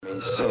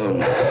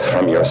Soon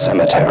from your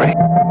cemetery.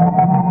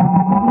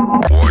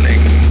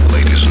 Warning,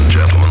 ladies and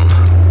gentlemen.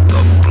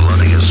 The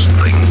bloodiest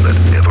thing that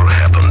ever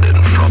happened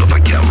in front of a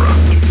camera.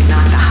 It's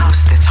not the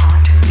house that's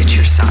haunted, it's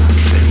your son.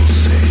 They will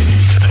say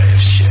that I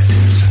have shed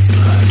innocent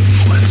blood.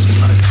 What's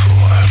blood for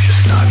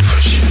if not for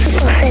shedding?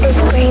 People said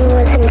his brain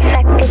was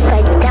infected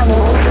by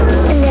devils,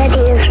 and that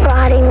he is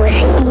rotting with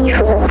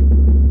evil.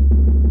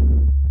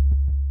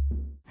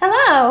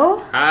 Hello!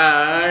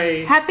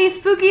 Hi! Happy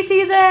spooky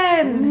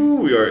season! Ooh,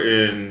 we are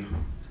in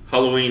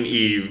Halloween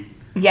Eve.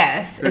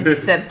 Yes,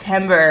 it's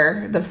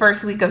September, the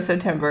first week of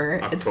September.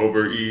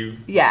 October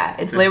Eve.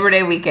 It's Labor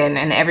Day weekend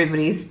and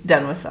everybody's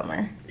done with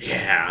summer.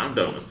 Yeah, I'm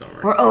done with summer.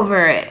 We're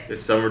over it.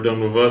 Is summer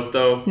done with us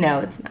though?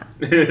 No, it's not.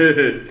 But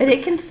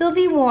it can still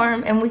be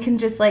warm and we can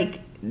just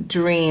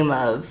dream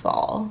of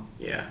fall.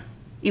 Yeah.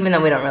 Even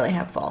though we don't really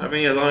have fall. I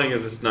mean, as long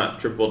as it's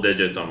not triple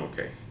digits, I'm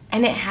okay.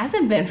 And it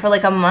hasn't been for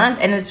a month,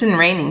 and it's been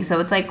raining, so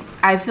it's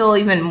I feel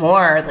even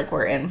more like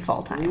we're in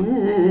fall time.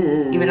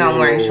 Ooh. Even though I'm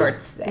wearing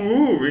shorts today.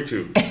 Ooh, me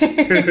too.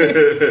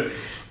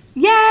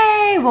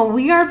 Yay! Well,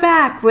 we are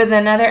back with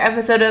another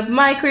episode of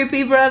My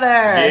Creepy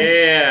Brother.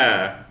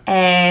 Yeah.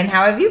 And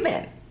how have you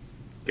been?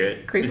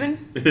 Good. Creeping?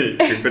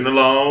 Creeping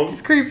along.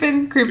 Just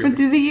creeping through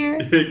the year.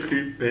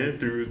 Creeping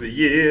through the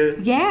year.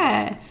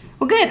 Yeah.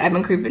 Well, good. I've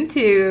been creeping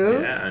too.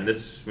 Yeah, and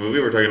this movie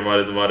we're talking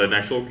about is about an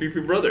actual creepy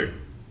brother.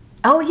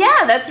 Oh,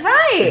 yeah, that's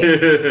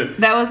right.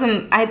 That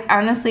wasn't... I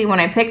honestly,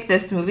 when I picked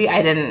this movie,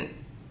 I didn't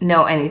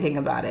know anything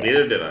about it.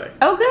 Neither did I.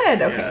 Oh,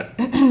 good. Okay.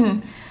 Yeah.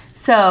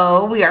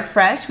 So, we are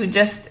fresh. We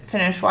just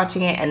finished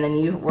watching it, and then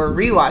you were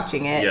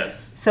rewatching it.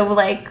 Yes. So,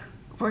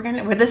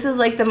 this is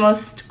the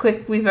most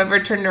quick we've ever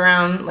turned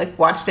around,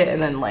 watched it,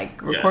 and then,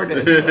 recorded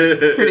it. So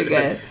it's pretty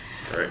good.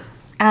 All right.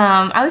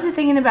 I was just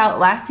thinking about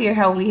last year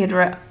how we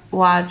had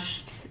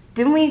watched...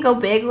 Didn't we go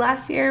big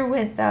last year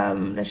with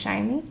The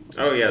Shining?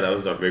 Oh, yeah, that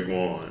was our big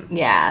one.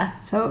 Yeah,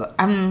 so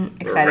I'm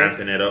excited. We're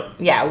wrapping it up.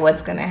 Yeah,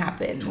 what's going to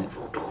happen?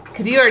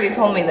 Because you already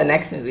told me the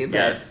next movie, but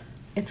yes.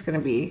 It's going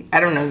to be... I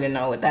don't even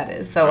know what that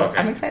is, so okay.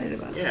 I'm excited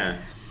about it. Yeah.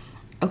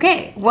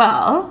 Okay,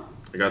 well...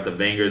 I got the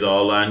bangers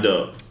all lined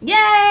up. Yay!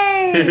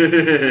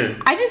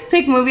 I just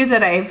pick movies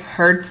that I've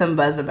heard some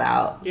buzz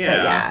about.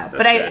 Yeah,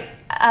 but I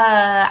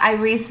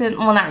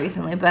not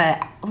recently,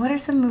 but what are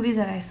some movies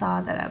that I saw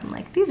that I'm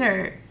like, these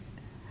are...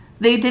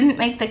 They didn't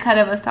make the cut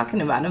of us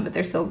talking about them, but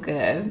they're so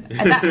good.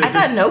 I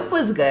thought Nope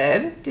was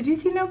good. Did you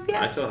see Nope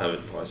yet? I still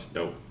haven't watched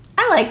Nope.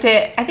 I liked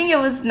it. I think it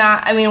was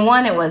not... I mean,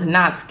 one, it was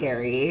not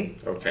scary.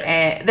 Okay.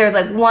 And there's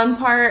one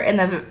part in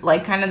the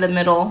kind of the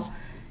middle,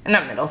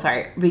 not middle,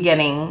 sorry,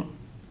 beginning,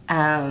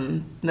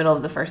 middle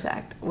of the first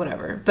act,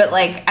 whatever. But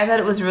I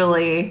thought it was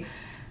really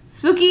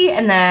spooky,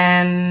 and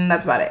then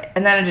that's about it.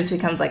 And then it just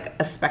becomes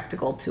a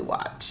spectacle to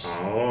watch.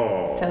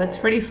 Oh. So it's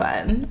pretty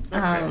fun.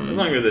 Okay. As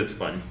long as it's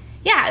fun.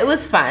 Yeah, it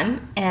was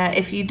fun.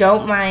 If you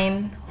don't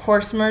mind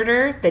horse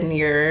murder, then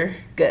you're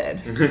good.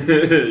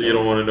 You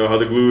don't want to know how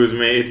the glue is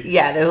made?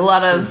 Yeah, there's a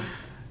lot of...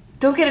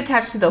 Don't get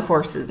attached to the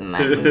horses in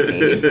that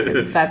movie,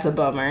 'cause that's a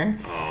bummer.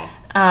 Oh.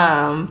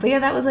 But yeah,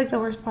 that was the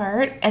worst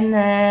part. And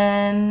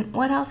then,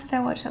 what else did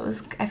I watch that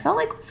I felt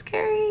was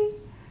scary?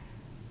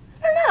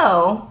 I don't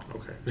know.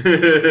 Okay.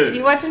 Did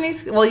you watch any...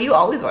 Well, you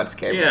always watch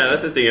scary movies. Yeah,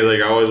 that's the thing is I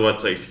always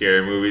watch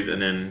scary movies,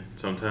 and then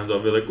sometimes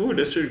I'll be like, ooh,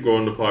 this should go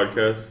on the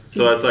podcast.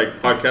 So that's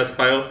podcast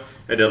pile,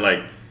 and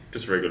then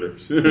just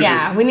regulars.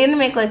 Yeah, we need to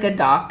make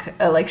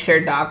a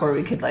shared doc where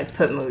we could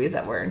put movies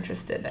that we're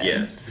interested in.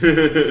 Yes.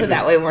 So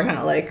that way we're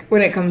not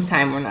when it comes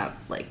time, we're not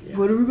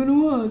what are we gonna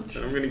watch?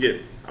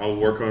 I'll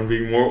work on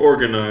being more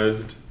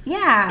organized.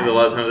 Yeah. Because a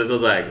lot of times it's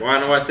just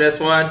wanna watch this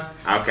one?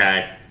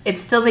 Okay.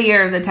 It's still the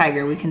year of the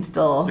tiger. We can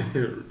still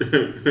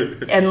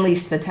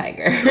unleash the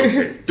tiger.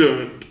 Okay.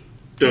 Dun,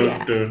 dun,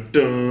 Yeah. dun,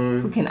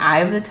 dun. We can eye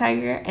of the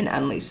tiger and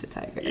unleash the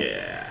tiger.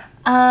 Yeah.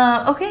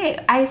 Okay,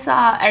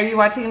 are you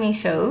watching any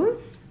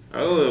shows?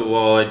 Oh,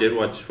 well, I did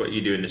watch What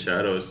You Do in the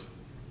Shadows.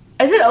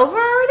 Is it over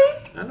already?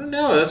 I don't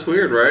know. That's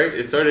weird, right?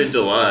 It started in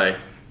July.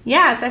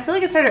 Yes, I feel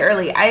like it started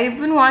early. I've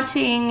been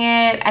watching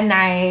it, and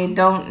I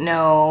don't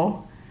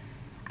know.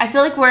 I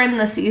feel like we're in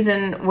the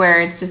season where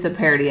it's just a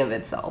parody of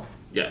itself.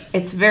 Yes.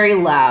 It's very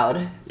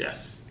loud.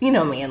 Yes. You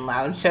know me in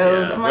loud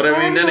shows. Yeah. I'm But I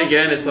mean, then "Oh,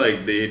 again, it's how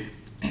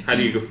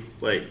do you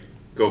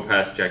go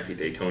past Jackie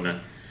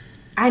Daytona?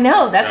 I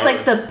know,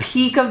 that's the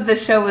peak of the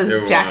show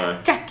is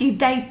Jackie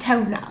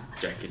Daytona.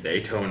 Jackie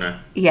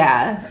Daytona.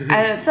 Yeah.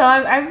 So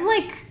I've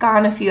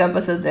gone a few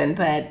episodes in,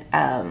 but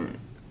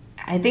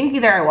I think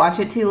either I watch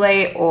it too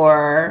late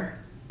or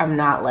I'm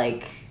not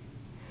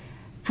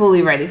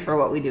fully ready for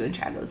What We Do in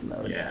Shadows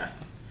mode. Yeah.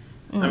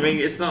 I mean,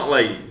 it's not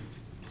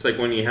it's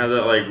when you have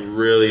that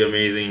really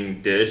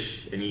amazing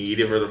dish and you eat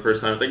it for the first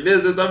time. It's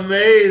this is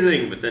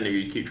amazing, but then if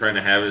you keep trying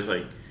to have it, it's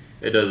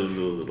it does a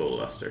little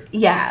luster.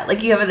 Yeah,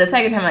 you have it the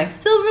second time,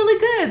 still really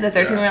good. The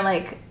third time you're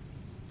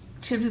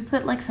should we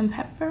put some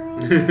pepper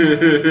on it?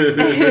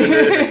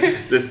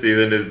 This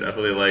season is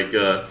definitely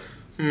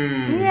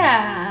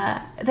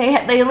Yeah,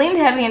 they leaned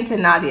heavy into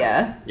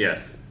Nadia.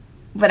 Yes.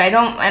 But I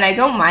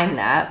don't mind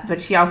that.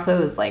 But she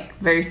also is like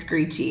very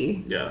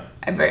screechy. Yeah.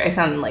 I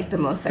sound like the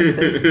most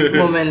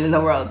sexist woman in the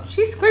world.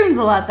 She screams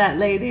a lot, that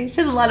lady. She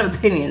has a lot of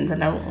opinions,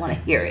 and I don't want to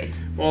hear it.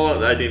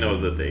 Well, I think that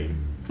was the thing.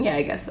 Yeah,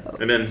 I guess so.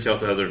 And then she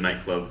also has her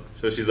nightclub,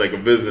 so she's like a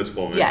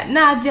businesswoman. Yeah,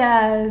 not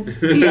jazz.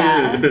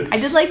 Yeah, I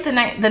did like the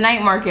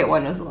night market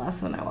one was the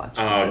last one I watched.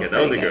 Oh, okay, that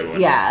was a good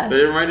one. Yeah, but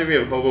it reminded me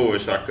of Hobo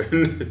with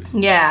Shotgun.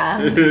 Yeah,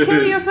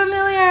 kill your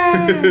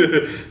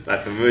familiar.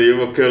 That familiar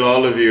will kill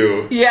all of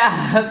you.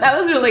 Yeah, that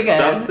was really good.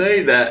 Stop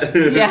saying that.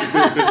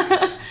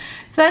 Yeah.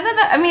 So I thought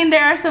that. I mean,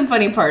 there are some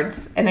funny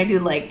parts, and I do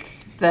like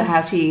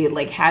how she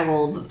like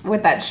haggled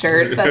with that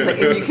shirt. That's like,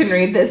 if you can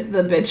read this,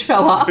 the bitch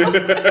fell off.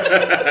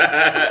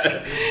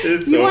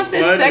 It's You so want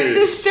this funny.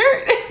 sexist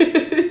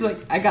shirt? He's like,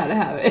 I gotta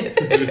have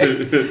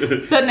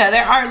it. So no,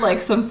 there are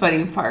like some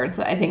funny parts.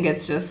 I think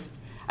it's just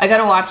I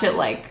gotta watch it.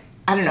 Like,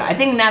 I don't know. I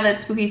think now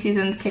that spooky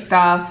season's kicked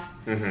off,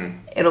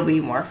 it'll be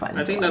more fun.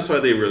 I think that's why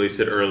they released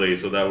it early,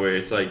 so that way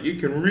it's like you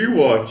can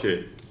rewatch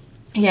it.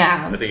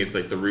 Yeah, I think it's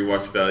like the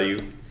rewatch value.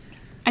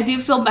 I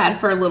do feel bad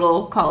for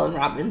little Colin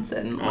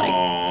Robinson. Like,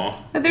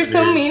 Aww. that they're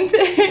so mean to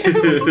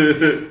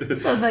him.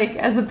 So like,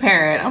 as a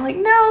parent, I'm like,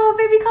 no,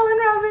 baby Colin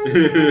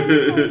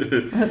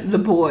Robinson, the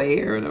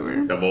boy or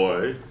whatever. The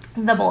boy.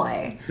 The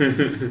boy.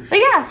 But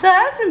yeah, so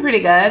that's been pretty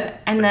good.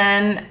 And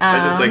then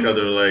I just like how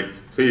they're like,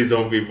 please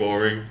don't be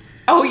boring.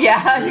 oh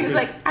yeah, he's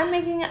like, I'm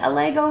making a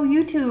Lego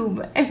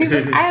YouTube, and he's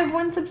like, I have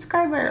 1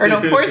 subscriber, or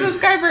no, 4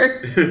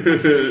 subscribers.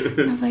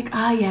 I was like,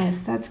 ah, yes,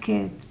 that's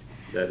kids.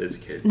 That is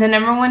kids. The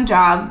number one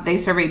job, they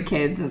surveyed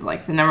kids, is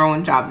like the number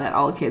one job that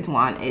all kids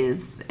want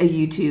is a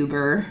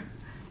YouTuber.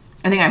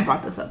 I think I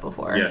brought this up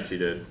before. Yes, you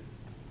did.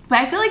 But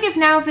I feel like if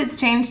it's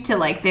changed to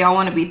like they all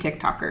want to be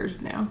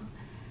TikTokers now.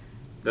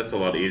 That's a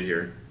lot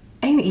easier.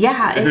 And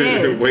yeah, it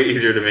is. Way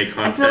easier to make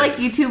I content. feel like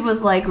YouTube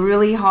was like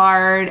really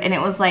hard, and it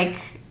was like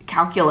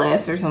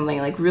calculus or something,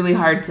 like really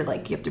hard to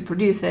like, you have to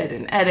produce it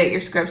and edit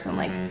your scripts and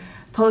like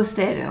post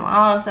it and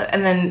all that stuff.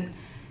 And then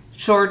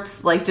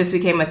shorts like just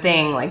became a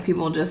thing, like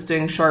people just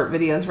doing short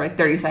videos for like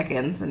 30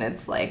 seconds, and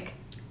it's like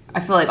I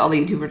feel like all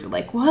the YouTubers are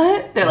like,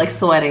 what? They're like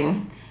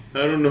sweating.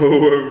 I don't know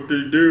what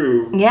to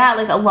do. Yeah,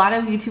 like a lot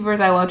of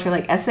YouTubers I watch are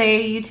like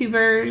essay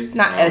YouTubers,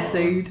 not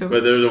essay YouTubers.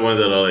 But they're the ones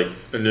that are like,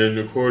 and then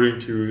according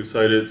to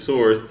cited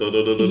source,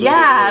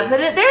 Yeah, but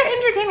they're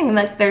entertaining.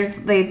 Like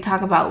they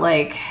talk about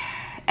like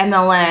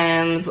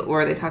MLMs,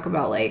 or they talk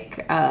about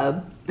like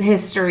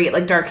history,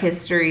 like dark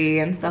history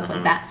and stuff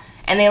like that.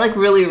 And they like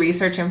really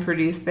research and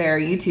produce their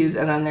YouTubes.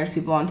 And then there's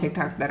people on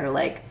TikTok that are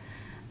like,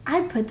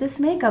 I put this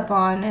makeup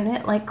on and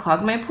it like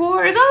clogged my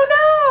pores.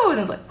 Oh no! And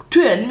it's like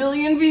 10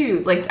 million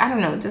views. Like, I don't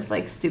know, just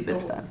like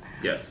stupid stuff.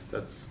 Yes,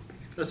 that's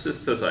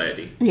just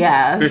society.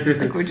 Yeah,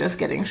 like we're just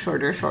getting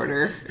shorter.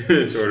 Shorter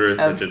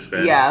attention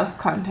span. Yeah, of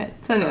content.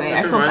 So anyway,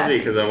 I That feel reminds me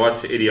bad. because I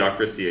watched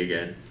Idiocracy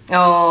again.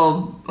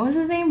 Oh, what was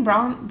his name?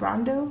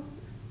 Brondo?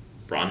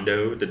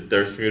 Rondo, the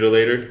thirst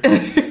mutilator.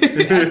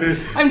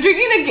 I'm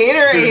drinking a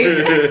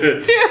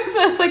Gatorade too,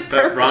 so it's like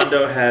But perfect.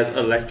 Rondo has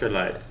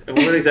electrolytes. And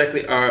what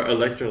exactly are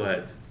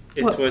electrolytes?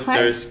 It's What, what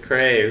plants? thirst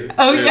crave.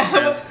 Oh yeah,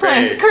 what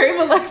plants crave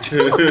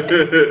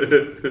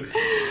electrolytes.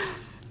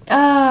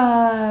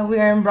 We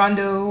are in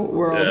Brondo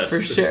world Yes.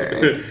 for sure.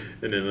 And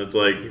then it's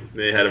like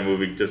they had a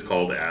movie just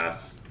called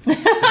Ass.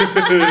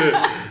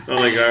 I'm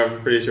like,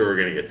 I'm pretty sure we're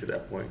gonna get to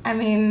that point. I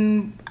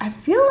mean, I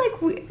feel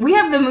like we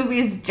have the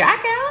movies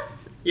Jackass.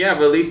 Yeah,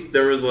 but at least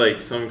there was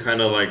like some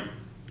kind of like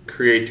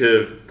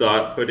creative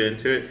thought put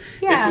into it.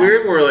 Yeah. It's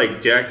weird where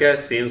like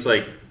Jackass seems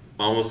like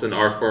almost an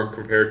art form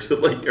compared to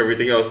like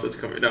everything else that's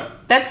coming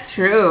out. That's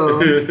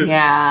true.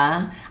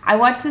 Yeah. I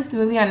watched this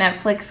movie on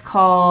Netflix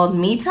called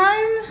Me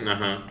Time,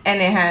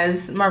 and it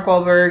has Mark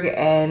Wahlberg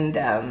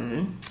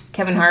and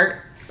Kevin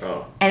Hart.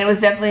 Oh. And it was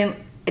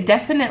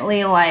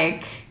definitely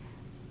like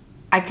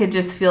I could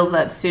just feel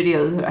that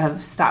studios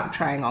have stopped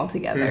trying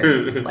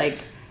altogether. Like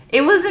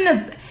it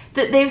wasn't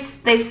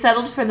they've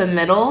settled for the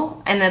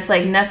middle, and it's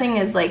like nothing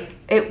is like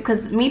it,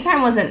 because Me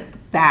Time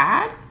wasn't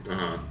bad,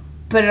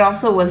 but it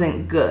also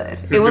wasn't good.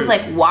 It was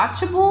like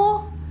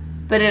watchable,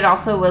 but it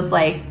also was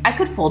like I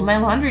could fold my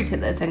laundry to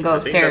this and go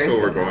upstairs. I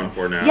think that's what we're going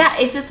for now. Yeah,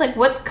 it's just like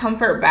what's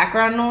comfort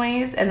background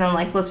noise, and then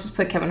like let's just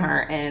put Kevin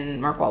Hart and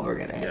Mark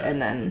Wahlberg in it,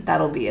 and then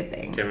that'll be a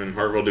thing. Kevin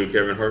Hart will do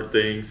Kevin Hart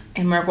things.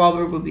 And Mark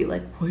Wahlberg would be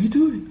like, "What are you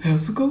doing?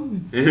 How's it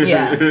going?"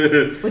 Yeah,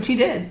 which he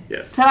did.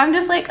 Yes. So I'm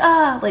just like,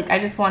 like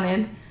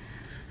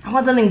I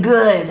want something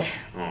good.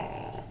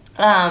 Aww.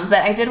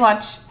 But I did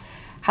watch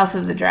House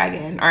of the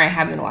Dragon, or I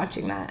have been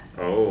watching that.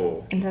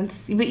 Oh. And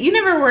but you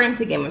never were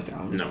into Game of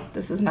Thrones. No.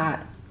 This was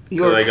not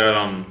Because I got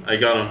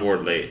on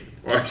board late.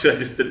 Or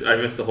actually, I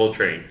missed the whole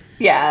train.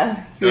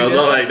 Yeah. And I was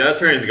all like, that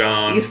train's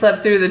gone. You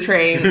slept through the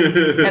train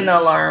and the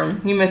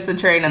alarm. You missed the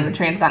train and the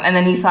train's gone. And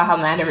then you saw how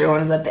mad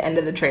everyone was at the end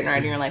of the train ride,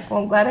 and you're like,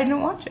 well, I'm glad I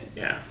didn't watch it.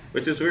 Yeah.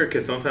 Which is weird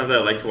because sometimes I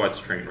like to watch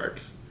train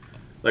wrecks.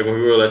 Like when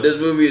people were like, this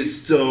movie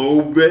is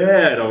so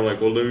bad. I'm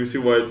like, well, let me see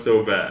why it's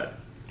so bad.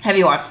 Have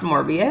you watched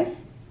Morbius?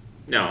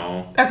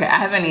 No. Okay, I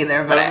haven't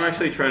either, I'm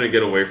actually trying to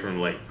get away from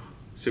like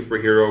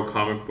superhero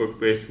comic book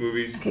based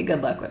movies. Okay,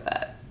 good luck with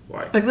that.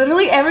 Why? Like,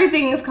 literally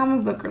everything is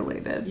comic book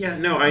related. Yeah,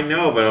 no, I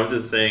know, but I'm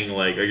just saying,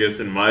 like, I guess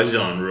in my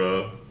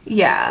genre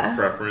Yeah.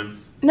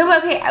 preference. No,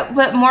 but okay,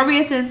 but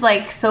Morbius is,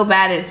 like, so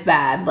bad it's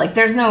bad. Like,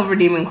 there's no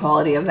redeeming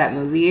quality of that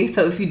movie.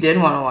 So if you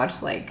did want to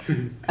watch, like,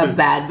 a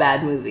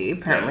bad movie,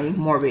 apparently Yes.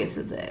 Morbius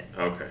is it.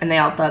 Okay. And they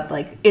all thought,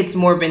 like, It's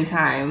Morbin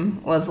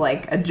Time was,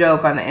 like, a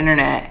joke on the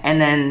internet.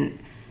 And then,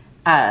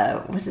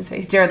 what's his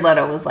face? Jared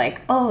Leto was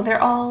like, oh, they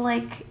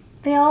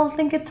all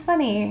think it's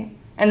funny.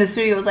 And the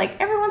studio was like,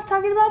 everyone's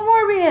talking about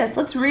Morbius.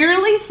 Let's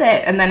re-release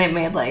it. And then it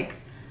made, like,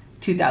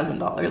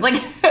 $2,000, like,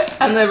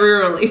 on the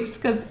re-release.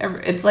 Because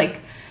it's,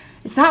 like,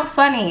 it's not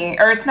funny.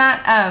 Or it's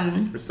not,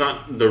 It's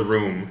not The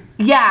Room.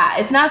 yeah,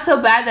 it's not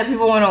so bad that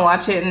people want to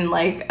watch it and,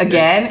 like,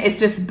 again. It's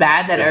just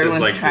bad that it's just,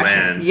 everyone's like, trashing.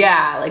 bland.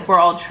 Yeah, like, we're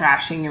all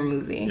trashing your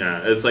movie.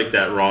 Yeah, it's like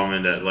that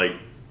ramen that, like,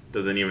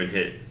 doesn't even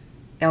hit.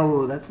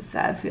 Oh, that's a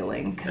sad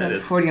feeling. Because That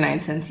that's is. 49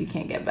 cents you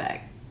can't get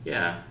back.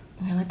 Yeah.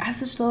 And you're like, I have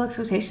such low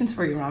expectations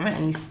for your ramen,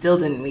 and you still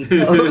didn't meet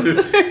those.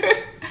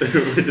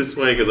 Which is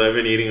funny because I've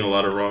been eating a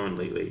lot of ramen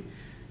lately.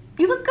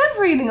 You look good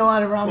for eating a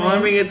lot of ramen. Well, I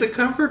mean, it's a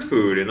comfort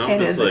food, and It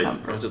I'm is just a like,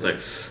 comfort I'm just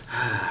like,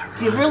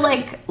 Do you ever,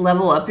 like,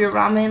 level up your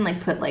ramen? Like,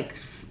 put, like,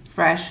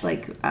 fresh,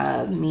 like,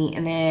 meat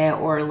in it,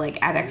 or, like,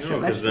 add extra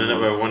because vegetables? then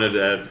if I wanted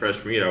to add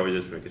fresh meat, I would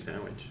just make a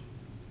sandwich.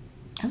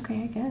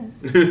 Okay, I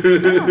guess. No,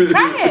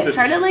 try it.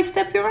 Try to, like,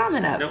 step your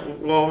ramen up. No,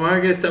 well, am I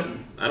gonna step?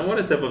 I don't want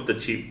to step up the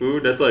cheap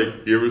food. That's like,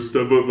 you ever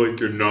step up like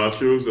your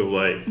nachos or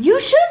like? You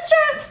should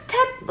step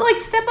up But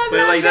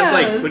nachos. like that's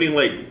like putting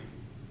like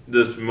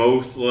this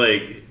most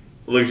like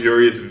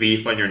luxurious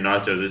beef on your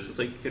nachos. It's just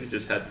like you could have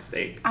just had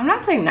steak. I'm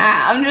not saying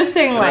that. I'm just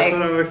saying, And like,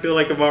 that's what I feel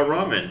like about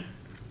ramen.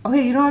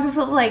 okay, you don't have to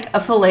put, like, a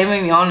filet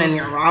mignon in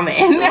your ramen.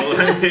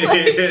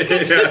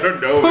 I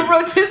don't know. Put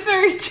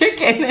rotisserie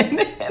chicken in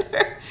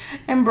it,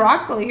 and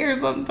broccoli or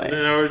something.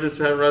 And I would just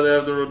rather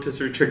have the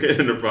rotisserie chicken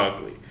and the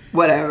broccoli.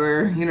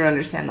 Whatever. You don't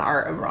understand the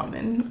art of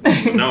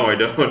ramen. No, I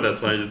don't.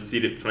 That's why I just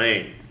eat it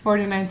plain.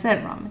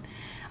 49-cent ramen.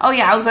 Oh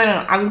yeah,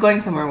 I was going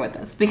somewhere with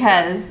this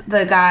because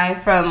the guy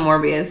from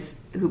Morbius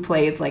who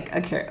plays, like,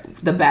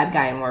 the bad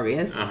guy in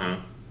Morbius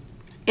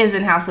is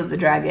in House of the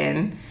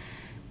Dragon,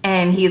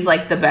 and he's,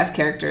 like, the best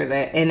character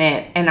in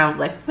it. And I was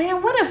like,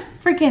 man, what a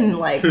freaking,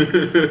 like,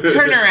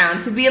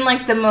 turnaround to be in,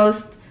 like, the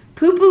most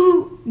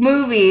poo-poo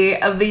movie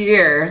of the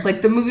year,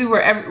 like the movie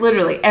where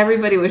literally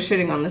everybody was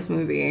shitting on this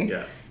movie.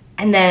 Yes.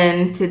 And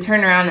then to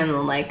turn around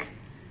and, like,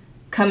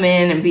 come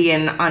in and be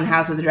on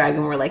House of the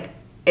Dragon where, like,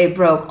 it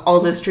broke all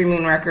the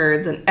streaming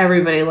records and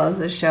everybody loves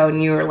this show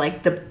and you were,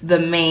 like, the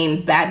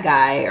main bad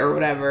guy or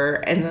whatever,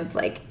 and it's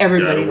like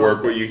everybody gotta work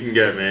loves what it. you can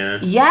get, man.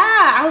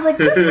 Yeah, I was like,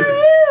 good for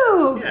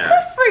you. Yeah.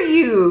 Good for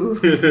you.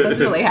 I was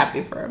really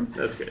happy for him.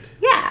 That's good.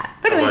 Yeah.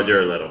 But How about anyway,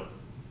 Jared Leto?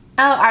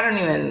 oh, I don't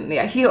even,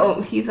 yeah,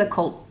 he's a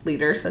cult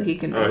leader, so he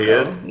can just he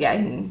go. is? Yeah,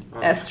 he can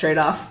F straight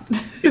off.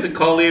 He's a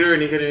cult leader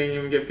and he couldn't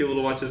even get people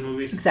to watch his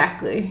movies?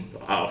 Exactly.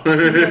 Wow.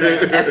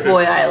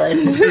 F-Boy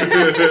Island.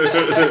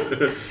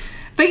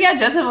 But yeah,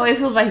 Joseph always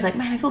feels bad. He's like,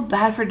 man, I feel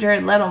bad for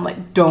Jared Leto. I'm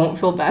like, don't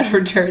feel bad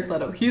for Jared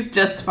Leto. He's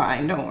just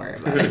fine. Don't worry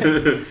about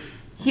it.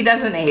 He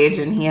doesn't age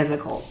and he has a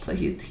cult, so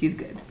he's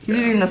good. He's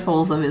eating the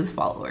souls of his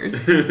followers.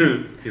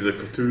 He's a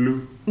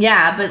Cthulhu.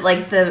 Yeah, but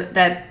like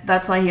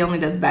that's why he only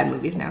does bad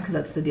movies now, because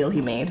that's the deal he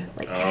made.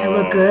 Like, can I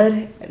look Oh. good?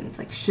 And it's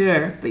like,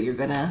 sure, but you're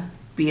gonna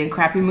be in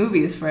crappy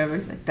movies forever.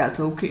 He's like, that's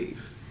okay.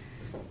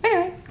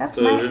 Anyway, that's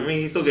So, I my...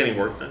 mean, he's still getting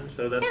work done,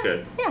 so that's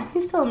good. Yeah,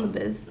 he's still in the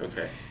biz.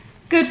 Okay.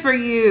 Good for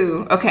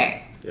you.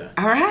 Okay. Yeah.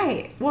 All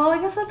right. Well, I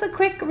guess that's a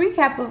quick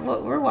recap of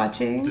what we're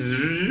watching.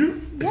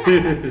 Yeah.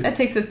 That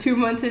takes us 2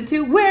 months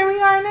into where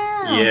we are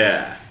now.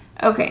 Yeah.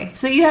 Okay.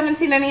 So you haven't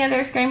seen any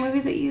other scary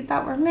movies that you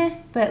thought were meh,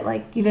 but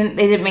like they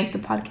didn't make the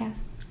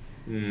podcast?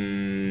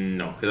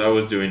 No, because I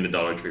was doing the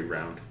Dollar Tree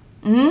round.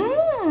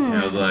 Mm. And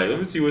I was like, let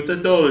me see what's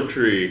at Dollar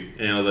Tree.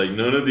 And I was like,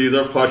 none of these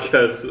are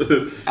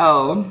podcasts.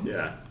 Oh.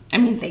 Yeah. I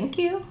mean, thank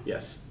you.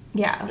 Yes.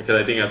 Yeah.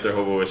 Because I think after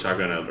Hobo with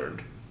Shotgun, I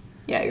learned.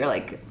 Yeah, you're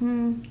like,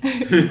 maybe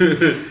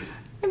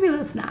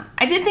let's not.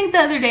 I did think the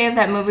other day of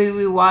that movie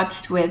we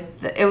watched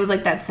it was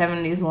like that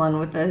 70s one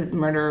with the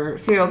murderer,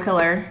 serial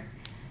killer.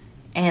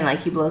 And like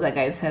he blows that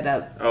guy's head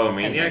up. Oh, in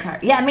the Maniac? car.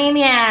 Yeah,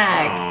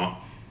 Maniac.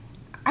 Aw.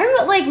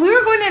 We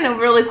were going in a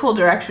really cool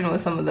direction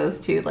with some of those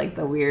too, like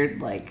the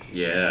weird, like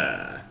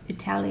Yeah.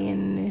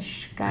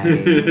 Italian-ish guy.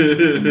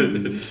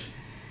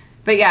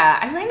 But yeah,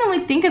 I randomly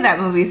think of that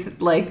movie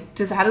like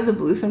just out of the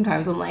blue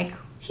sometimes. I'm like,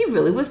 he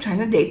really was trying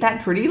to date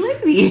that pretty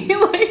lady,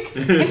 like,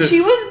 and she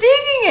was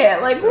digging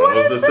it. Like, what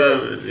That is was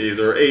this? the 70s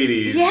or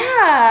 80s.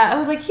 Yeah, I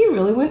was like, he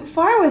really went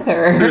far with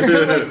her.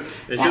 Like,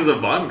 And she was a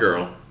Bond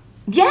girl.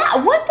 yeah,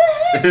 what the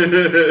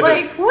heck?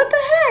 Like, what the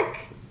heck?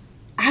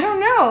 I don't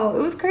know.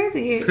 It was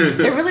crazy.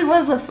 There really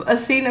was a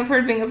scene of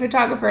her being a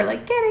photographer,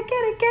 like, get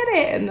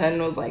it. And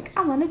then was like,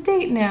 I'm on a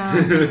date now.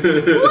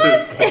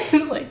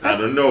 What? Like,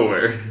 Out of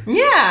nowhere.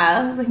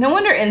 yeah. I was like, no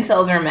wonder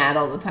incels are mad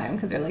all the time,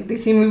 because they're like, they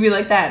see a movie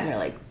like that and they're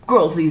like,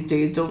 girls these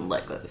days don't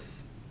like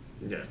us.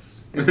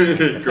 Yes.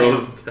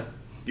 Girls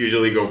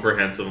usually go for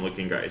handsome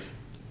looking guys.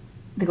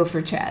 They go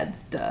for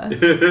Chads, duh.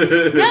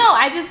 No,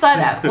 I just thought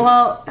that.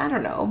 Well, I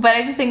don't know, but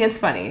I just think it's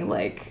funny.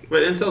 Like,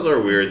 but incels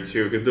are weird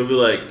too, because they'll be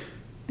like,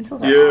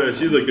 incels are yeah,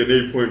 awesome. she's like an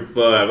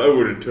 8.5. I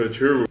wouldn't touch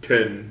her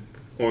 10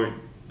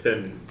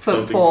 Foot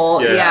something.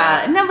 pole,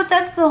 yeah. No, but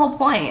that's the whole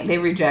point. They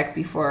reject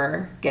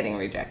before getting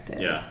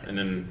rejected. Yeah, and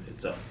then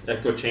it's a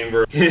echo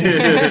chamber.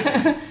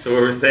 So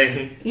what we're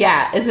saying?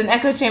 Yeah, it's an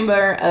echo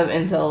chamber of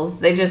incels.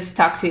 They just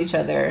talk to each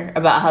other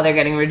about how they're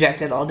getting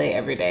rejected all day,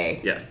 every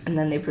day. Yes. And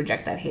then they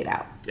project that hate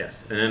out.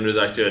 Yes, and then there's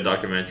actually a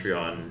documentary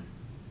on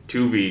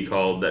Tubi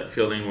called "That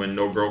Feeling When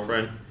No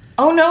Girlfriend."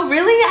 Oh no,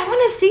 really? I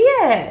want to see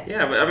it.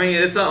 Yeah, but I mean,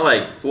 it's not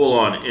like full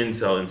on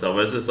incel,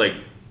 but it's just like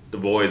the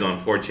boys on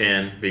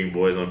 4chan being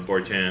boys on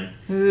 4chan.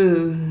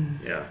 Ooh.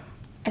 Yeah.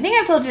 I think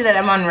I've told you that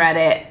I'm on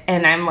Reddit,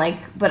 and I'm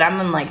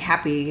on like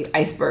happy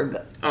iceberg,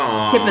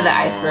 Aww. tip of the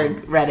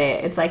iceberg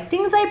Reddit. It's like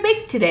things I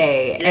baked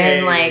today,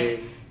 and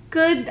like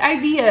good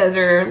ideas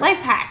or life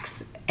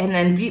hacks, and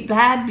then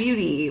bad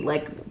beauty,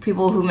 like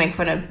people who make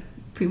fun of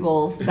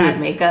people's bad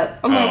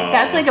makeup. I'm like,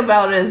 that's like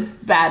about as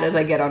bad as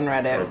I get on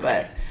Reddit, Okay.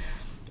 but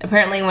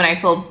apparently when I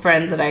told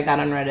friends that I got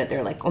on Reddit,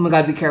 they're like, oh my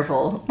god, be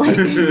careful. Like,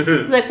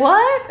 like,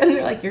 what? And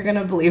they're like, you're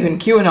gonna believe in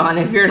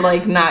QAnon if you're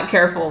like not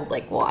careful.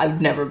 Like, well, I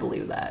would never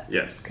believe that.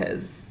 Yes.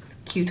 Because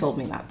Q told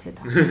me not to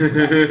talk about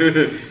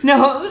that.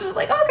 No, it was just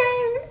like,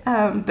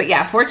 okay. But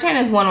yeah,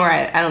 4chan is one where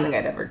I don't think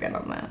I'd ever get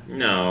on that.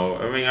 No,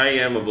 I mean, I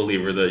am a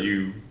believer that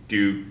you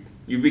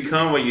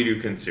become what you do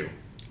consume.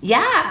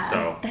 Yeah.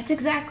 So. That's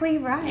exactly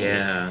right.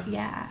 Yeah.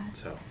 Yeah.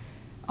 So.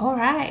 All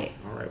right.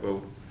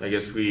 Well, I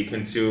guess we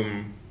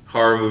consume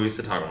horror movies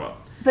to talk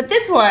about. But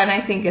this one I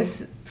think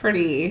is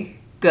pretty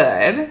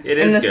good. It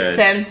is in the good.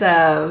 sense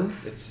of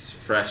It's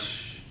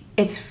fresh.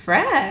 It's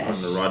fresh.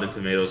 On the Rotten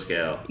Tomato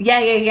scale.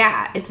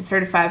 Yeah. It's a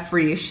certified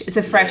fresh. It's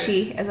a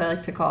freshie, as I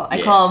like to call it.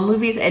 I call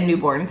movies and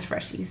newborns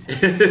freshies.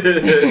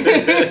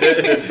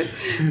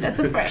 That's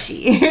a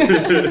freshie.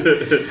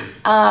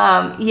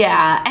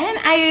 Yeah, and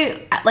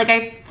I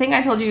think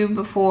I told you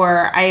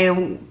before,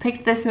 I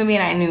picked this movie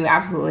and I knew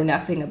absolutely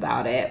nothing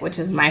about it, which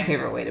is my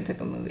favorite way to pick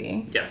a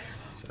movie. Yes.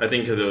 I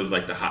think because it was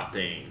like the hot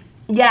thing.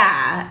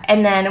 Yeah,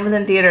 and then it was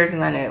in theaters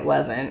and then it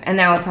wasn't. And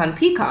now it's on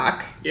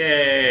Peacock.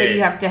 Yay. But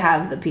you have to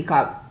have the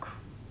Peacock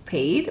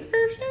paid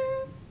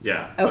version?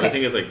 Yeah. Okay. But I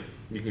think it's like,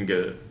 you can get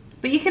it.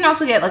 But you can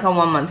also get like a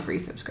 1 month free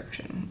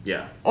subscription.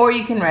 Yeah. Or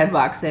you can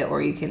Redbox it, or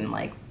you can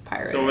like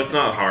pirate it. So it's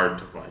not hard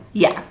to find.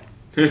 Yeah.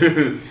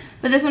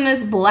 But this one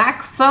is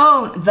Black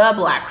Phone. The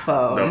Black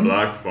Phone. The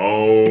Black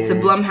Phone. It's a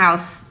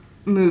Blumhouse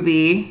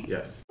movie.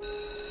 Yes.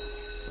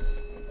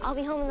 I'll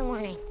be home in the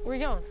morning. Where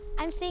you going?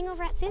 I'm staying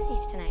over at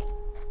Susie's tonight.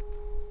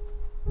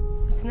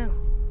 What's new?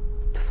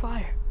 The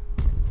flyer.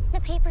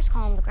 The papers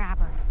call him the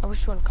grabber. I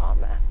wish you wouldn't call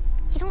him that.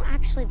 You don't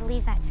actually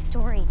believe that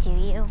story, do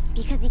you?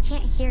 Because he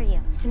can't hear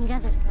you, and he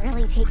doesn't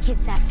really take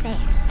kids that safe.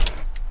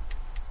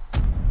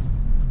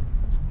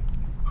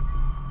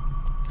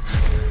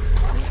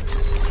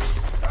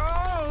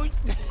 Oh,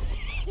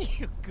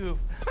 you goof.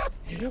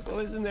 Well,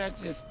 isn't that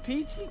just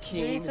peachy keen?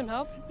 You need some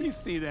help? You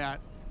see that?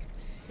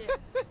 Yeah.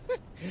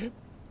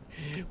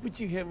 Would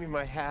you hand me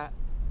my hat?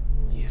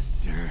 Yes,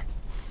 sir.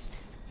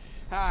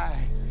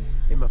 I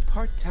am a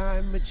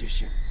part-time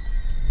magician.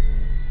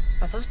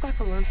 Are those black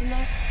balloons in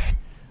there?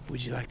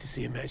 Would you like to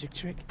see a magic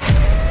trick? I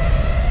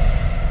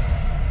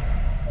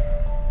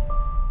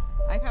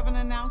have an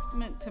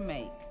announcement to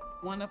make.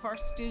 One of our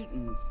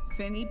students,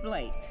 Finney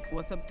Blake,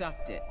 was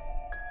abducted.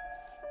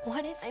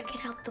 What if I could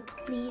help the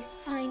police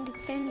find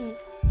Finney?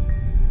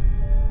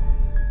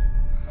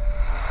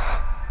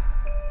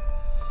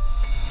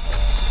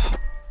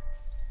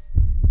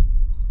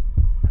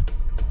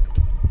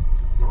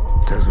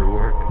 Doesn't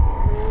work.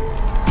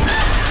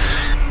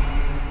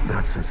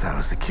 Not since I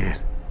was a kid.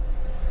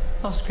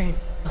 I'll scream.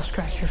 I'll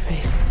scratch your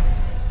face.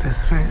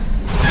 This face?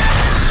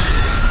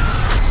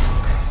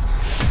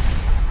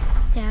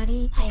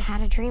 Daddy, I had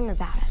a dream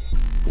about him.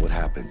 What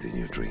happened in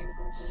your dream?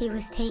 He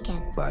was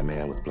taken. By a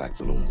man with black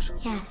balloons?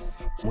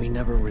 Yes. We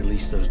never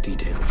released those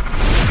details.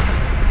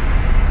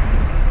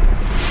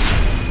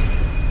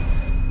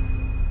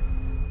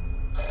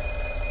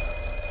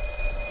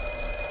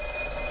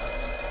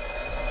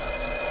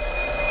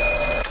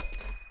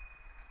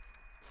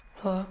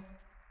 Hello?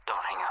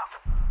 Don't hang up.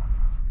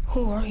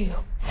 Who are you?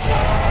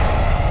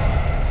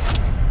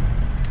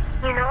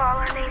 You know all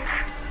our names?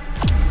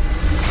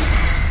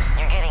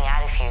 You're getting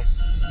out of here.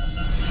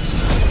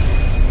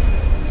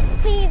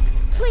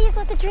 Please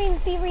let the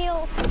dreams be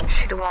real.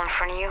 See the wall in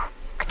front of you?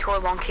 I tore a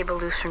long cable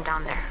loose from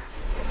down there.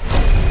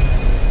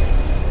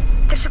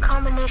 There's a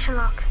combination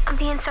lock on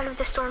the inside of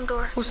the storm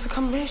door. What's the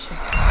combination?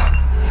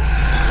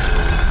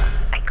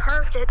 I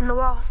carved it in the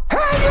wall. Hang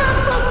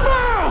up the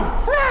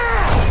phone!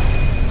 Now!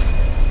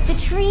 The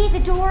tree, the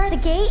door, the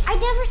gate.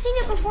 I'd never seen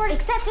it before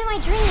except in my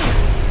dreams.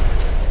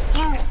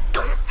 You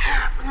don't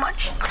have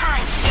much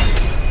time.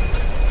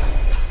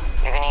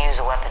 You're gonna use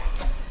a weapon.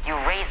 You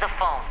raise the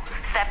phone,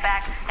 step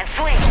back, and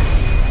swing.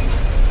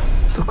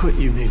 Look what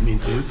you made me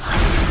do.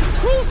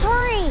 Please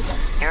hurry!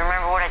 You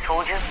remember what I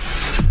told you?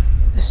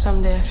 There's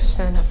someday I have to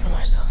stand up for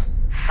myself.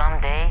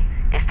 someday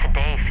is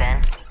today,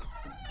 Finn.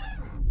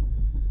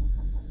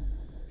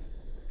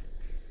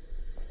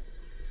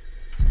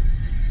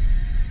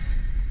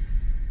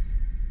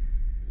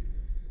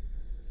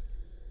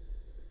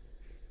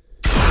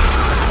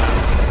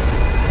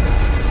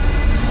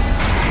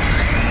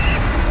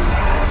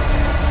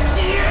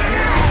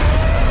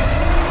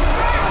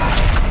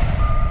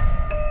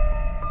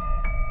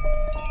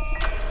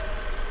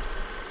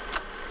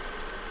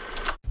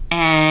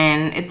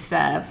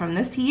 It's from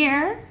this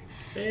year.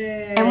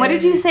 And what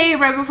did you say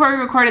right before we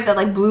recorded that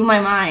like blew my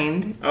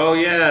mind? Oh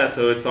yeah,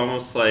 so it's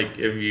almost like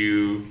if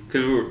you,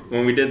 because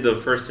when we did the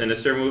first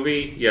Sinister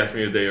movie, you asked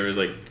me if there was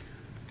like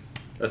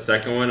a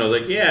second one. I was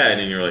like, yeah, and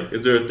then you're like,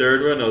 is there a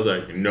third one? I was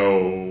like,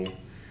 no.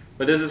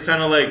 But this is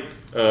kind of like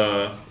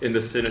in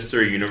the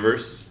Sinister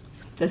universe.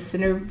 The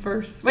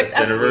Cineverse. Wait, that's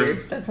Cineverse.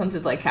 weird. That sounds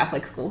just like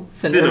Catholic school.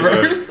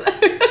 Cineverse.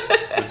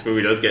 This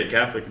movie does get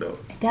Catholic though.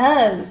 It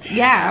does,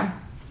 yeah.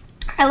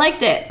 I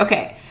liked it.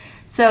 Okay,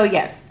 so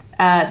yes,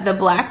 The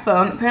Black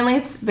Phone. Apparently,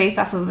 it's based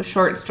off of a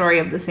short story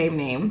of the same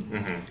name.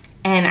 Mm-hmm.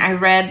 And I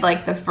read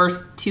like the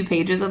first 2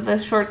 pages of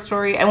this short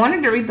story. I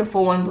wanted to read the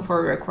full one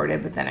before we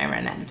recorded, but then I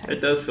ran out of time. It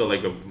does feel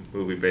like a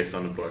movie based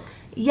on a book.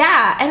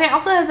 Yeah, and it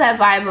also has that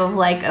vibe of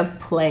like a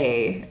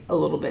play a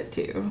little bit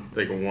too.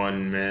 Like a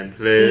one-man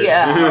play.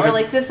 Yeah, or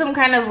like just some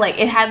kind of like,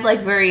 it had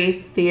like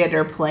very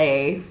theater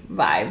play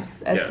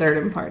vibes at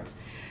certain parts.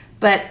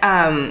 But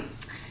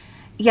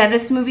yeah,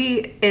 this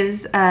movie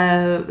is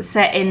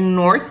set in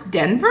North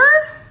Denver.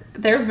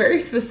 They're very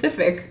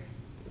specific.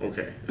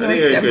 Okay. I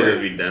think it could just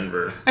be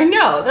Denver. I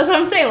know. That's what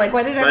I'm saying. Like,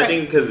 why did I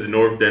think because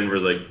North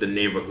Denver's like the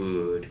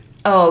neighborhood.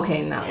 Oh,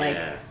 okay. Not like...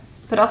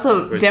 But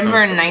also,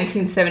 Denver in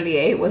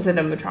 1978, was it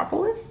a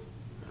metropolis?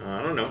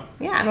 I don't know.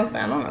 Yeah, I don't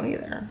know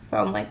either. So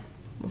I'm like,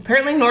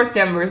 apparently North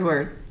Denver's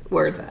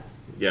where it's at.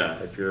 Yeah,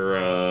 if you're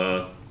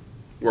a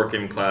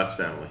working class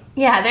family.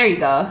 Yeah, there you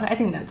go. I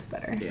think that's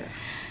better. Yeah.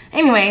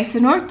 Anyway, so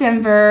North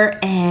Denver,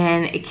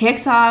 and it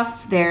kicks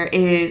off. There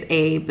is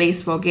a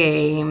baseball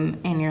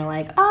game, and you're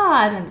like,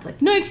 and then it's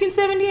like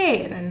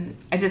 1978, and then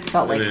I just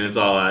felt like... And then it's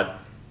all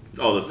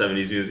the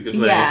 70s music is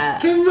playing. Yeah.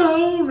 Come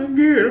on and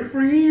get a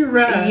free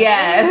ride.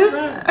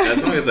 Yes. That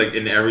song is like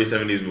in every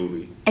 70s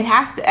movie. It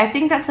has to. I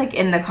think that's like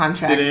in the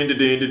contract.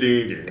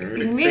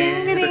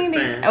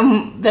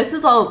 This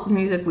is all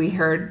music we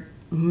heard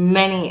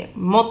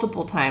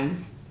multiple times.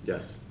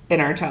 Yes.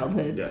 In our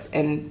childhood. Yes.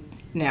 And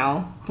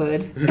now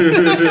hood.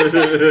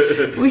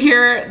 We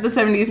hear the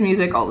 70s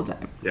music all the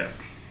time.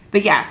 Yes.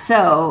 But yeah,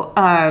 so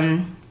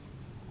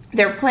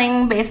they're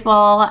playing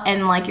baseball,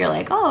 and like you're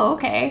like, oh,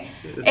 okay.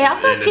 It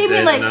also gave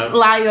me like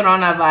La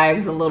Llorona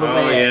vibes a little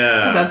bit. Yeah.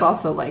 Because that's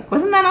also like,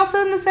 wasn't that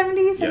also in the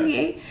 70s,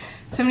 78, yes.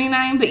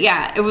 79? But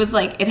yeah, it was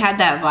like, it had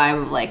that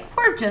vibe of like,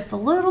 we're just a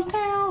little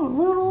town,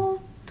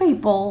 little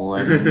people,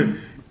 and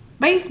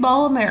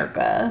baseball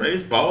America.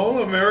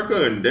 Baseball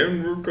America in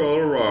Denver,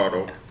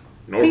 Colorado.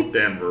 North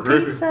Denver.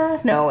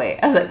 Pizza? No, wait.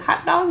 I was like,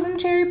 hot dogs and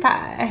cherry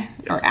pie.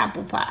 Yes. Or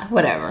apple pie.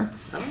 Whatever.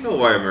 I don't know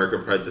why America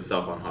prides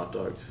itself on hot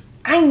dogs.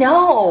 I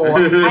know.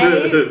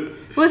 I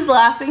was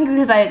laughing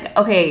because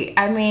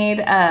I made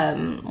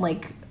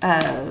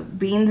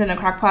beans in a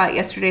crock pot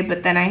yesterday,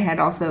 but then I had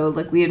also,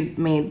 like, we had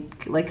made,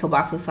 like,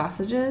 kielbasa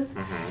sausages.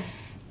 Mm-hmm.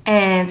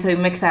 And so we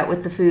mixed that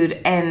with the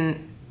food,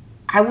 and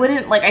I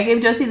wouldn't, like, I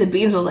gave Josie the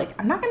beans, but I was like,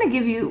 I'm not going to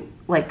give you,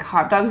 like,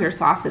 hot dogs or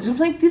sausage. I'm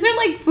like, these are,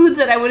 like, foods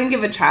that I wouldn't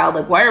give a child.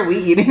 Like, why are we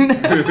eating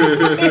them?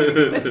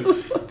 This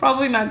is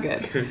probably not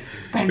good.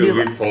 But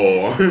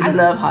I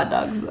love hot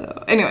dogs,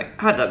 though. Anyway,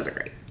 hot dogs are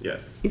great.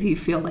 Yes. If you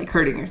feel like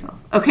hurting yourself.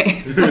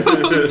 Okay, so...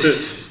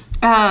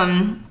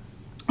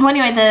 well,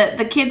 anyway,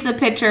 the kid's a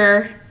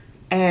pitcher,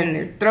 and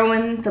they're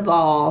throwing the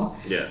ball.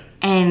 Yeah.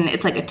 And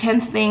it's, like, a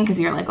tense thing, because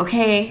you're like,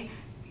 okay...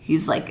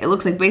 He's like, it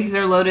looks like bases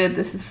are loaded.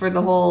 This is for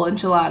the whole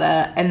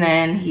enchilada. And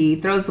then he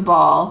throws the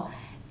ball,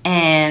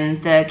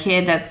 and the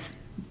kid that's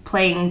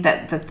playing,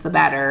 that's the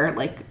batter,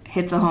 like,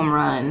 hits a home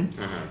run.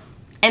 Uh-huh.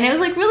 And it was,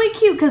 like, really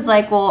cute because,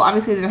 like, well,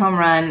 obviously there's a home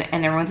run,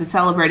 and everyone's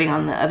celebrating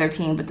on the other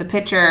team. But the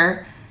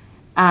pitcher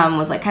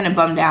was, like, kind of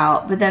bummed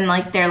out. But then,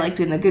 like, they're, like,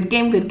 doing the good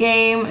game.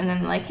 And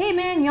then, like, hey,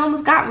 man, you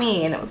almost got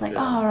me. And it was like, oh,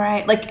 all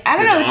right. Like, I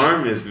don't know. His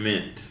arm is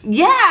mint.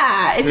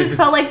 Yeah. It just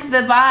felt like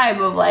the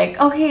vibe of, like,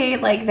 okay,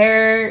 like,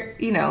 they're,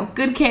 you know,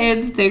 good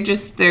kids.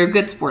 They're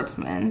good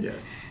sportsmen.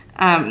 Yes.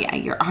 Yeah,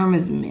 your arm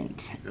is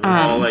mint.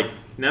 Like,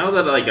 now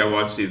that, like, I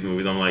watch these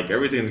movies, I'm like,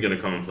 everything's going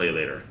to come and play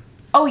later.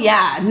 Oh,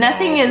 yeah. So.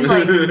 Nothing is,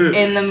 like,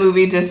 in the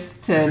movie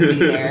just to be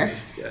there.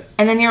 Yes.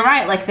 And then you're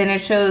right. Like, then it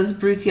shows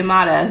Bruce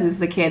Yamada, who's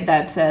the kid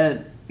that's,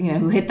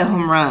 who hit the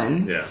home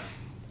run. Yeah.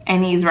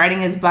 And he's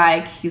riding his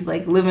bike. He's,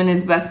 like, living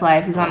his best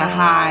life. He's on a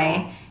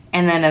high.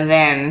 And then a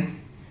van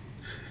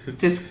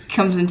just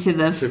comes into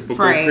the Typical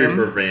frame.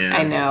 creeper van.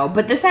 I know.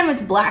 But this time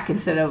it's black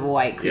instead of a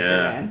white creeper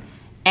van.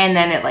 And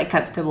then it, like,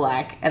 cuts to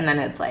black. And then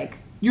it's like,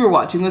 you're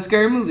watching a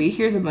scary movie.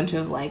 Here's a bunch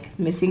of, like,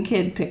 missing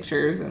kid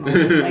pictures. And all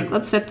this, like,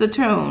 let's set the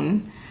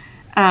tone.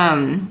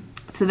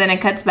 So then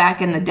it cuts back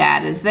and the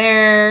dad is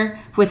there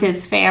with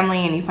his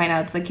family. And you find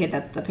out it's the kid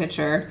that's the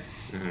pitcher.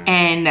 Mm-hmm.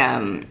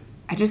 And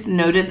I just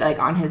noted like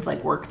on his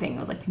like work thing,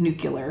 I was like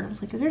nuclear. I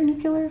was like, is there a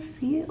nuclear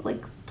field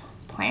like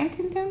plant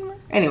in Denver?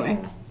 Anyway,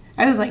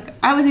 I was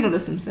thinking of The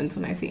Simpsons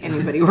when I see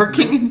anybody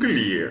working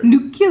nuclear.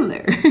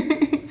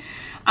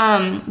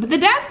 But the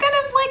dad's kind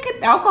of like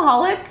an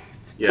alcoholic.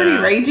 It's pretty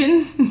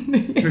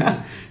raging.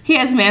 Yeah. He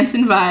has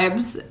Manson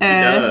vibes. He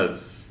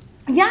does.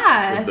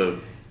 Yeah. With the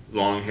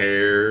long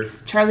hair.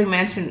 Charlie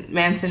Manson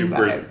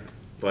super, vibe.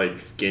 Like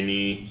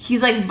skinny.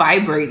 He's like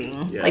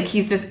vibrating. Yes. Like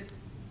he's just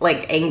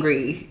like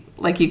angry.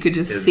 Like you could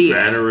just His see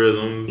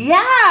mannerisms. it. Yeah.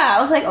 I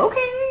was like,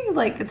 okay.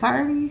 Like it's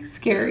already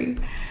scary.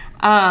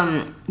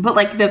 But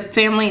like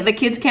the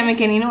kids can't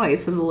make any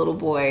noise. So the little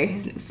boy,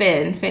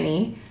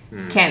 Finney,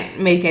 can't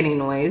make any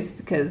noise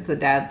because the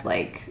dad's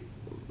like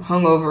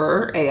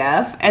hungover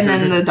AF. And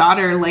then the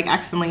daughter like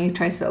accidentally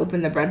tries to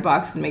open the bread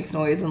box and makes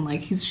noise and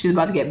like she's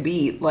about to get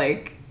beat.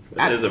 Like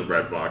it is a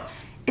bread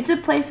box. It's a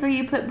place where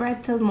you put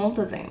bread so the mold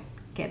doesn't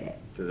get it.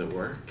 Does it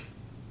work?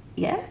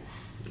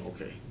 Yes.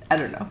 Okay. I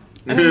don't know.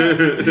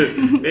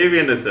 Maybe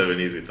in the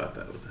 70s we thought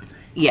that was a thing.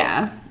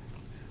 Yeah.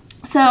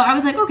 So I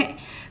was like, okay.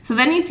 So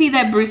then you see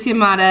that Bruce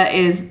Yamada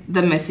is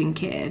the missing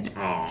kid.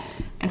 Oh.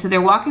 And so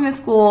they're walking to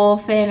school,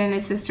 Finn and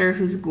his sister,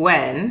 who's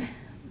Gwen.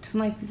 I'm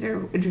like, these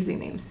are interesting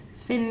names.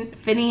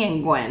 Finny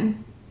and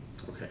Gwen.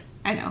 Okay.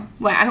 I know.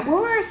 What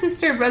were our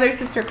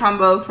brother-sister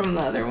combo from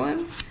the other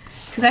one?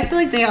 Because I feel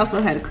like they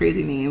also had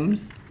crazy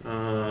names.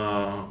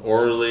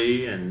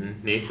 Orly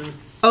and Nathan?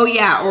 Oh,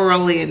 yeah,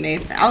 Orly and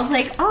Nathan. I was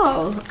like,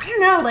 oh, I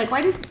don't know. Like,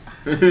 why did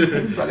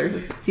brothers,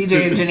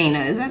 CJ and Janina,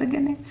 is that a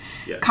good name?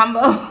 Yes.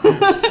 Combo.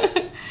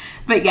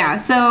 But yeah,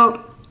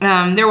 so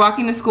they're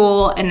walking to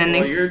school and then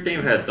your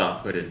name had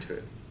thought put into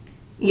it.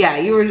 Yeah,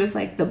 you were just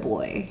like the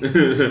boy.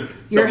 The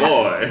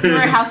boy. You were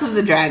House of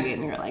the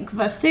Dragon. You're like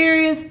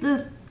Viserys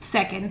the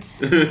Second.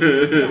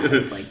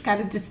 It's like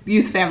gotta just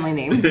use family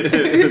names.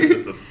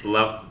 Just a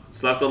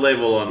slap the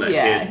label on that kid.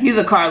 Yeah, he's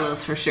a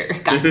Carlos for sure.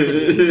 Got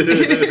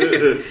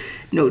to be.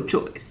 No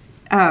choice.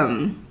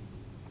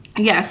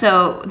 Yeah,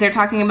 so they're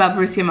talking about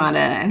Bruce Yamada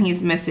and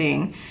he's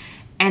missing.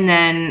 And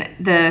then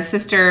the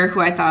sister, who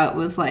I thought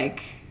was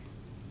like,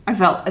 I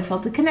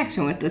felt a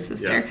connection with the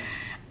sister.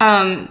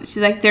 Yes.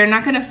 She's like, they're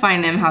not gonna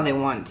find him how they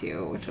want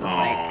to, which was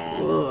like,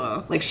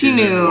 ugh. Like she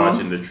knew.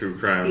 Watching the true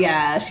crime.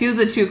 Yeah, she was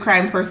a true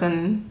crime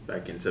person.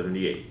 Back in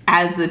 '78.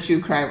 As the true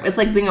crime, it's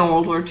like being a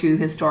World War II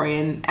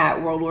historian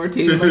at World War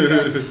II,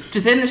 like,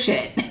 just in the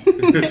shit.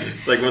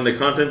 It's like when the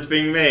content's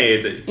being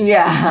made.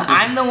 Yeah,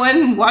 I'm the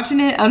one watching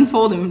it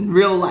unfold in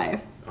real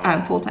life,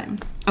 full time.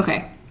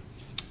 Okay.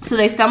 So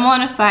they stumble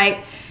on a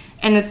fight,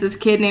 and it's this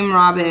kid named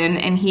Robin,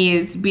 and he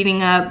is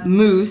beating up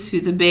Moose,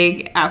 who's a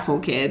big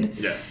asshole kid.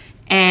 Yes.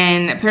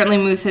 And apparently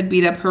Moose had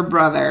beat up her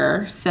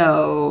brother,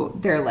 so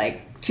they're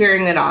like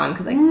cheering it on,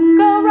 because like,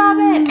 go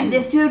Robin! And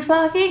this dude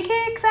fucking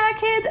kicks that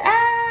kid's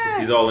ass!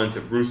 He's all into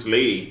Bruce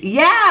Lee.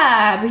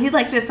 Yeah, but he's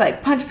like just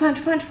like punch. And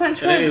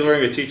then he's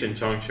wearing a Cheech and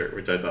Chong shirt,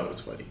 which I thought was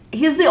funny.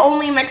 He's the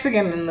only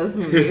Mexican in this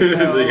movie.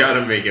 So. They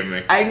gotta make him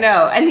Mexican. I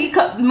know. And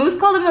Moose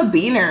called him a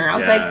beaner. I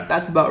was Yeah. like,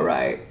 that's about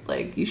right.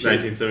 Like, you should.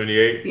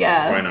 1978?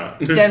 Yeah. Why not?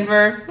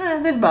 Denver.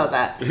 There's about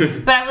that.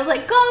 But I was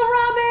like, go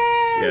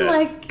Robin! Yes.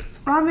 Like,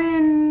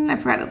 Robin, I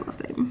forgot his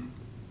last name.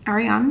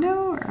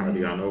 Ariano.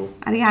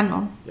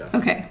 Yes.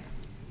 Okay.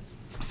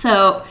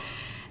 So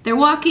they're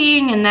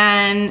walking and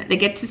then they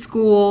get to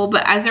school,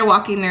 but as they're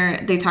walking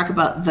they talk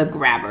about the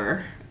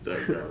grabber.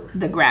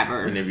 The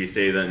grabber. And if you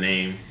say that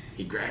name,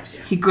 he grabs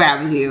you. He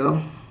grabs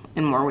you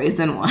in more ways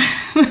than one.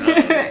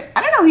 I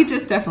don't know, he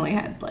just definitely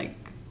had like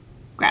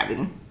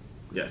grabbing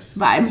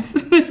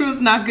vibes. It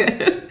was not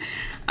good.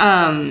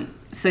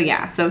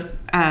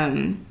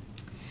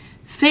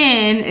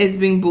 Finn is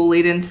being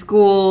bullied in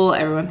school.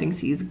 Everyone thinks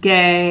he's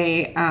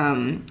gay.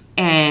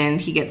 And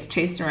he gets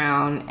chased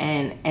around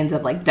and ends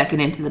up like ducking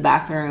into the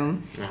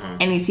bathroom.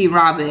 And you see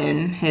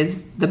Robin,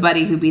 the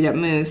buddy who beat up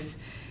Moose,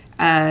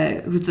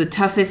 who's the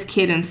toughest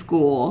kid in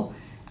school,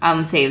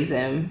 saves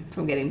him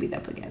from getting beat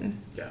up again.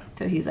 Yeah.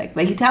 So he's like,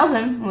 but he tells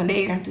him one day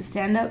you're gonna have to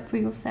stand up for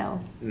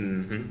yourself.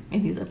 Mm-hmm.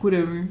 And he's like,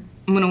 whatever.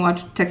 I'm gonna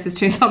watch Texas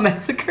Chainsaw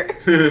Massacre.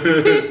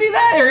 Did you see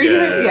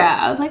that?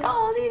 Yeah. I was like,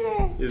 oh,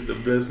 CJ. It's the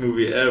best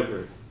movie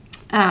ever.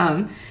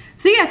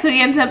 So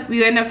you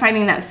end up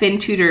finding that Finn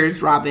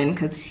tutors Robin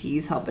because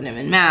he's helping him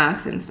in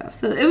math and stuff.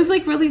 So it was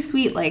like really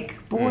sweet, like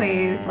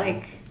boys being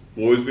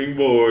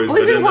boys.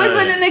 Boys being boys,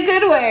 but in a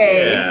good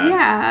way.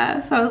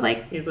 Yeah. So I was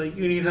like, he's like,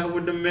 you need help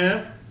with the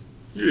math?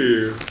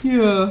 Yeah.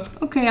 Yeah.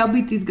 Okay, I'll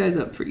beat these guys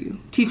up for you.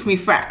 Teach me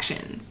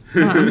fractions.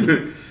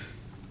 So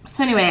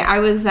anyway, I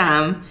was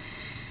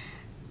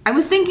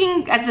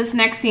thinking at this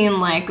next scene,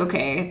 like,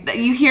 okay,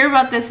 you hear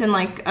about this in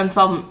like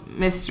unsolved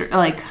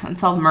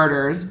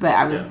murders, but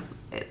I was,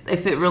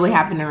 if it really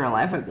happened in real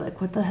life, I'd be like,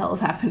 what the hell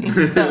is happening?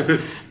 So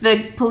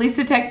the police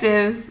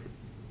detectives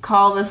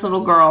call this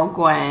little girl,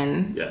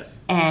 Gwen. Yes.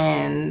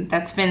 And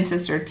that's Finn's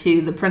sister,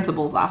 to the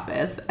principal's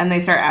office, and they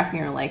start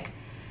asking her like,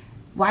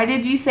 why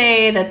did you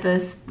say that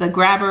the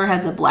grabber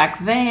has a black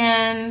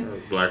van?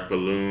 A black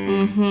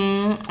balloon.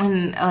 Mm-hmm.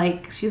 And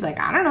like, she's like,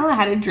 I don't know, I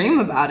had a dream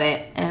about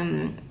it.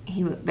 And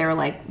they were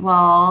like,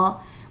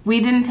 well, we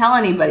didn't tell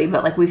anybody,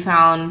 but like we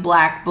found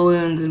black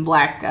balloons and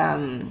black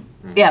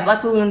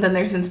black balloons, and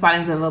there's been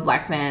spottings of a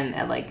black van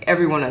at like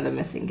every one of the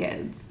missing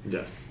kids.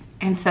 Yes.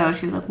 And so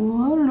she was like,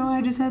 well, I don't know,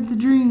 I just had the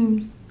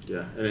dreams.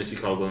 Yeah, and then she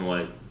calls them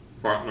like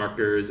fart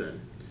knockers and.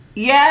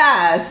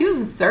 Yeah, she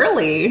was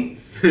surly.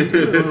 She was a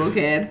little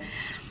kid.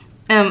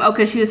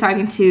 Okay, she was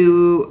talking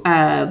to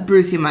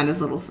Bruce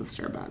Yamanda's little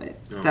sister about it.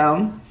 Oh.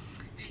 So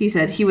she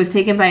said he was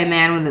taken by a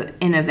man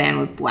in a van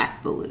with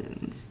black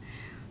balloons.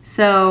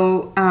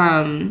 So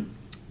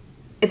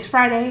it's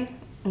Friday,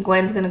 and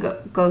Gwen's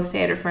gonna go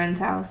stay at her friend's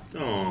house.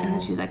 Aww. And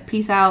then she's like,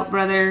 "Peace out,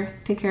 brother.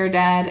 Take care of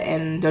Dad,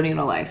 and don't eat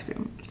all the ice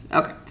cream."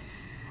 Okay.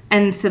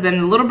 And so then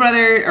the little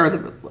brother,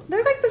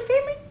 they're like the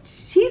same age.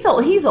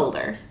 He's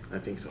older. I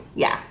think so.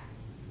 Yeah.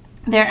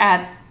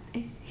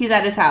 He's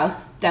at his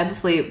house. Dad's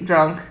asleep,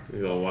 drunk.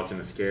 We're all watching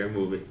a scary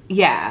movie.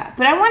 Yeah.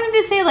 But I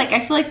wanted to say, like, I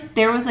feel like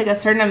there was, like, a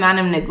certain amount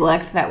of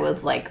neglect that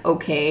was, like,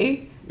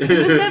 okay. In the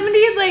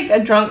 70s, like,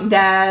 a drunk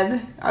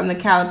dad on the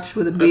couch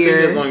with a beer. I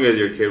think as long as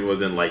your kid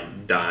wasn't,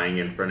 like, dying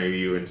in front of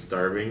you and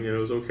starving, it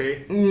was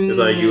okay. It's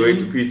like, you ate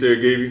the pizza I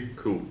gave you?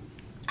 Cool.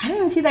 I didn't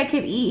even see that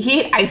kid eat.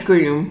 He ate ice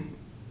cream.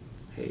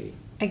 Hey.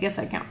 I guess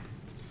that counts.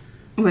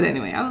 But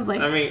anyway, I was like...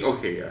 I mean,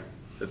 okay, yeah.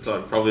 It's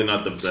probably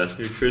not the best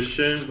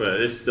nutrition,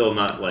 but it's still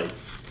not like.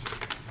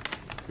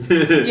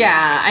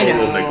 Yeah, I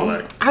know.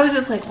 Neglect. I was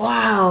just like,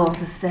 wow,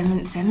 the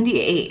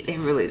 78, they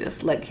really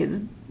just let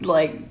kids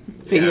like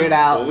figure it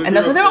out, and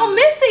that's what they're all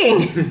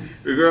missing.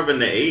 We grew up in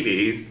the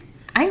 80s.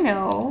 I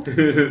know.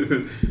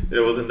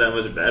 It wasn't that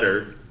much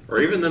better,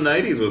 or even the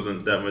 90s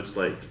wasn't that much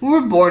like. We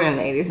were born in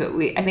the 80s, but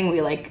I think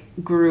we like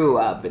grew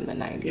up in the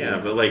 90s.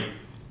 Yeah, but like.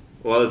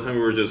 A lot of the time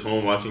we were just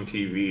home watching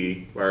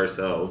TV by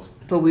ourselves.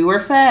 But we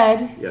were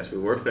fed. Yes, we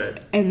were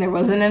fed. And there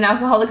wasn't an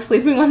alcoholic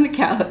sleeping on the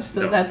couch,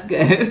 so that's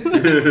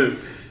good.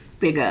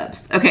 Big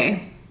ups.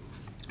 Okay.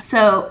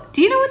 So,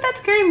 do you know what that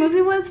scary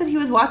movie was that he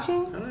was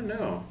watching? I don't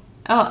know.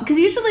 Oh, because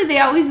usually they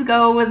always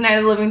go with Night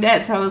of the Living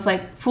Dead, so I was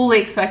like fully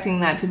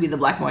expecting that to be the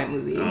black and white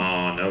movie.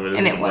 Oh, no, but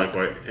it was black and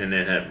white, and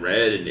it had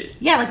red in it.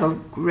 Yeah, like a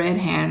red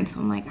hand. So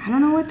I'm like, I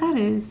don't know what that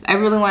is. I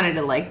really wanted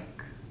to like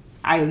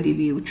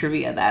IMDb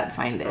trivia that,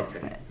 find it. Okay.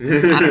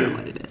 But I don't know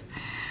what it is.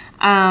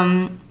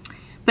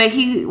 But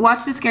he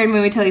watched a scary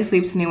movie till he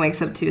sleeps, and he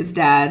wakes up to his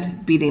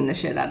dad beating the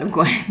shit out of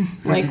Gwen,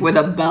 like with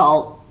a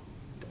belt.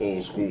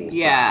 Old school.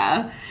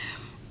 Yeah.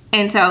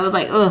 And so I was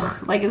like,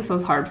 ugh, like this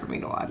was hard for me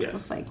to watch. Yes. I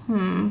was like,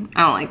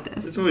 I don't like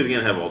this. This movie's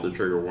gonna have all the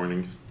trigger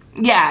warnings.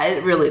 Yeah,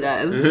 it really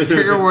does.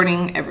 Trigger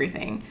warning,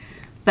 everything.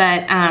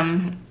 But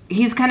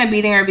he's kind of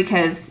beating her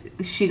because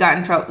she got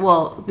in trouble.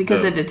 Well,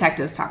 because the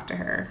detectives talked to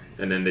her.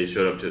 And then they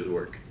showed up to his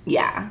work.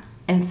 Yeah.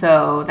 And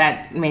so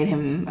that made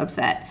him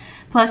upset.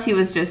 Plus, he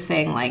was just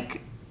saying,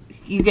 like,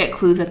 you get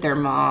clues at their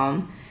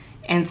mom.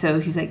 And so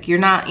he's like, you're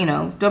not,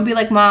 don't be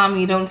like mom.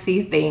 You don't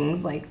see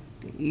things. Like,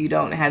 you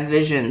don't have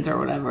visions or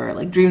whatever.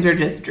 Like, dreams are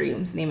just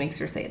dreams. And he makes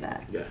her say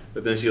that. Yeah.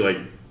 But then she, like,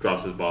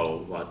 drops his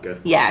bottle of vodka.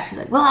 Yeah. She's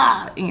like,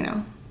 well,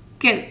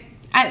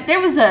 there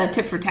was a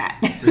tit for tat.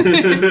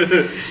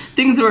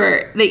 Things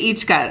were, they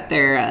each got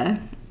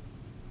their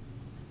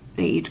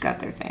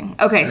thing.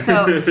 Okay,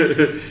 so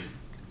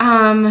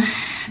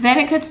then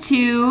it cuts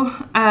to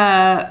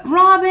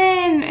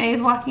Robin, and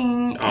he's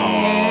walking.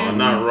 Oh,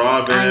 not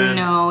Robin. I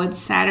know, it's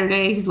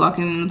Saturday. He's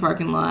walking in the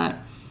parking lot.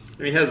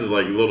 And he has his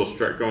like little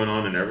strut going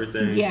on and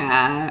everything.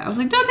 Yeah, I was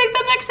like, don't take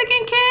the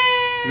Mexican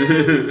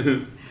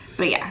kid.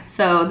 But yeah,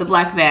 so the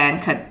black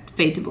van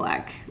fade to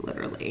black,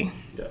 literally.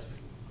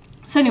 Yes.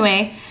 So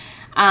anyway,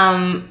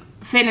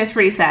 Finn is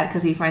pretty sad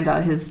because he finds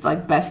out his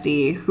like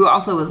bestie, who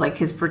also was like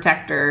his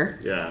protector,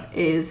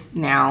 is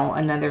now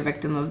another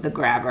victim of the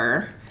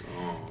grabber.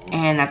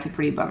 And that's a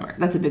pretty bummer.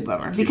 That's a big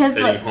bummer because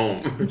like,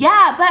 home.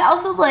 Yeah, but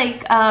also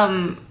like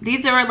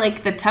these are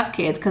like the tough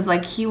kids because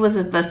like he was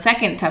the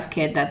second tough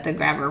kid that the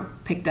grabber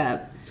picked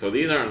up. So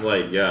these aren't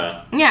like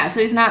yeah. So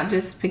he's not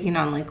just picking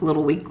on like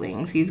little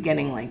weaklings. He's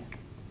getting like,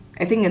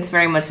 I think it's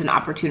very much an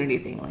opportunity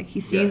thing. Like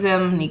he sees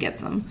them and he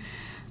gets them.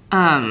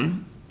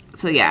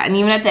 So yeah, and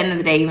even at the end of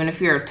the day, even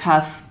if you're a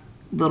tough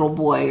little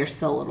boy, you're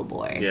still a little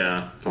boy.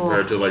 Yeah,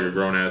 compared to like a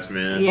grown ass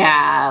man.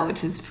 Yeah,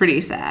 which is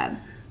pretty sad.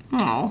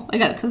 Oh, I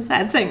got so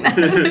sad saying that.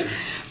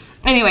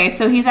 Anyway,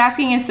 so he's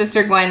asking his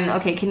sister Gwen,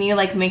 okay, can you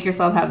like make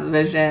yourself have a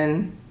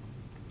vision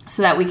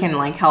so that we can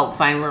like help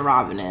find where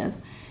Robin is?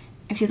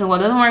 And she's like, well,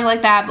 it doesn't work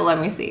like that, but let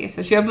me see.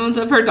 So she opens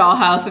up her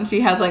dollhouse and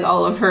she has like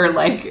all of her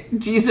like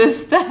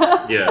Jesus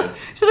stuff.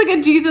 Yes. She's like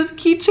a Jesus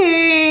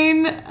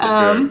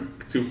keychain.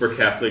 Super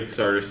Catholic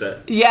starter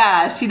set.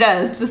 Yeah, she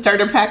does. The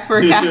starter pack for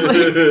a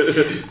Catholic.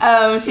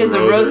 She has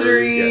a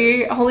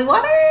rosary, holy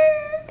water?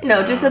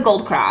 No, just a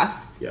gold cross.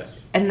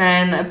 Yes. And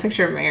then a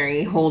picture of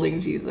Mary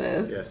holding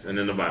Jesus. Yes, and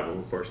then the Bible,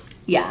 of course.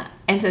 Yeah.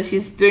 And so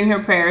she's doing her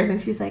prayers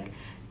and she's like,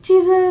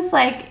 Jesus,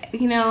 like, I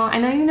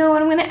know you know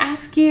what I'm going to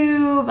ask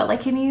you, but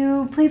like, can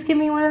you please give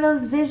me one of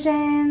those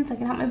visions? I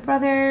can help my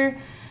brother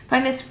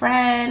find his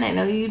friend. I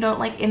know you don't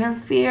like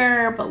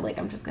interfere, but like,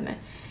 I'm just going to,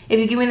 if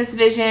you give me this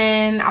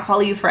vision, I'll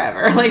follow you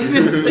forever. Like, just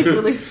like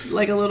really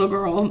like a little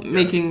girl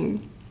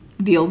making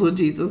deals with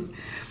Jesus.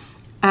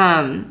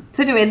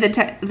 So anyway,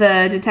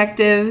 the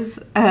detectives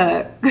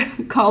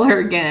call her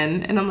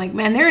again, and I'm like,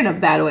 man, they're in a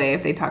bad way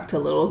if they talk to a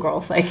little girl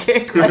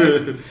psychic.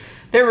 Like,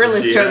 they're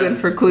really struggling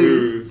for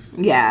clues.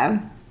 Yeah.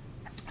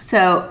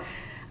 So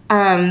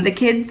the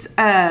kids,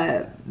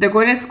 they're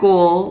going to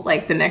school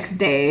like the next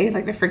day.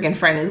 Like their freaking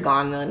friend is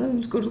gone. They're like, oh,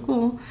 let's go to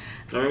school.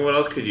 I mean, what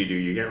else could you do?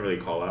 You can't really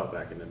call out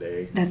back in the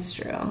day. That's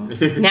true.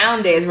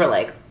 Nowadays, we're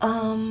like,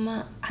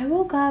 I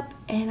woke up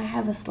and I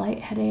have a slight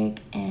headache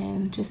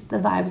and just the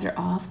vibes are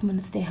off. I'm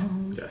going to stay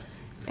home.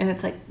 Yes. And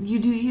it's like, you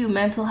do you,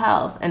 mental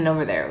health. And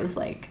over there, it was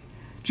like,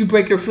 did you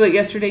break your foot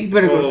yesterday? You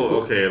better go to school.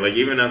 Okay. Like,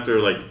 even after,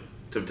 like,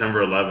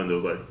 September 11th, it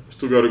was like,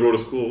 still got to go to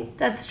school.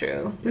 That's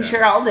true. We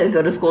sure all did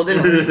go to school,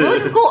 didn't we? We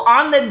went to school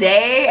on the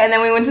day, and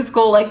then we went to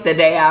school, like, the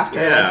day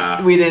after. Yeah.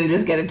 Like, we didn't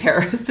just get a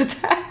terrorist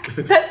attack.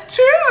 That's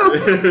true.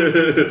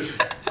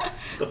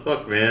 The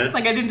fuck, man?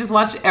 Like, I didn't just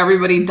watch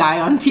everybody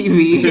die on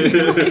TV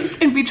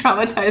like, and be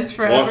traumatized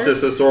forever. Watch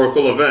this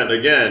historical event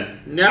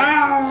again. No!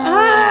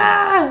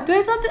 Do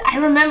I still have to... I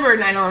remember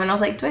 9/11. I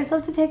was like, do I still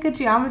have to take a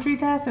geometry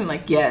test? And I'm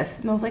like, yes.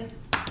 And I was like,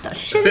 the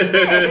shit is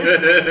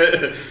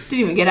this? Didn't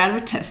even get out of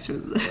a test for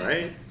this.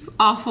 Right? It's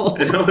awful.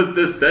 And that was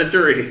this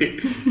century.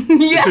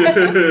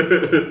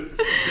 Yeah.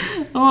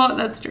 Oh,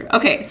 that's true.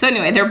 Okay, so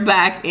anyway, they're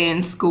back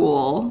in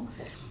school.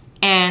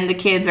 And the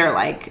kids are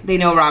like, they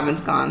know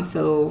Robin's gone.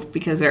 So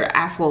because they're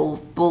asshole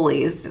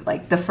bullies,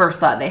 like the first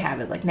thought they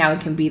have is like, now we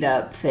can beat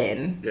up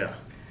Finn. Yeah.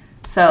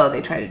 So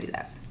they try to do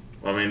that.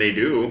 Well, I mean, they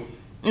do.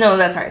 No,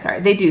 that's right. Sorry,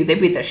 they do. They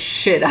beat the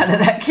shit out of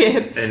that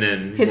kid. And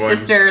then his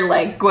sister,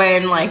 like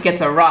Gwen, like gets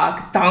a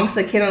rock, donks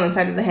the kid on the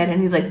side of the head,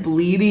 and he's like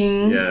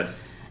bleeding.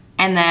 Yes.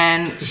 And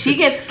then she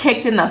gets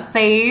kicked in the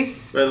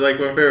face. But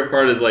like my favorite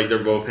part is like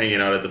they're both hanging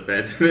out at the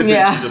fence. And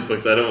Yeah. she just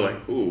looks at him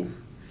like, ooh.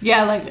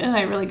 Yeah, like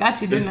I really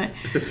got you, didn't I?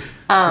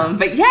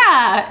 But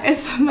yeah,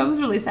 that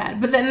was really sad.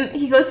 But then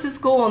he goes to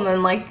school, and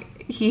then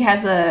like he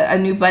has a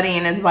new buddy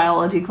in his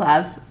biology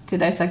class to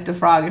dissect a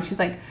frog, and she's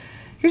like,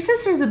 your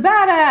sister's a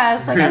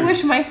badass. Like, I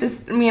wish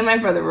me and my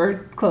brother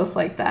were close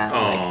like that.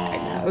 Like, I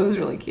know. It was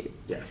really cute.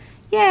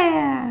 Yes.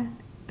 Yeah.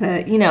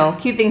 But, you know,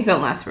 cute things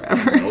don't last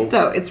forever. Nope.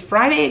 So, it's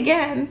Friday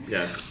again.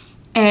 Yes.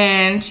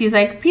 And she's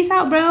like, peace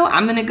out, bro.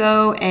 I'm going to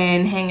go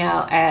and hang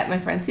out at my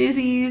friend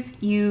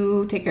Susie's.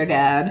 You take your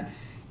dad.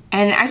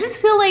 And I just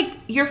feel like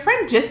your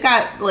friend just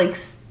got, like,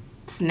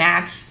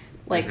 snatched,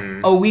 like,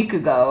 a week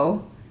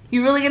ago.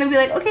 You really going to be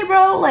like, okay,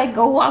 bro, like,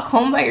 go walk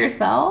home by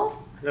yourself?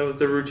 That was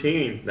the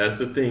routine. That's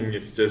the thing.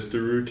 It's just a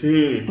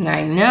routine.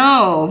 I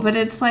know, but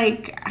it's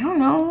like, I don't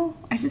know.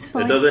 I just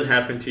feel it like... doesn't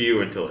happen to you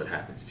until it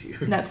happens to you.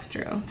 That's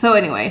true. So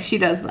anyway, she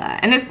does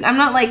that. And I'm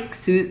not like,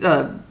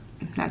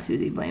 not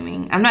Susie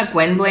blaming. I'm not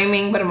Gwen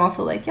blaming, but I'm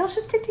also like, y'all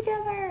should stick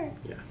together.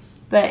 Yes.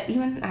 But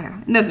even, I don't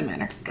know. It doesn't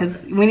matter.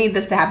 Because we need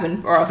this to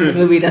happen or else the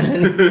movie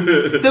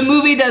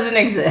doesn't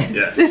exist.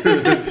 Yes.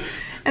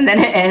 And then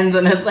it ends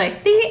and it's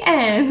like, the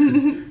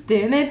end.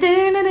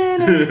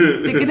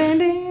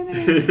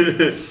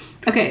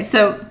 Okay,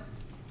 so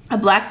a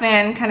black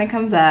van kind of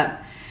comes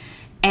up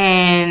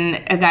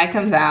and a guy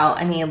comes out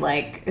and he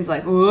like is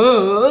like,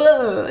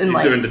 whoa, and he's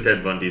like doing the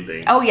Ted Bundy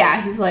thing. Oh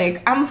yeah, he's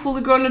like, I'm a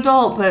fully grown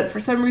adult, but for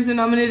some reason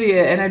I'm an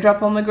idiot and I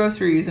drop all my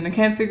groceries and I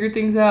can't figure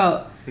things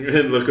out.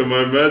 And look at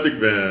my magic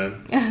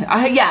van.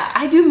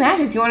 I do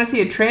magic. Do you want to see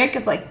a trick?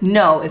 It's like,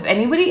 no, if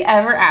anybody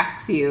ever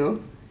asks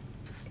you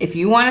if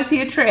you want to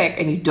see a trick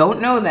and you don't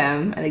know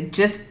them and they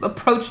just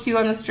approached you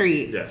on the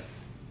street,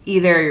 yes,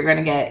 either you're going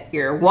to get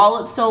your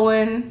wallet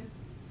stolen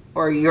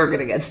or you're going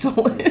to get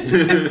stolen.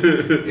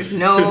 There's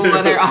no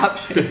other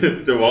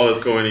option. The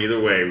wallet's going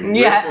either way.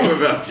 Yeah. What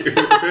about you?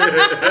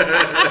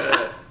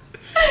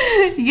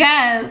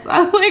 Yes.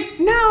 I'm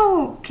like,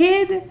 no,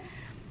 kid.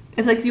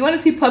 It's like, do you want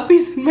to see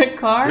puppies in my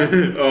car?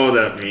 Oh,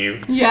 that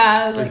meme. Yeah.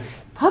 I was like,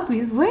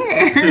 puppies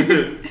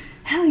where?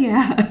 Hell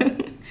yeah.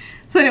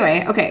 So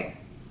anyway, okay.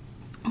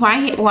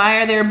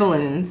 Why are there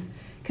balloons?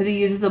 Because he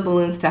uses the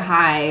balloons to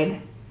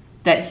hide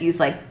that he's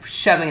like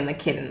shoving the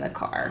kid in the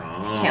car.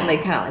 So he can't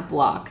like kind of like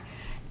block.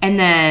 And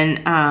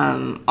then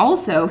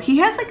also he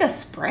has like a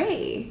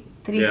spray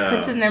that he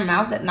puts in their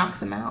mouth that knocks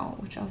them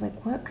out, which I was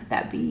like, what could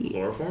that be?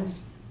 Chloroform?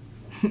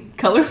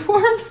 Color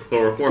forms?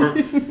 Chloroform?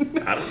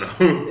 I don't know.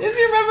 Did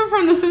you remember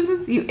from The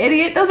Simpsons? You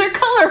idiot, those are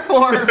color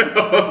forms.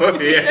 Oh,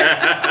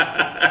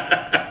 yeah.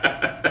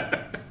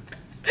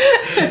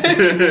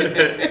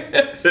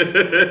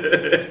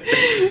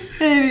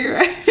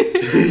 Anyway,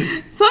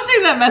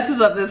 something that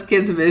messes up this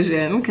kid's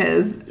vision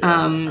because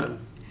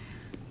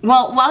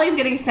while he's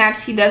getting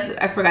snatched, he does,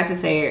 I forgot to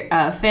say,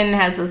 Finn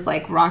has this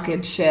like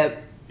rocket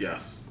ship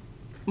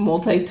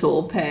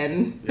multi-tool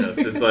pen. Yes,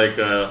 it's like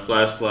a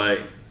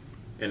flashlight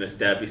and a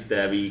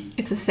stabby.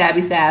 It's a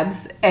stabby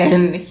stabs,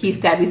 and he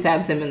stabby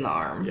stabs him in the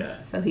arm.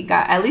 Yeah. So he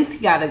got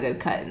a good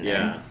cut in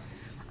there.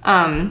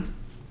 Yeah.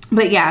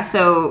 But yeah,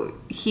 so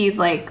he's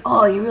like,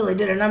 oh, you really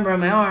did a number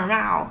on my arm,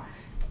 ow.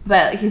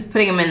 But he's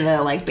putting him in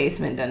the like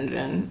basement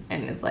dungeon,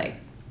 and it's like,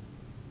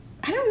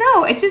 I don't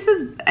know. It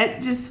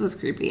just was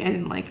creepy. I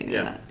didn't like any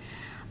of that.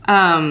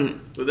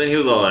 But then he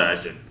was all like,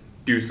 I should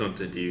do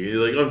something to you.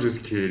 You're like, I'm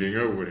just kidding.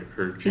 I wouldn't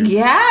hurt you.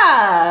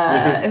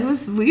 Yeah, it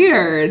was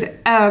weird.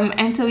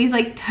 And so he's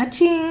like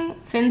touching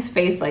Finn's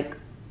face like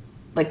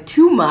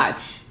too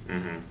much.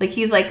 Mm-hmm. Like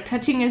he's like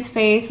touching his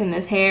face and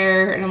his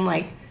hair, and I'm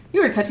like,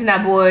 you were touching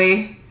that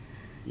boy.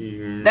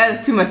 That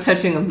is too much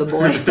touching of the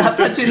boy. Stop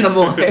touching the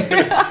boy.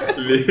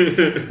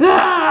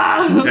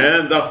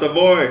 Hands off the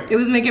boy. It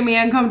was making me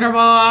uncomfortable.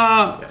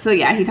 Yes. So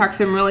yeah, he talks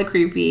to him really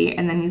creepy,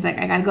 and then he's like,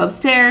 I gotta go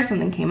upstairs.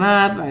 Something came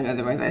up.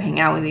 Otherwise, I'd hang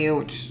out with you.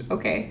 Which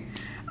okay.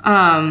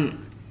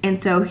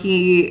 And so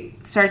he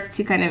starts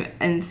to kind of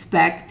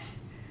inspect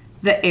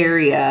the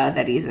area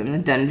that he's in, the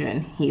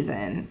dungeon he's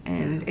in,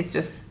 and it's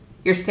just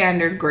your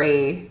standard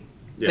gray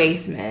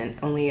basement.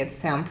 Only it's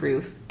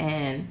soundproof,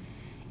 and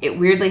it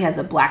weirdly has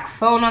a black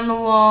phone on the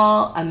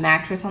wall, a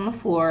mattress on the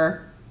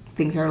floor.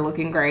 Things are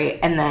looking great.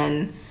 And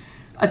then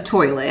a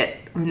toilet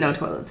with no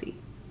toilet seat.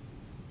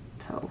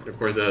 So, of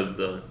course, it has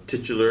the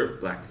titular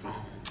black phone.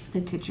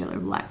 The titular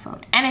black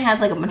phone. And it has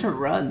like a bunch of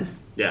rugs.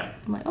 Yeah.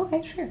 I'm like,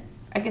 okay, sure.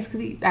 I guess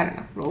because he, I don't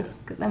know,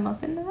 rolls them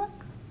up in the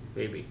rugs?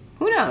 Maybe.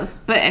 Who knows?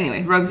 But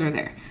anyway, rugs are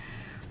there.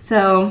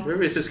 So.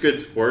 Maybe it's just good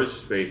storage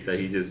space that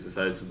he just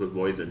decides to put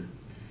boys in.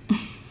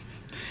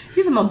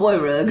 These are my boy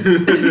rugs. Do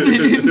you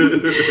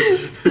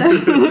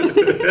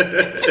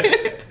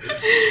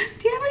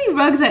have any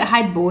rugs that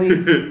hide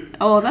boys?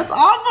 Oh, that's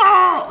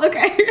awful.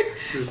 Okay.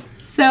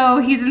 So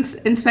he's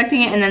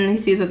inspecting it, and then he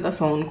sees that the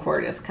phone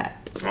cord is cut.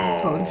 So the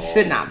phone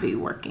should not be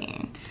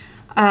working.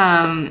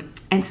 And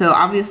so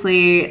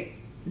obviously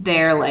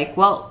they're like,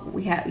 well,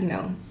 we have,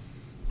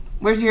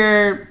 where's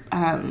your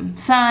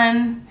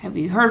son? Have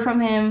you heard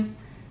from him?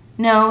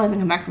 No, hasn't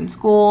come back from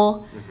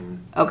school. Mm-hmm.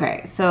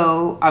 Okay,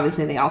 so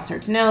obviously they all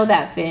start to know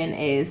that Finn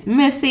is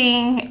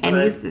missing, and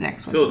he's the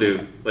next one. Still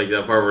do. Like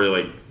that part where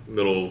like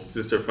little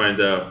sister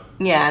finds out.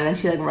 Yeah, and then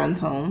she like runs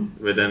home.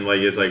 But then like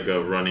it's like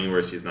a running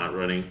where she's not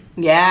running.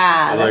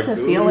 Yeah, that's like,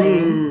 a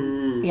feeling.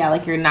 Ooh. Yeah,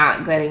 like you're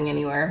not getting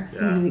anywhere.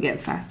 Yeah. You need to get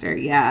faster.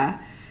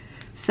 Yeah.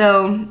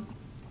 So,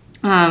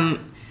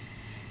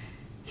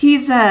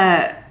 he's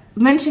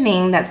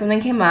mentioning that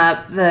something came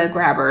up, the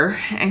grabber,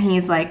 and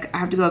he's like, I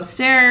have to go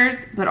upstairs,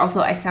 but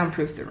also I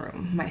soundproof the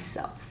room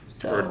myself.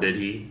 So or did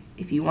he?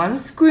 If you want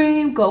to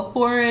scream, go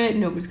for it.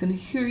 Nobody's gonna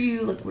hear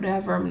you. Like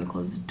whatever. I'm gonna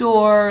close the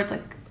door. It's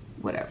like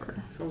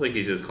whatever. Sounds like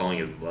he's just calling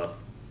his bluff.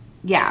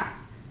 Yeah.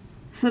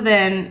 So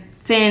then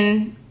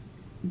Finn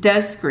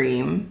does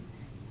scream,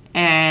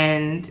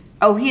 and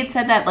he had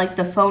said that like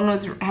the phone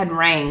had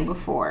rang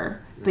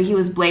before, but he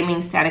was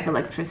blaming static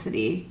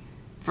electricity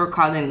for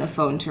causing the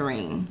phone to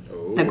ring.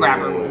 Oh. The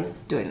grabber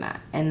was doing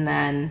that, and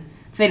then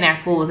Finn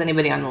asked, "Well, was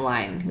anybody on the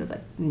line?" He was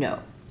like, "No."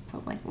 So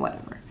I'm like,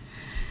 "Whatever."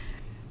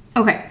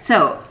 Okay,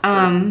 so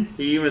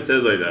he even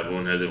says like that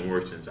phone hasn't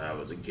worked since I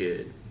was a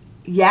kid.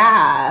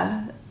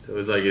 Yeah. So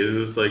it's like, is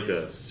this like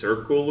a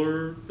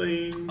circular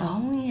thing?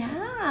 Oh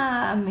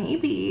yeah,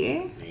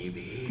 maybe.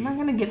 Maybe. I'm not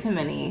gonna give him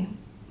any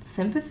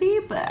sympathy,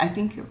 but I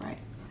think you're right.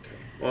 Okay.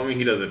 Well, I mean,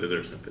 he doesn't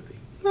deserve sympathy.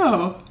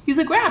 No, he's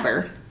a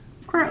grabber.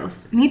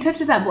 Gross. And he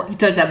touches that boy. He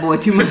touched that boy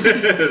too much.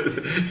 That's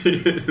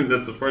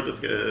the part that's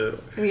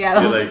good.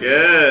 Yeah. You're like,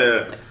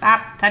 yeah. Like,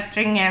 stop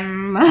touching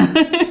him.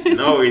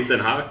 No,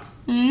 Ethan Hawke.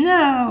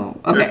 No.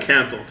 Okay. You're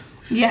canceled.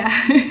 Yeah.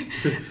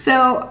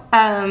 So,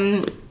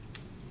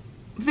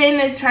 Finn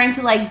is trying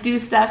to like do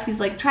stuff. He's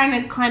like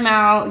trying to climb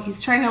out. He's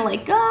trying to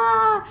like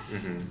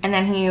Mm-hmm. And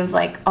then he was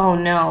like, oh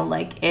no,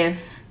 like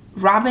if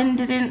Robin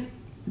didn't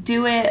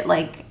do it,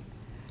 like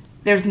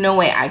there's no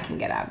way I can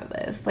get out of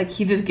this. Like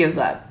he just gives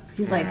up.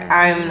 He's like,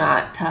 I'm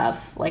not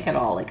tough like at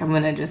all. Like I'm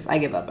gonna I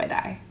give up, I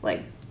die.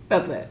 Like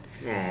that's it.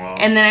 Aww.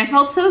 And then I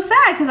felt so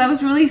sad because I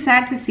was really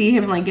sad to see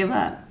him like give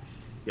up.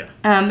 Yeah.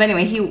 But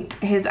anyway,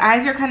 his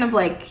eyes are kind of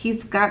like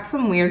he's got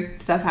some weird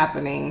stuff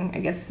happening. I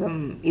guess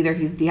either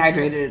he's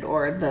dehydrated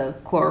or the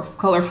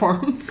color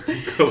forms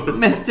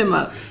messed him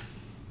up.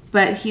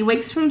 But he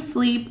wakes from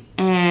sleep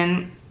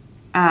and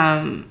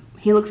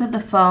he looks at the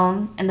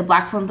phone and the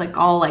black phone's like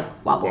all like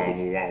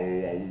wobbly.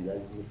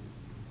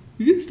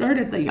 You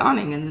started the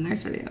yawning and then I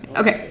started yawning.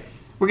 Okay,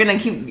 we're gonna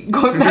keep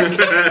going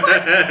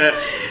back.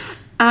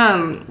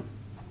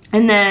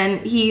 And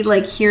then he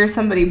like hears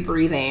somebody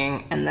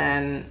breathing, and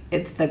then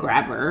it's the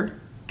grabber,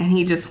 and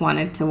he just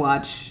wanted to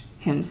watch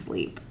him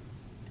sleep.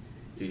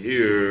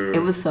 Ew. It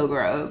was so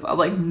gross. I was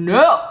like,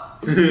 no,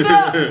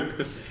 no,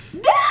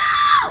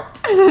 no.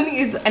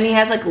 And he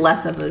has like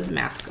less of his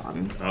mask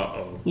on.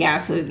 Uh-oh.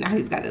 Yeah, so now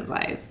he's got his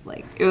eyes.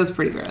 Like it was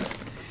pretty gross.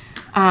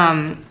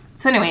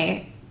 So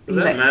anyway. Does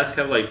that mask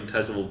have like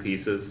touchable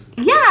pieces?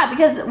 Yeah,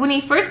 because when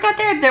he first got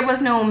there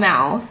was no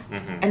mouth,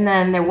 and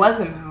then there was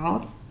a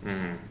mouth.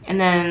 Mm-hmm. And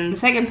then the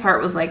second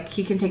part was like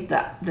he can take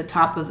the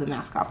top of the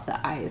mask off,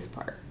 the eyes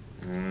part.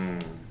 I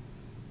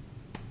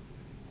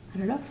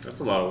don't know. That's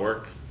a lot of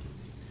work.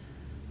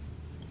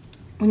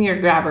 When you're a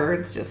grabber,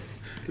 it's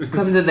just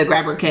comes in the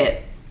grabber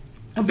kit.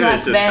 A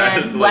black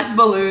band, black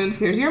balloons.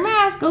 Here's your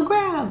mask. Go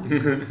grab. I was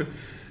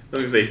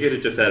gonna say, he could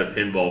have just had a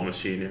pinball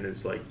machine in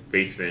his like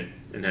basement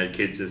and had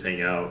kids just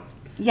hang out.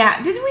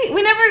 Yeah, did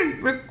we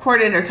never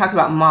recorded or talked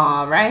about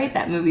Ma, right?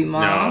 That movie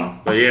Ma. No,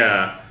 but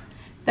yeah.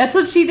 That's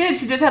what she did.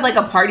 She just had like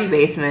a party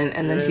basement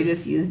and then she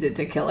just used it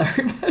to kill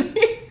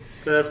everybody.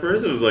 But at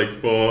first it was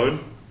like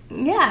fun.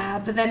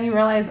 Yeah, but then you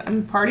realize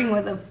I'm partying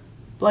with a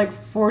like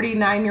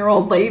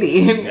 49-year-old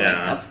lady. And you're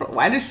Yeah. like,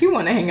 why does she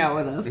want to hang out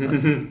with us?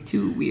 That's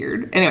too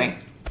weird. Anyway.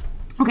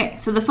 Okay,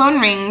 so the phone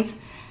rings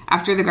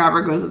after the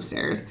grabber goes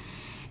upstairs.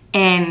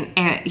 And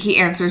he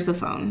answers the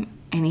phone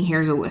and he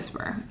hears a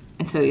whisper.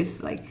 And so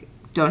he's like,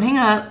 don't hang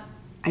up.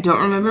 I don't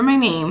remember my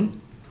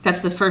name.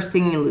 That's the first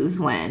thing you lose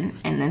when.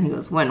 And then he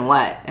goes, when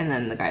what? And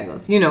then the guy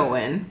goes, you know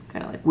when.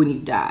 Kind of like when you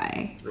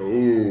die.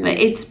 Ooh. But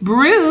it's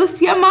Bruce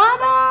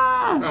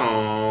Yamada.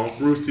 Aw,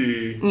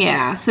 Brucey.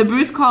 Yeah, so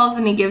Bruce calls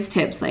and he gives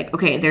tips. Like,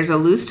 okay, there's a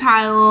loose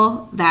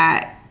tile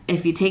that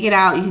if you take it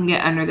out, you can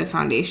get under the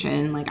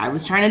foundation. Like, I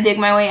was trying to dig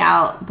my way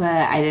out,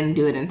 but I didn't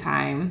do it in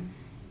time.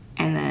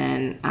 And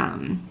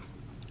then,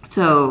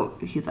 so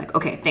he's like,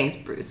 okay, thanks,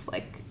 Bruce.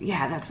 Like,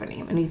 yeah, that's my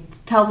name. And he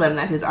tells them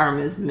that his arm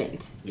is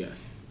mint.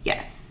 Yes.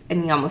 Yes.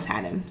 And he almost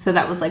had him. So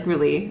that was like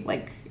really,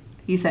 like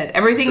you said,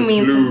 everything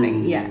means glue.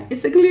 something. Yeah,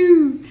 it's a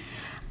glue.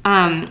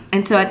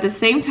 And so at the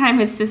same time,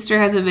 his sister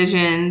has a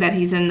vision that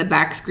he's in the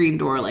back screen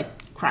door,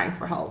 like crying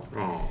for help.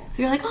 Aww.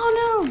 So you're like,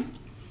 oh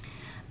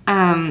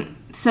no.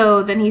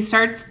 So then he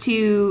starts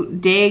to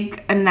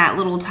dig in that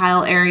little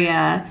tile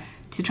area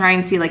to try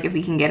and see like if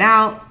he can get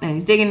out. And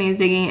he's digging,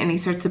 and he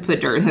starts to put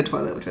dirt in the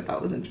toilet, which I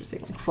thought was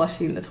interesting, like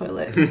flushing the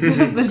toilet,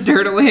 the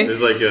dirt away. It's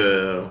like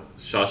a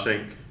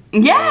Shawshank.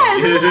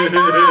 Yes, that's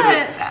what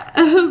I thought.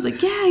 I was like,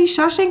 yeah, he's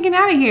Shawshanking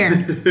out of here.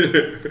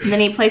 And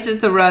then he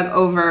places the rug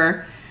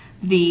over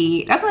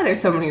that's why there's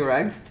so many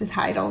rugs, to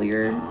hide all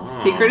your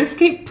secret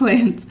escape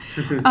plans.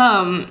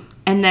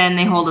 And then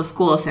they hold a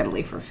school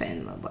assembly for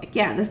Finn. Like,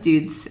 yeah, this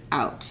dude's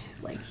out.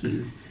 Like,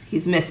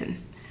 he's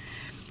missing.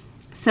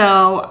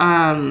 So,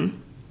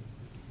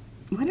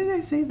 why did I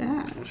say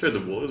that? I'm sure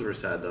the boys were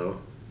sad though.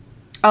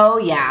 Oh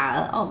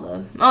yeah,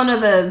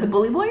 the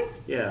bully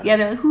boys. Yeah. Yeah,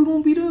 they're like, who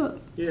gonna beat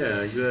up?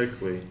 Yeah,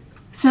 exactly.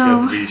 So You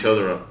have to beat each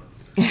other up.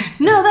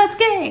 no, that's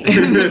gay.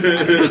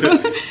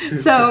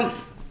 So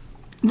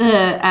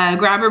the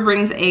grabber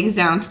brings eggs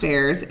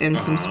downstairs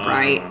and some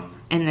Sprite,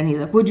 and then he's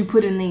like, "What'd you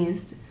put in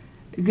these?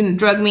 You're gonna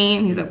drug me?"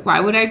 And he's like, "Why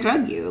would I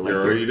drug you? Like,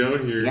 You're already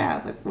down here." Yeah, I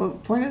was like,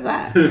 what point is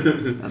that?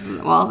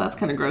 Well, that's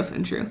kind of gross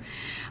and true.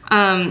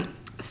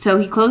 So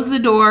he closes the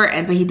door,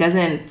 but he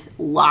doesn't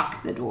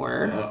lock the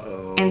door.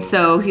 Uh-oh. And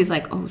so he's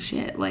like, oh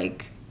shit,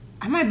 like,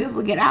 I might be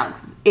able to get out.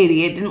 'Cause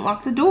idiot didn't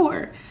lock the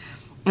door.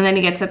 And then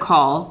he gets a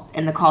call,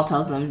 and the call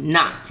tells them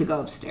not to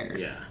go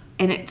upstairs. Yeah.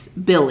 And it's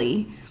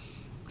Billy.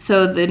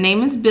 So the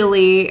name is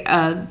Billy.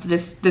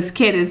 This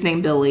kid is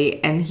named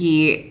Billy, and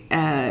he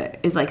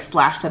is like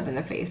slashed up in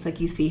the face. Like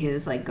you see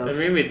his like ghost.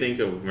 That made me think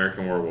of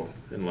American Werewolf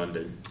in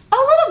London. A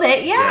little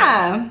bit,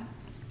 yeah.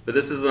 But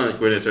this is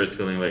like when it starts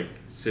feeling like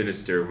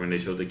sinister when they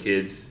show the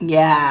kids.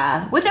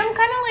 Yeah, which I'm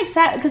kind of like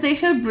sad because they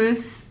showed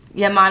Bruce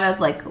Yamada's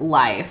like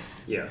life.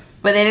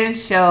 Yes. But they didn't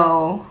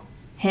show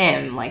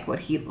him like what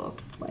he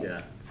looked like.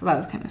 Yeah. So that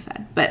was kind of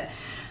sad. But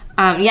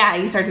yeah,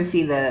 you start to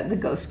see the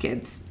ghost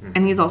kids,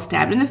 and he's all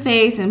stabbed in the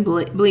face and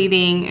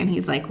bleeding, and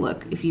he's like,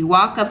 "Look, if you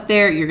walk up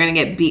there, you're gonna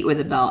get beat with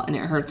a belt, and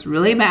it hurts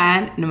really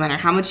bad. No matter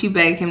how much you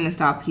beg him to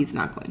stop, he's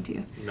not going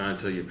to. Not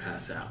until you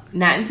pass out.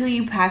 Not until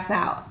you pass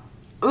out."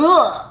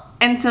 Ugh.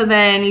 And so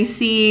then you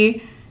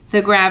see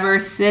the grabber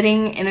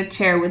sitting in a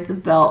chair with the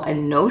belt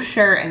and no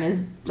shirt and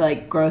his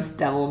like gross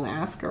devil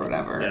mask or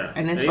whatever. Yeah.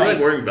 And it's he's like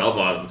wearing bell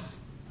bottoms.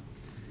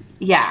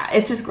 Yeah,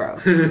 it's just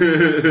gross.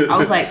 I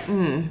was like,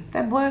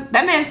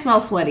 that man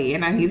smells sweaty,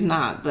 and he's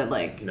not, but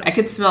like I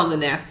could smell the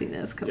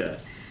nastiness coming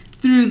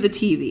through the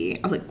TV.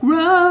 I was like,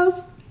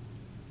 gross.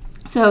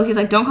 So he's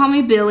like, don't call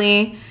me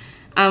Billy,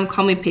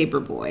 call me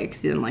Paperboy,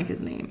 because he didn't like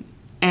his name.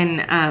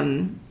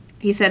 And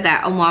he said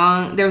that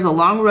there's a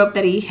long rope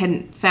that he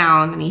hadn't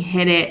found, and he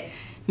hid it.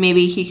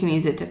 Maybe he can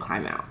use it to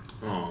climb out.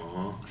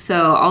 Aww.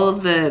 So all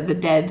of the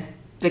dead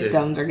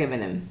victims are giving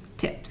him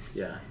tips.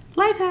 Yeah.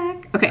 Life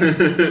hack. Okay.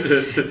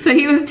 So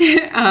he was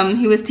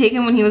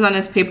taken when he was on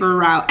his paper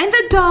route, and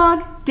the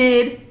dog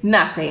did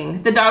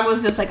nothing. The dog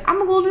was just like,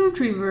 I'm a golden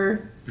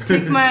retriever.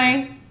 Take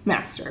my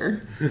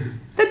master. The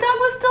dog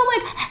was still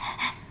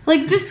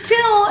like just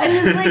chill, and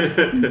his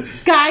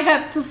like guy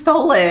got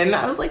stolen.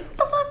 I was like, what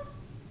the fuck?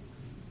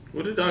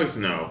 What do dogs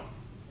know?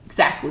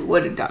 Exactly.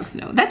 What did dogs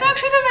know? That dog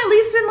should have at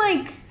least been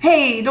like,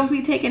 hey, don't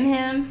be taking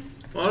him.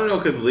 Well, I don't know,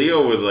 because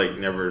Leo was like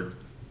never.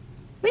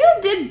 Leo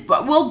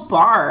will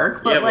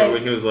bark, but yeah, like, but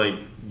when he was like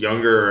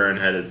younger and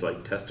had his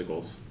like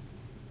testicles.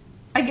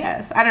 I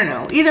guess. I don't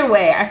know. Either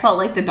way, I felt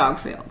like the dog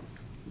failed.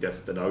 Yes,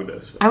 the dog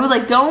does. I was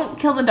like, don't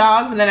kill the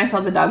dog, but then I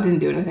saw the dog didn't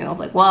do anything. I was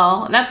like,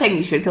 well, I'm not saying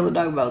you should kill the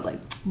dog, but I was like,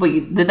 but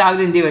the dog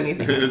didn't do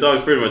anything. The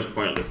dog's pretty much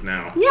pointless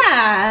now.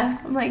 Yeah.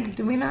 I'm like,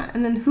 do we not?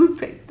 And then who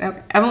picked?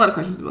 Okay. I have a lot of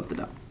questions about the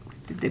dog.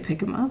 Did they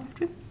pick him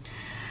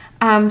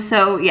up?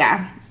 So,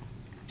 yeah.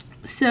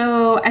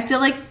 So, I feel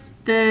like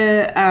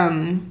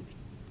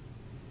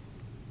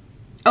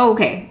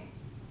okay.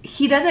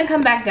 He doesn't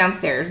come back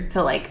downstairs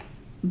to, like,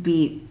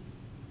 beat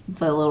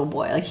the little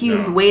boy. Like, he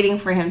was waiting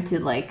for him to,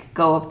 like,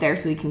 go up there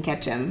so he can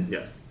catch him.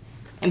 Yes.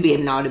 And be a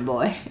naughty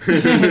boy.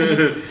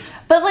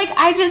 But, like,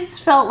 I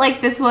just felt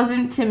like this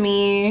wasn't, to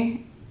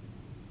me...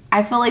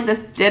 I feel like this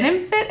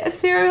didn't fit a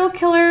serial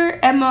killer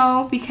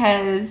MO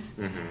because,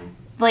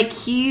 like,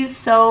 he's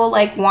so,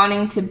 like,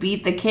 wanting to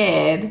beat the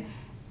kid.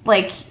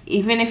 Like,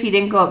 even if he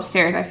didn't go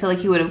upstairs, I feel like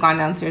he would have gone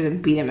downstairs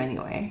and beat him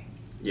anyway.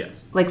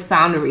 Yes. Like,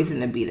 found a reason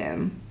to beat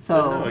him.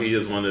 So no, he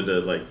just wanted to,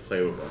 like,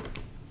 play with him.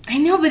 I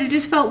know, but it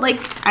just felt like,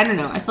 I don't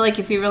know. I feel like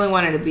if he really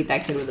wanted to beat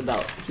that kid with a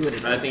belt, he would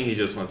have done I think he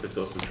just wants to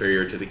feel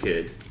superior to the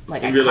kid.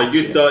 Like, and you're like,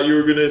 you thought you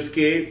were going to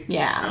escape?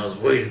 Yeah. I was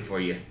waiting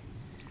for you.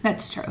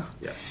 That's true.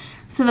 Yes.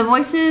 So the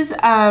voices,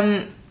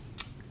 Gwen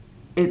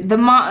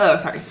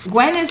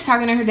is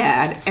talking to her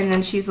dad, and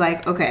then she's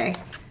like, okay,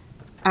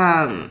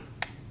 yeah.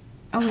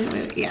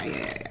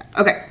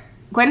 Okay,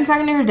 Gwen's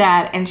talking to her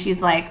dad, and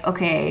she's like,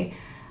 okay,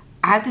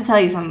 I have to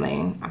tell you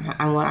something.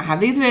 I want to have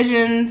these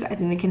visions. I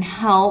think they can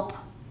help.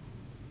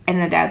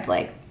 And the dad's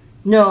like,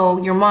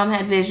 no, your mom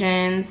had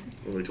visions.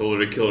 And we told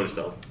her to kill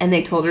herself. And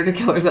they told her to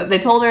kill herself. They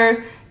told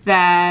her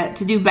that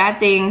to do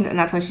bad things, and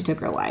that's why she took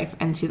her life.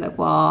 And she's like,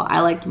 well, I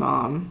liked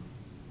mom.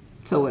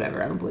 So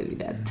whatever, I don't believe you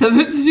did. So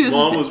she was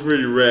Mom was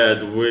pretty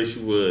rad the way she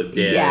was,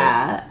 Dad.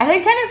 Yeah. And I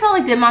kind of felt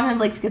like, did mom have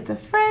like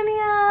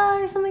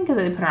schizophrenia or something? Because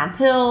they put her on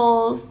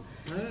pills.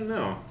 I don't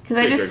know. Because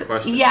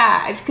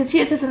because she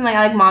had said something like,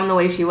 I like mom the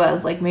way she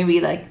was. Like, maybe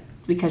like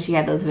because she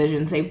had those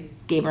visions, they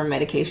gave her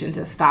medication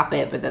to stop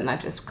it, but then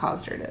that just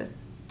caused her to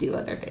do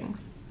other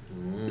things.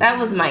 That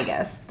was my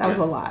guess. That was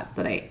a lot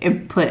that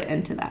I put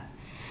into that.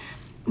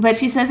 But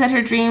she says that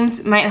her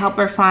dreams might help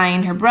her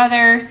find her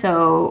brother,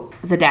 so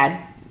the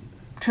dad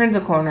turns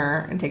a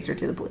corner and takes her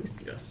to the police.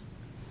 Yes.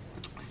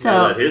 So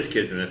now that his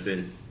kid's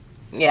missing.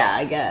 Yeah,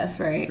 I guess,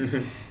 right?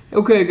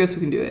 Okay, I guess we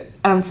can do it.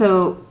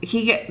 So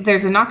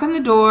there's a knock on the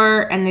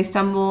door, and they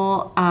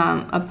stumble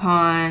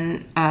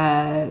upon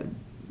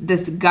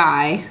this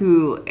guy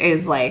who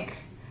is like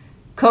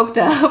coked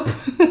up,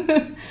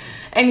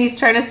 and he's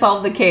trying to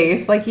solve the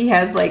case. Like, he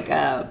has like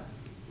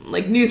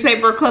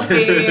newspaper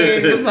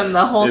clippings and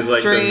the whole he's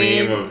string. Like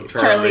the meme of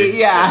Charlie.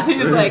 Yeah,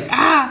 he's like,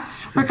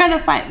 we're gonna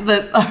find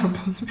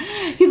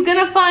he's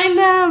gonna find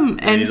them,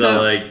 and he's so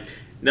all like,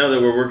 now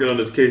that we're working on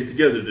this case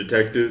together,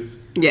 detectives.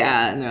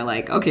 Yeah, and they're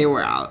like, okay,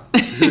 we're out.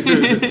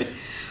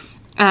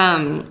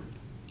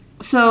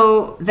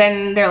 So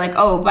then they're like,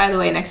 oh, by the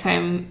way, next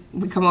time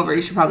we come over,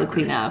 you should probably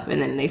clean up.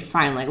 And then they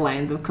find like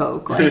lines of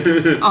coke like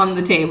on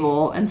the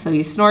table, and so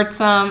he snorts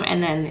some,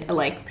 and then it,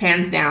 like,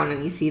 pans down,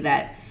 and you see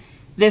that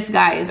this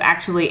guy is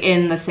actually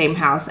in the same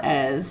house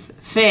as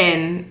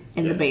Finn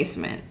in the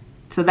basement.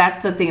 So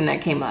that's the thing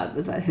that came up,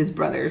 is that his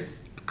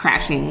brother's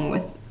crashing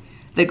with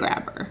the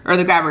grabber, or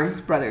the grabber's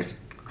brother's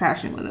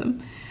crashing with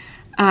him.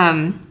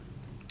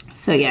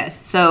 So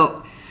yes,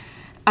 so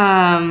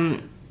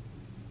Finn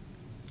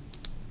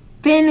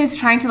is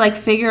trying to like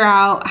figure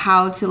out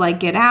how to like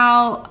get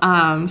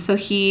out. So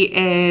he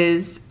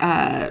is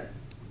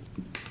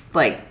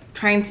like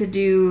trying to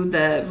do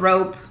the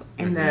rope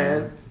and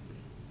the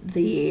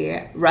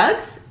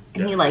rugs,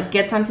 and he like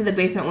gets onto the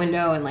basement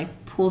window and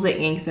like pulls it,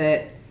 yanks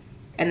it,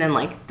 and then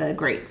like the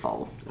grate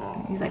falls.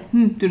 He's like,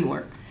 didn't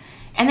work.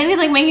 And then he's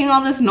like making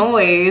all this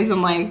noise,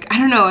 and like, I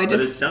don't know, But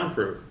it's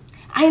soundproof.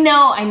 I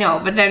know,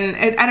 but then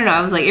I don't know.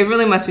 I was like, it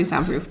really must be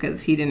soundproof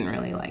because he didn't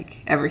really like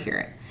ever hear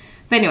it.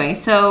 But anyway,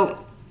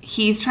 so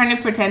he's trying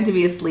to pretend to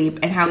be asleep,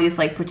 and how he's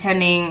like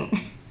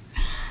pretending.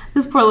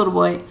 This poor little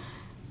boy,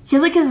 he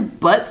has like his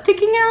butt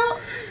sticking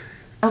out.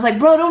 I was like,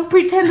 bro, don't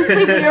pretend to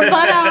sleep with your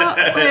butt out.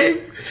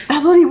 Like,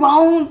 that's what he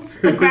wants.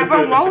 The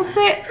grabber wants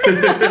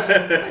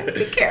it.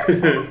 Be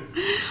careful.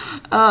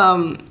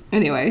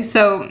 Anyway,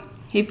 so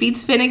he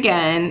feeds Finn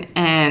again,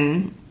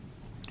 and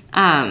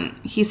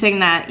he's saying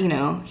that, you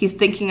know, he's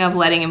thinking of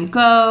letting him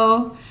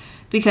go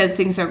because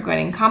things are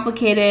getting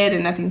complicated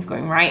and nothing's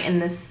going right in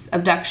this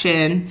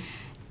abduction.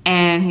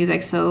 And he's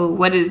like, so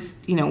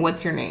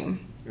what's your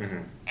name?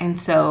 And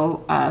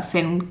so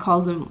Finn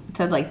calls him,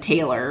 says like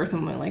Taylor or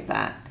something like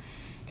that.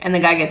 And the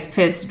guy gets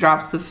pissed,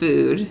 drops the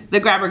food. The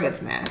grabber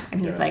gets mad.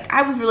 And he's like,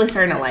 I was really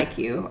starting to like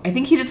you. I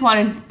think he just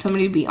wanted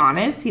somebody to be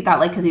honest. He thought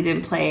like because he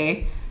didn't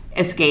play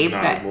Escape,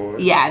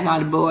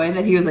 not a boy,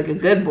 that he was like a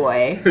good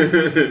boy.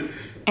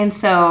 And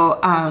so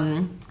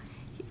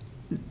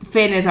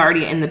Finn is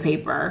already in the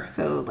paper.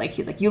 So like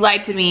he's like, you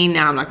lied to me,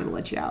 now I'm not going to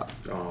let you out.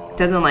 Aww.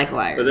 Doesn't like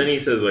liars. But then he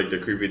says like the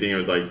creepy thing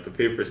was like, the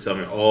papers tell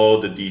me all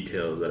the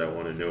details that I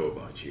want to know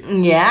about you.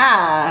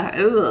 Yeah.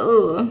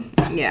 Ooh.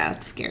 Yeah,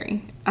 it's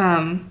scary.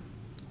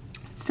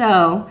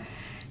 So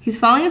he's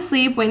falling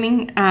asleep,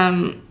 waiting.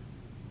 So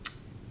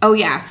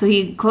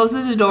he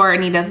closes the door,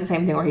 and he does the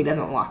same thing where he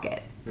doesn't lock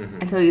it.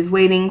 And so he's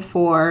waiting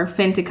for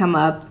Finn to come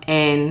up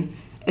and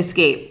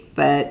escape,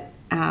 but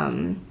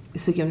so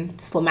he can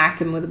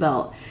smack him with a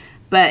belt.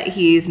 But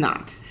he's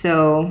not.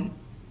 So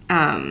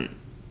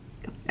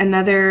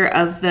another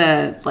of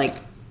the like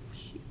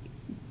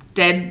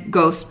dead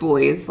ghost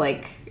boys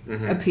like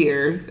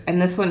appears,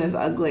 and this one is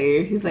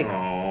ugly. He's like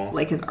Aww.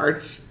 like his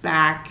arched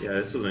back. Yeah,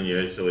 this is when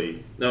you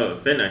actually... No,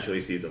 Finn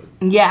actually sees him.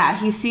 Yeah,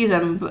 he sees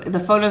him, but the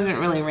phone doesn't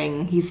really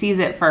ring. He sees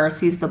it first,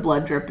 sees the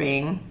blood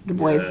dripping, the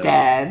boy's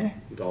dead.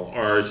 It's all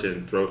arched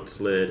and throat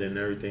slit and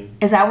everything.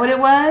 Is that what it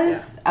was?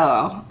 Yeah.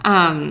 Oh.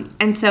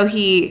 And so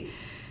he,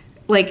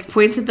 like,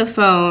 points at the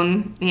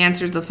phone, he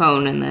answers the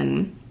phone, and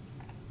then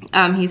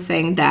he's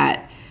saying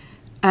that,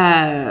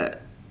 sorry.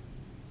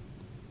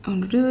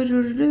 Points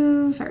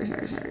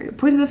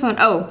at the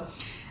phone.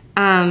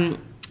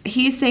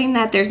 He's saying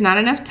that there's not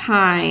enough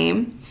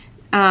time,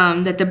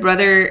 that the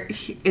brother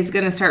is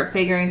going to start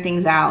figuring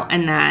things out,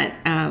 and that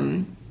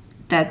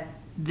that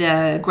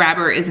the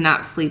grabber is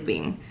not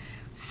sleeping.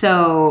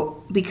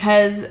 So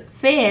because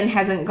Finn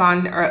hasn't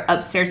gone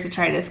upstairs to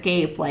try to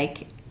escape,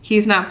 like,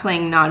 he's not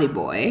playing naughty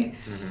boy,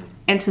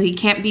 and so he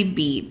can't be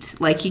beat.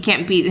 Like, he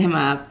can't beat him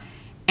up,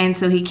 and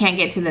so he can't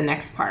get to the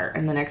next part.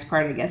 And the next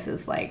part, I guess,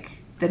 is like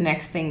the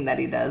next thing that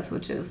he does,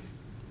 which is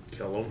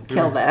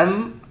kill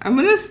them. I'm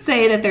gonna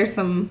say that there's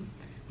some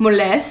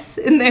molest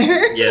in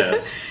there.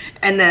 Yes.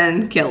 And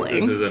then killing.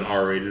 This is an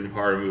R-rated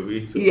horror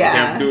movie, so Yeah. you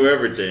can't do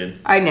everything.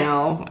 I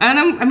know, and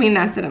I mean,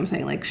 not that I'm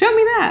saying like show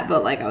me that,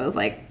 but like I was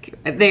like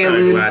they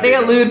glad they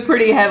allude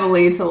pretty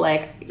heavily to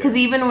like, because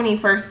even when he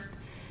first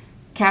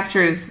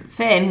captures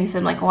Finn, he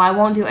said like, "Oh, I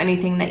won't do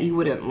anything that you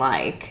wouldn't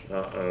like,"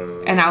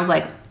 and I was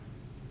like,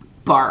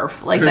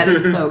 barf, like that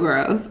is so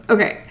gross.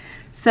 Okay,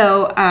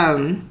 so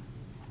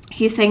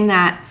he's saying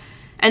that,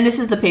 and this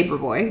is the paper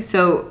boy.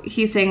 So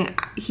he's saying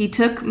he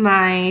took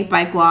my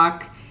bike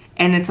lock.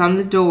 And it's on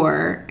the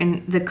door,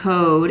 and the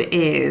code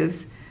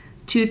is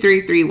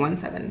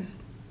 23317.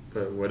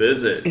 But what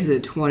is it? Is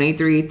it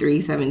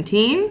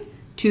 23317?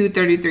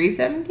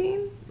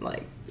 23317?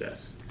 Like,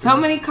 yes. So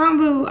many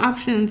combo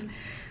options.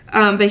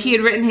 But he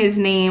had written his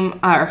name,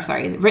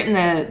 written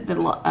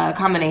the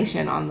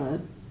combination on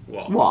the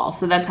wall.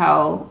 So that's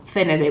how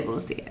Finn is able to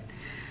see it.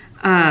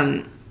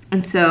 And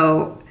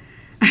so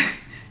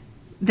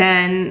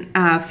then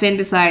Finn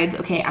decides,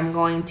 okay, I'm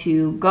going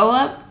to go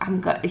up.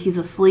 He's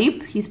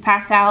asleep. He's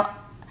passed out.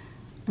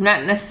 I'm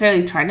not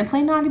necessarily trying to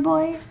play naughty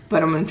boy,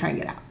 but I'm going to try and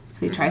get out.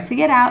 So he tries to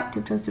get out.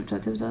 Tiptoes,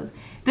 tiptoes, tiptoes.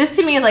 This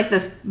to me is like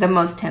the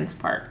most tense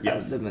part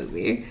of the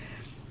movie.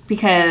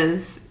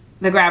 Because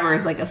the grabber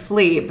is like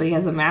asleep, but he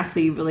has a mask, so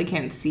you really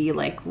can't see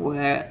like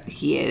where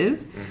he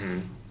is.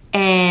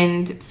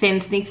 And Finn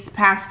sneaks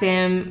past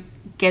him,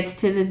 gets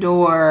to the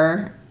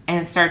door,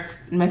 and starts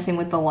messing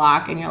with the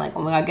lock, and you're like,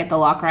 oh my god, get the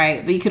lock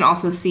right. But you can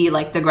also see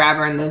like the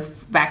grabber in the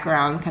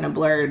background kind of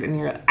blurred,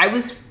 and I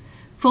was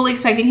fully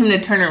expecting him to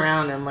turn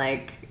around and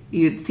like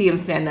you'd see him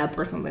stand up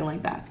or something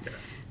like that. Yes.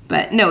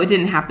 But no, it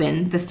didn't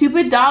happen. The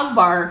stupid dog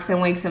barks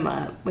and wakes him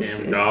up, which is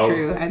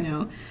true. I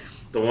know.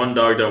 The one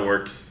dog that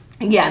works.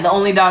 Yeah, the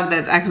only dog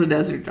that actually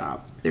does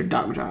their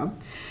dog job.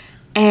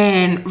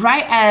 And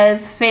right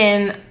as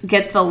Finn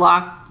gets the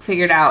lock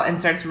figured out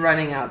and starts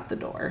running out the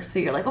door. So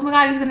you're like, oh my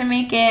god, he's gonna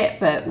make it.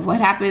 But what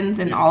happens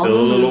in all the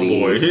movies? Still a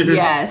little boy.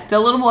 Yeah,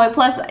 still a little boy.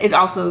 Plus,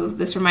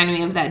 this reminded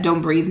me of that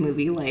Don't Breathe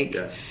movie. Like,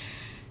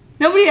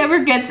 nobody ever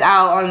gets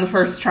out on the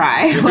first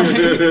try.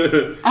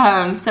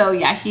 Like, so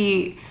yeah,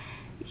 he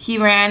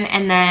ran,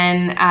 and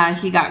then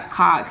he got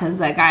caught because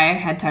that guy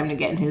had time to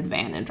get in his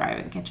van and drive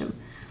and catch him.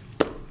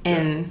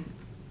 And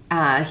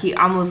he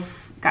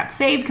almost got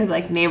saved because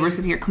like neighbors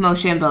could hear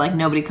commotion, but like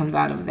nobody comes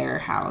out of their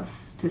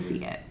house to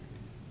see it.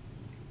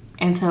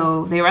 And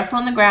so they wrestle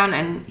on the ground,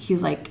 and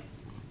he's like,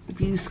 if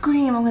you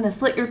scream, I'm going to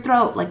slit your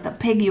throat like the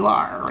pig you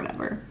are, or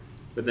whatever.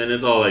 But then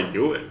it's all like,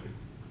 do it.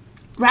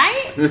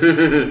 Right?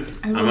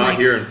 I'm out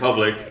here in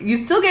public. You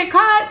still get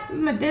caught.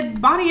 My dead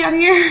body out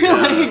here. Yeah.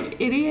 Like,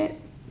 idiot.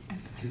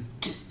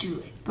 Just do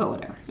it. But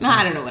whatever. No,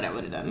 I don't know what I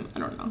would have done. I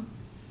don't know.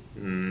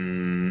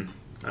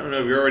 I don't know.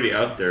 If you're already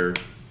out there.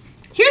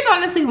 Here's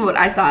honestly what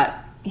I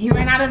thought. He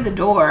ran out of the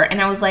door,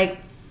 and I was like,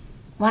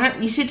 why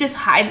don't you should just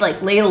hide,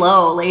 like lay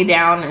low, lay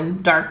down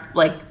in dark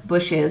like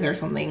bushes or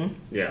something.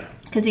 Yeah.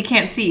 Because he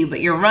can't see you,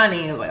 but you're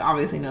running. He like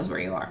obviously knows where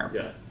you are.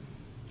 Yes.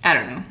 I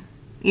don't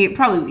know.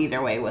 Probably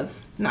either way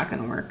was not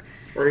going to work.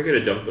 Or he could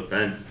have jumped the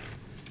fence.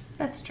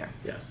 That's true.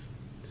 Yes.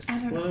 I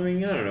don't know.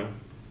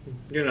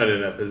 You're not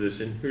in that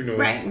position. Who knows?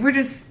 Right. We're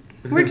just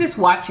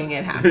watching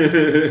it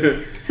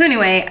happen. So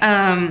anyway,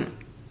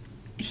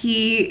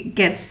 he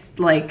gets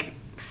like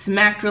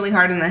smacked really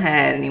hard in the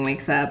head, and he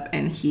wakes up,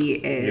 and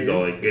he's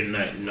all like, good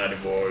night, naughty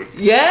boy.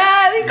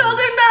 Yeah, they called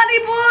him naughty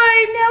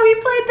boy. Now he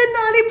played the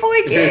naughty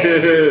boy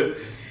game.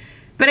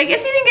 But I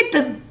guess he didn't get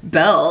the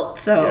belt,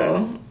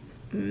 so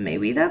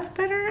maybe that's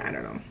better. I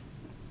don't know.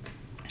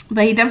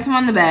 But he dumps him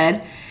on the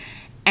bed,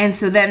 and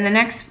so then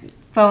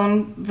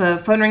the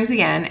phone rings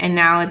again, and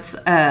now it's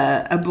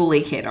a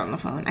bully kid on the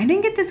phone. I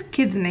didn't get this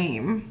kid's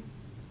name.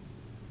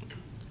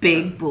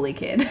 Big bully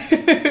kid.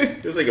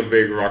 Just like a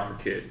big rocker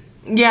kid.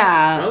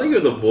 Yeah. I don't think he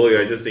was a bully.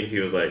 I just think he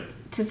was like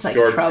just like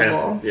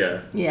trouble.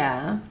 Yeah.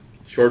 Yeah.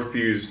 Short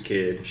fused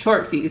kid.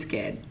 Short fused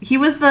kid. He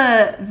was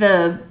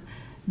the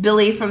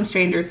Billy from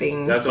Stranger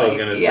Things. That's what I was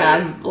gonna say.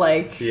 Yeah,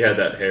 like He had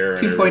that hair.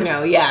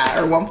 2.0, yeah,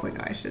 or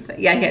 1.0, I should say.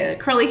 Yeah, he had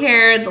curly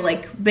hair, the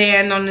like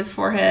band on his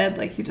forehead,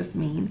 like he just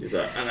mean. He's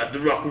like, I got the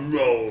rock and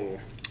roll.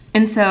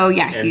 And so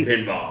yeah, And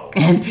pinball.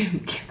 And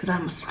because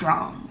I'm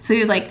strong. So he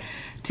was like,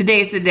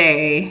 today's the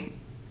day,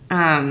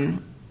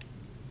 and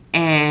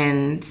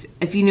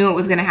if you knew what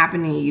was gonna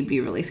happen to you, you'd be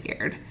really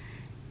scared.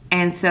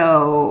 And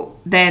so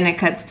then it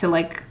cuts to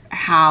like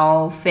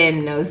how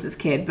Finn knows this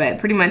kid, but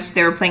pretty much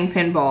they were playing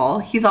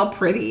pinball. He's all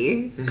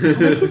pretty. Like,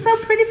 he's so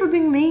pretty for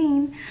being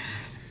mean.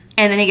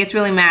 And then he gets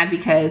really mad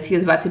because he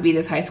was about to beat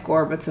his high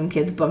score, but some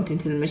kids bumped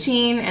into the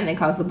machine and they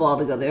caused the ball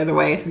to go the other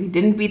way, so he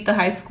didn't beat the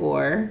high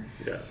score.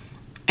 Yeah.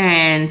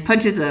 And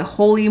punches the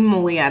holy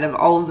moly out of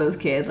all of those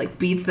kids, like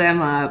beats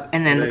them up,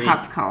 and then the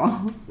cops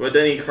call. But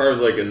then he carves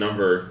like a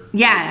number.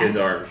 Yeah, in his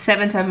arm.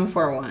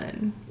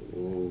 7741.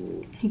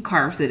 Ooh. He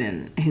carves it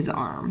in his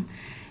arm.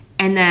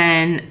 And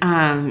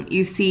then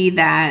you see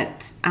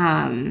that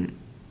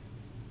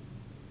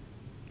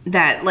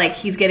that like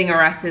he's getting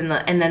arrested,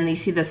 and then you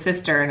see the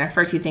sister, and at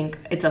first you think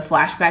it's a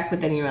flashback,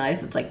 but then you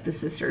realize it's like the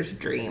sister's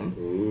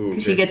dream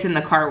because she gets in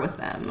the car with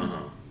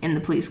them in the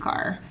police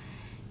car,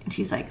 and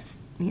she's like,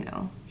 you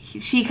know,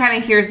 she kind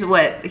of hears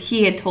what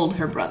he had told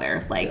her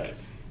brother, like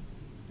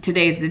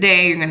today's the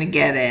day, you're gonna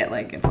get it,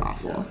 like it's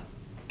awful,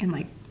 and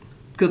like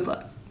good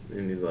luck.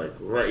 And he's like,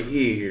 right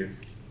here.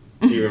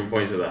 He even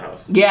points to the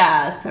house.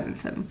 Yeah,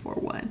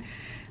 7741.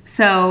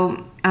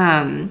 So,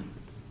 oh,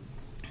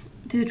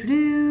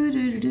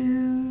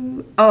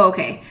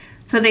 okay.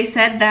 So they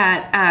said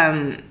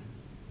that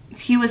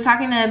he was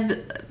talking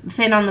to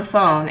Finn on the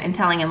phone and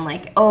telling him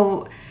like,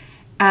 oh,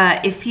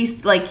 if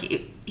he's like,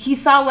 he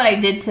saw what I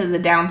did to the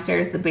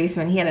downstairs, the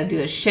basement. He had to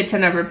do a shit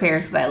ton of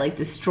repairs because I like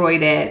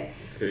destroyed it.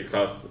 He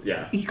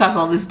caused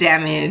all this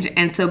damage,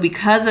 and so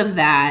because of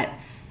that,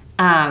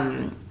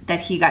 that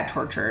he got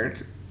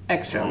tortured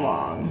extra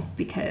long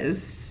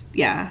because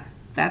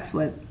that's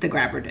what the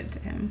grabber did to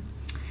him.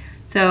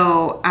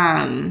 So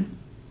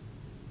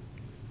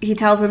he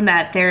tells him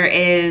that there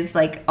is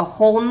like a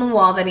hole in the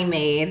wall that he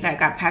made that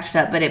got patched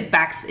up, but it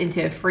backs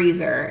into a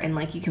freezer, and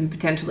like you can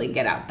potentially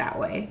get out that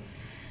way.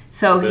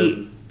 So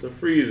it's a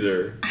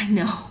freezer. I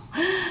know.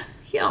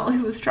 He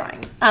was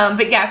trying.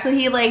 But yeah, so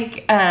he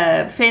like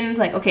Finn's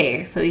like,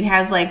 okay, so he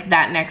has like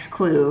that next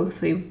clue.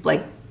 So he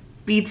like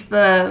beats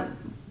the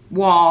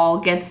wall,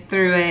 gets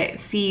through it,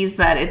 sees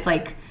that it's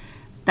like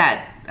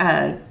that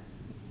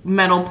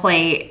metal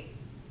plate,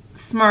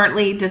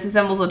 smartly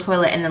disassembles a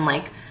toilet, and then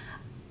like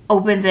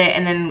opens it,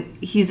 and then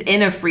he's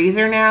in a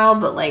freezer now,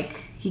 but like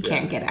he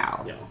can't get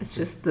out. Yeah. It's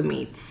just the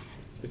meats.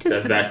 It's just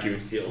that vacuum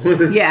seal.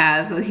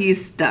 Yeah, so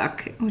he's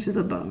stuck, which is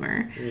a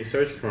bummer. And he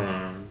starts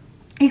crying.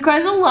 He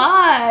cries a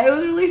lot. It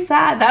was really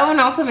sad. That one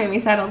also made me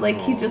sad. I was like,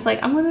 he's just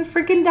like, I'm gonna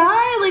freaking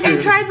die. Like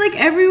I've tried like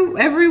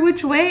every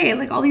which way.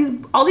 Like all these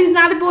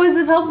naughty boys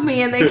have helped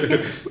me, and they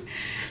can't.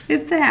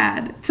 It's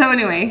sad. So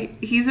anyway,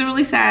 he's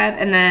really sad,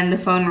 and then the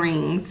phone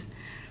rings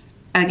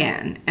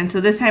again, and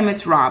so this time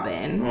it's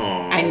Robin.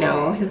 Aww. I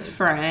know, his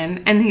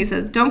friend, and he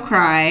says, "Don't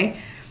cry."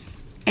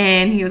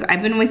 And he goes,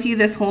 "I've been with you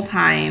this whole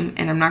time,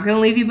 and I'm not gonna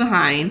leave you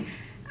behind."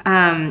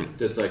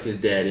 Just like his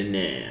dad and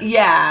Nan.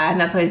 Yeah,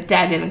 and that's why his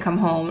dad didn't come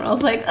home. And I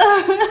was like,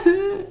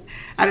 I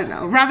don't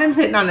know. Robin's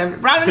hitting on every.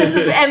 Robin is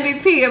the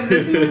MVP of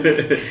this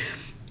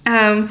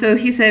movie. So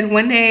he said,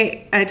 one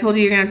day I told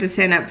you you're gonna have to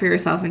stand up for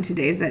yourself, and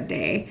today's that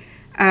day.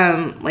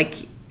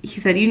 Like he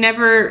said, you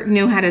never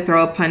knew how to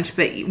throw a punch,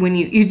 but when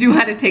you knew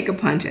how to take a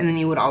punch, and then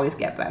you would always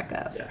get back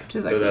up. Yeah. Which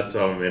is So like, that's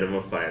how I made him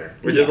a fighter.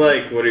 Which is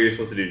like, what are you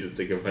supposed to do? Just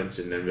take a punch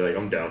and then be like,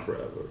 I'm down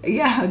forever.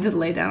 Yeah, just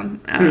lay down.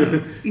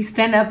 You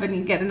stand up and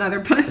you get another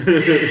punch.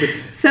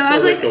 So I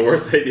was like the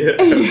worst idea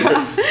ever.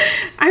 Yeah.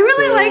 I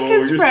really like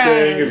his you're friend.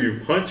 saying if you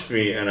punch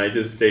me and I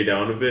just stay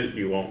down a bit,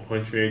 you won't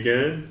punch me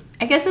again?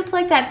 I guess it's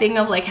like that thing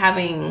of like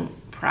having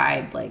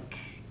pride, like.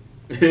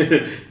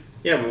 Yeah,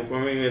 but, I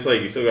mean, it's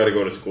like you still got to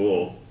go to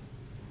school.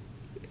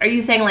 Are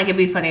you saying like it'd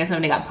be funny if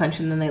somebody got punched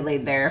and then they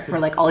laid there for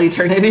like all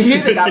eternity?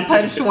 They got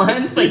punched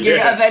once, like you're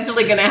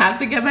eventually gonna have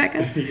to get back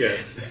up.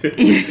 Yes.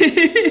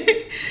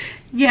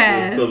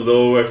 Yes. It's a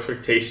low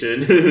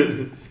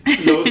expectation.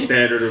 No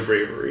standard of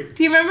bravery.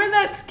 Do you remember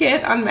that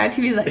skit on Mad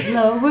TV, like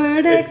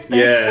lowered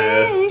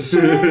expectations?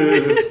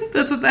 Yes.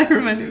 That's what that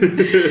reminded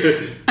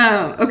me.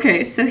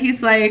 Okay, so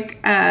he's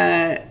like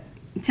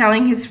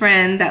telling his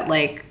friend that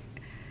like,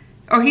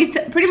 or he's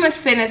pretty much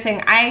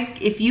finishing.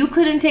 If you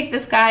couldn't take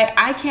this guy,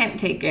 I can't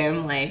take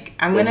him. Like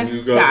I'm gonna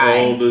you got die.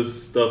 all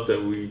this stuff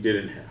that we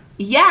didn't have.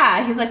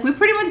 Yeah, he's like, we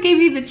pretty much gave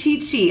you the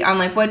cheat sheet on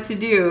like what to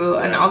do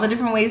and all the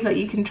different ways that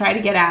you can try to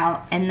get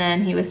out. And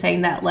then he was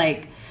saying that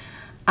like,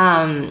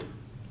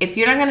 if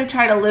you're not gonna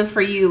try to live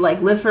for you,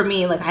 like live for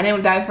me. Like I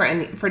didn't die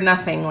for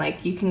nothing.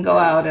 Like you can go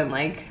out and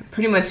like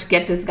pretty much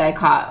get this guy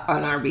caught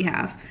on our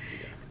behalf.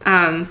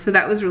 So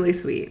that was really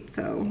sweet.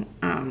 So.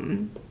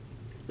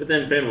 But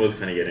then Finn was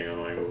kind of getting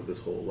annoying with this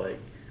whole like,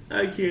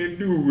 I can't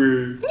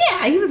do it.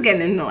 Yeah, he was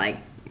getting into like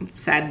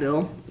sad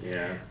Bill.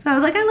 Yeah. So I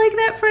was like, I like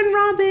that friend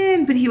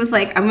Robin, but he was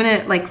like, I'm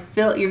gonna like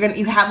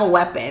you have a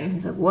weapon.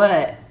 He's like,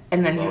 what?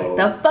 And then he's like,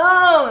 the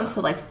phone!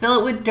 So, like, fill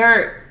it with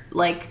dirt.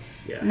 Like,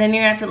 and then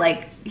you're gonna have to,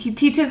 like, he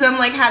teaches them,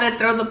 like, how to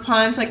throw the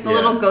punch, like, the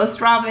little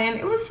ghost Robin.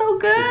 It was so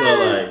good. It's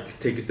all, like,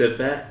 take a step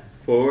back,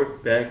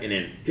 forward, back, and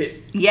then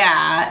hit.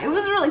 Yeah, it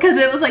was really, because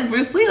it was, like,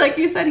 Bruce Lee, like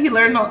you said, he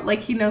learned, all, like,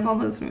 he knows all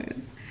those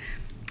moves.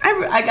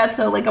 I got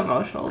so, like,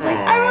 emotional. I was like,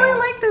 I really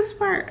like this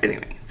part.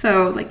 Anyway,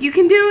 so I was like, you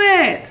can do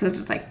it. So it's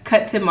just, like,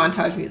 cut to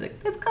montage music.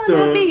 It's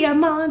gonna be a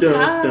montage.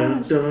 Dun,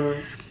 dun, dun,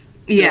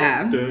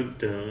 yeah. Dun,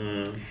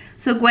 dun, dun.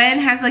 So Gwen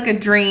has, like, a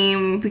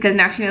dream, because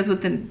now she knows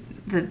what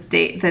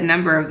the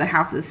number of the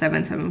house is,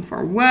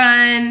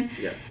 7741.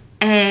 Yes.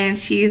 And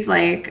she's,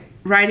 like,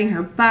 riding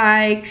her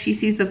bike. She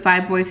sees the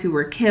 5 boys who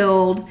were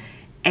killed,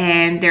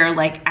 and they're,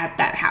 like, at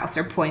that house.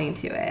 They're pointing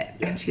to it.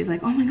 And she's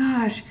like, oh, my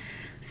gosh.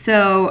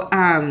 So,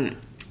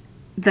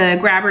 the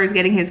grabber is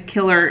getting his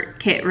killer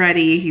kit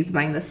ready. He's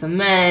buying the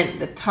cement,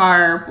 the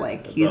tarp.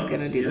 Like, he's going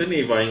to do Isn't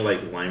he buying,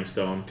 like,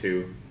 limestone,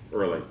 too?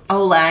 Or, like...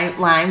 Oh,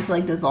 lime to,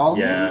 like, dissolve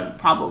Yeah. him?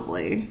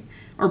 Probably.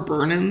 Or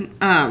burn him.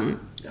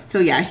 So,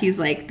 yeah, he's,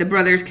 like, the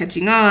brother's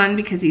catching on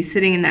because he's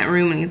sitting in that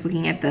room and he's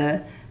looking at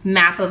the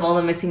map of all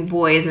the missing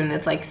boys, and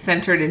it's, like,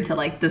 centered into,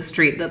 like, the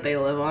street that they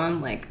live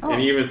on. Like, oh.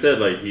 And he even said,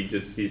 like, he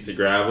just needs to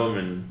grab them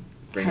and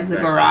bring Has them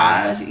a back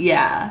garage. fast.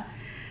 Yeah.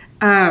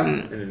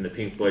 And then the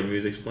Pink Floyd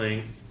music's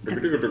playing.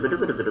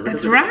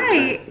 That's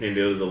right. And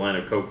it was a line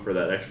of coke for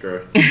that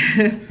extra.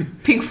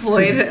 Pink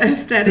Floyd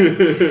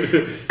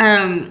aesthetic.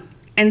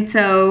 And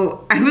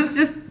so I was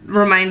just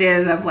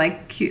reminded of,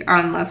 like,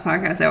 on last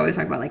podcast, I always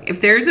talk about, like,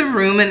 if there's a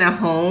room in a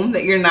home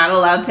that you're not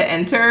allowed to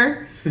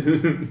enter,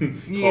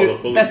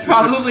 that's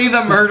probably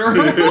the murder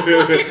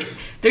room. Like,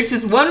 there's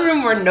just one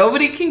room where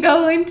nobody can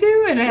go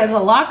into, and it has a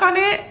lock on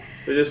it.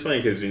 It's just funny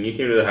because when you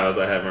came to the house,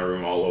 I had my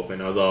room all open.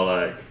 I was all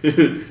like, look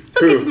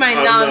into my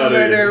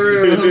non-murder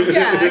room.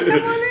 Yeah,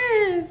 come on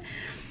in.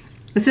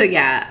 So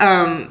yeah,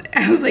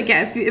 I was like,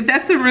 yeah, if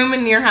that's a room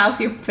in your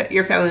house,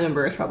 your family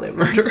member is probably a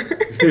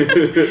murderer.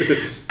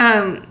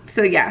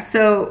 So yeah,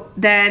 so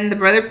then the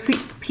brother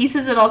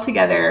pieces it all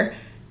together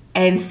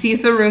and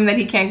sees the room that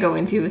he can't go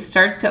into.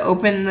 Starts to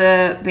open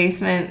the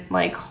basement,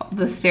 like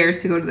the stairs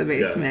to go to the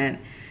basement.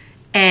 Yes.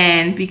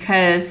 And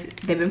because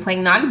they've been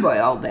playing Naughty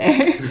Boy all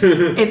day,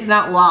 it's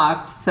not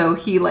locked. So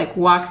he, like,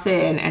 walks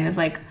in and is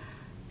like,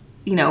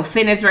 you know,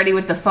 Finn is ready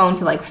with the phone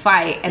to, like,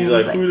 fight. And he's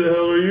like, who the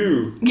hell are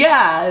you?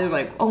 Yeah. They're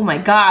like, oh, my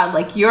God.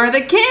 Like, you're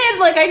the kid.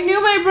 Like, I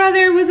knew my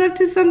brother was up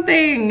to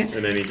something. And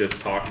then he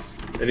just talks.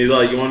 And he's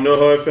like, you want to know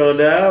how I found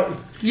out?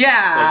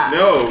 Yeah.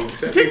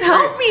 It's like, no. Just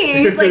help me.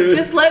 He's like,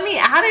 just let me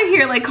out of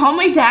here. Like, call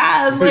my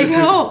dad. Like,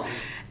 help.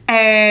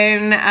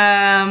 And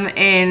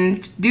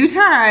in due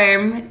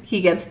time,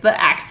 he gets the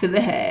axe to the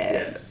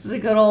head. Yes. The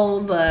good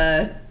old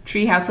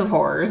Treehouse of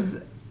Horrors.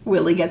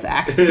 Willie gets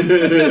axed in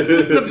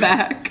the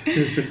back.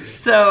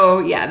 So,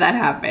 yeah, that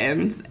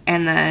happens.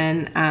 And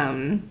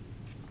then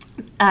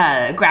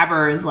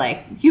Grabber is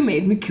like, you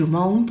made me kill my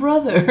own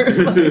brother.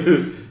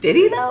 Like, did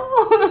he,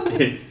 though?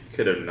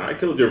 Could have not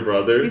killed your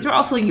brother. These are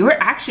also your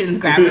actions,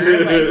 Grabber.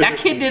 Like, that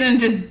kid didn't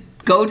just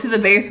go to the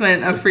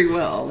basement of free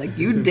will. Like,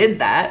 you did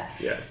that.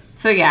 Yes.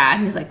 So, yeah,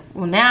 and he's like,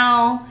 well,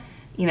 now,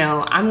 you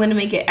know, I'm going to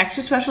make it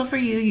extra special for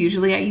you.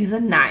 Usually I use a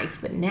knife,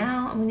 but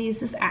now I'm going to use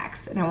this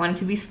axe, and I want it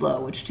to be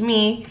slow, which to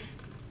me,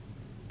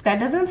 that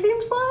doesn't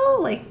seem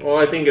slow. Like, well,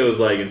 I think it was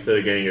like, instead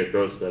of getting your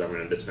throat slit, I'm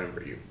going to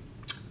dismember you.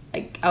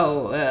 Like,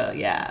 oh,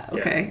 yeah,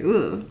 okay, yeah.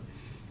 Ooh.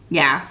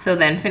 Yeah, so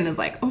then Finn is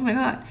like, oh, my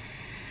God.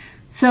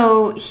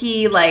 So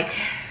he, like,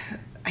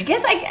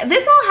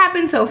 this all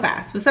happened so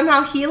fast, but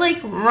somehow he,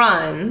 like,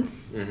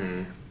 runs.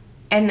 Mm-hmm.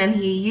 And then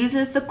he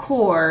uses the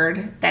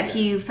cord that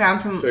he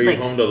found from... So he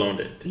home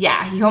aloned it.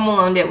 Yeah, he home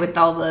aloned it with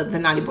all the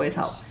Naughty Boys'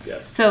 help.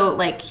 Yes. So,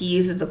 like, he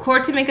uses the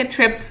cord to make a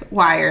trip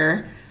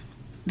wire.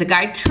 The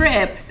guy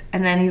trips,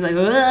 and then he's like...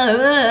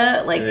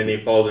 like, and then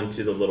he falls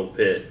into the little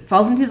pit.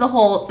 Falls into the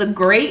hole. The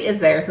grate is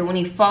there, so when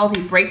he falls,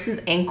 he breaks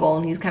his ankle,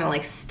 and he's kind of,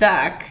 like,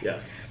 stuck.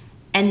 Yes.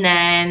 And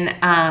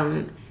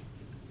then...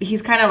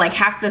 he's kind of like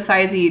half the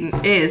size he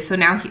is, so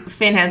now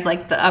Finn has,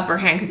 like, the upper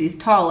hand because he's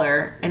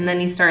taller, and then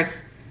he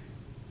starts...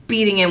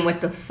 beating him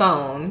with the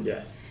phone.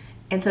 Yes.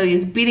 And so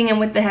he's beating him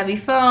with the heavy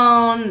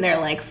phone. They're,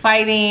 like,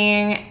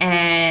 fighting,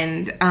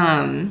 and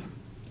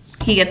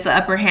he gets the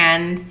upper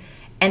hand,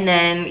 and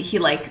then he,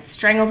 like,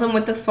 strangles him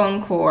with the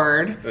phone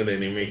cord. And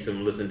then he makes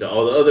him listen to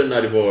all the other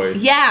Naughty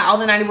Boys. Yeah, all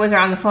the Naughty Boys are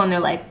on the phone. They're,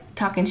 like,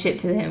 talking shit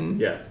to him.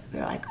 Yeah.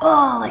 They're like,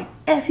 oh, like,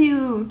 F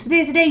you.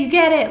 Today's the day you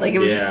get it. Like, it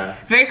was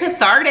very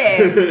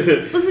cathartic.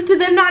 Listen to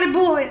them Naughty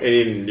Boys. And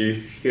then you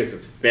hear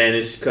some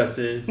Spanish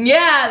cussing.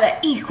 Yeah,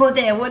 the hijo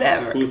de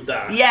whatever.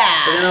 Puta.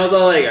 Yeah. And then I was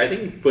all like, I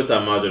think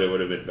Puta Madre would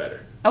have been better.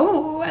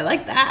 Oh, I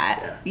like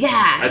that.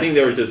 Yeah. I think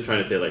they were just trying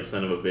to say, like,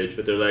 son of a bitch,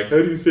 but they're like, how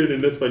do you say it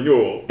in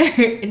Espanol?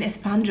 In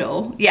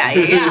Espanol.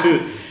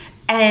 Yeah.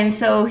 And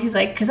so he's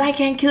like, because I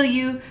can't kill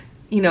you.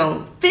 You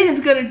know, Finn is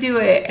gonna do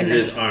it. And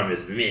his arm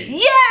is mint.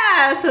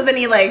 Yeah! So then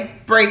he,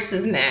 like, breaks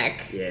his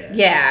neck. Yeah.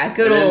 Yeah,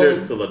 good and then old...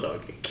 there's still a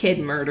doggy. Kid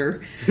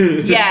murder.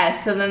 Yeah,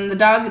 so then the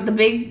dog, the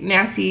big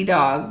nasty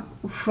dog,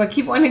 I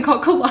keep wanting to call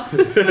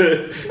Colossus.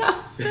 It's not.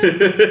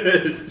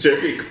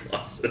 Jerry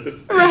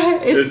Colossus. Right,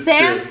 it's Mr.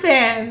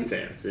 Samson.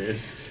 Samson.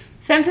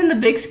 Samson, the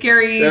big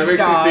scary That makes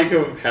dog. me think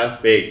of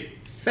Half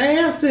Baked.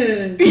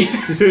 Samson.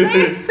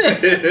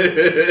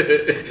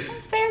 Samson.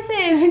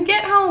 Samson,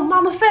 get home,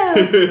 Mama fell.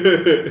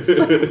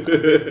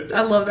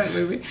 I love that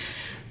movie.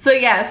 So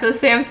yeah, so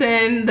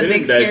Samson, the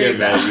big Didn't Dad scary get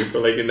mad at dog. you for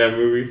liking that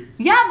movie?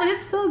 Yeah, but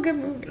it's still a good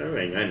movie. I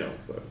mean, I know,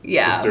 but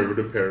Yeah.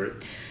 conservative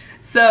parents.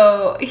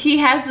 So he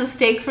has the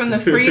steak from the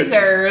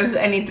freezers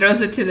and he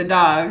throws it to the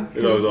dog.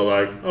 And I was all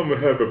like, I'm a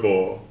happy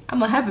boy.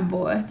 I'm a happy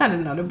boy, not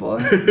another boy.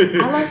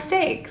 I love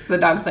steaks. The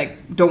dog's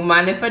like, don't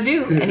mind if I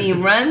do. And he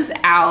runs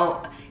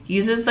out,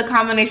 uses the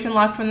combination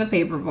lock from the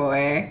paper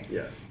boy,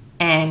 Yes.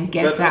 and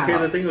gets But okay,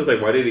 out. the thing was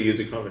like, why did he use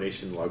a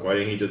combination lock? Why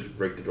didn't he just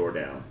break the door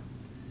down?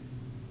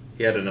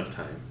 He had enough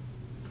time.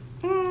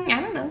 I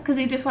don't know, because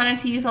he just wanted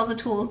to use all the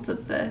tools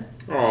that the...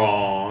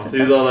 Aww. So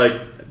he's all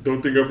like,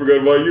 don't think I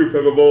forgot about you,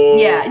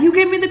 Paperboy. Yeah, you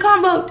gave me the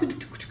combo.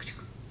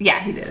 Yeah,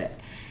 he did it.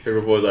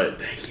 Paperboy's like,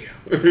 thank you.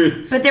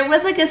 But there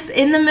was like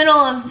in the middle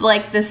of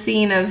like the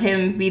scene of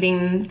him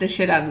beating the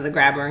shit out of the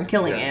grabber and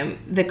killing Yes. him,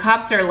 the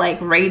cops are like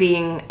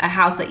raiding a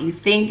house that you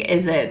think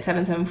is at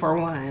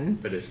 7741.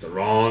 But it's the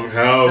wrong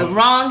house. The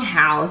wrong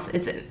house.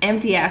 It's an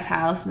empty ass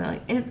house. And they're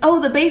like, oh,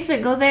 the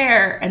basement, go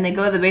there. And they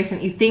go to the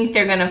basement. You think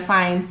they're going to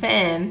find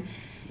Finn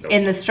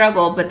in the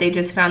struggle, but they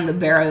just found the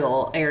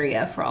burial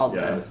area for all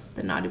the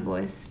naughty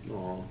boys.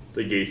 Oh, it's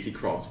a Gacy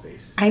crawl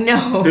space. I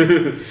know.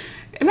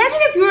 Imagine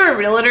if you were a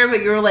realtor,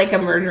 but you were like a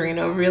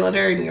murderino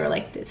realtor, and you were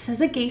like, this is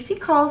a Gacy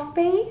crawl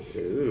space.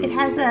 Ooh. It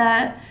has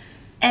a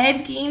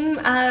Ed Gein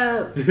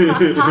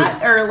crock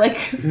pot, or like,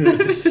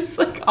 it's just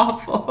like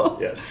awful.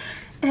 Yes.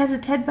 It has a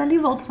Ted Bundy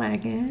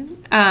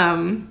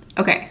Volkswagen.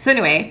 Okay, so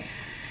anyway,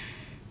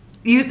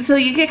 you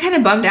get kind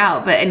of bummed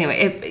out, but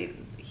anyway,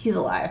 he's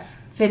alive.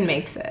 Finn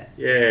makes it.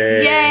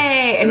 Yay.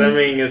 Yay! And I he's-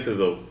 mean, this is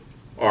a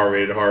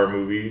R-rated horror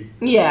movie.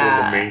 Yeah.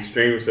 It's the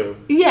mainstream, so.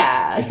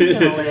 Yeah, he's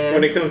gonna live.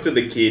 When it comes to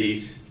the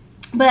kiddies.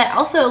 But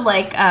also,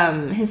 like,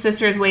 his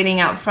sister is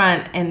waiting out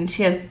front, and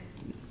she has,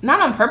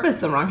 not on purpose,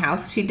 the wrong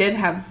house. She did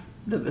have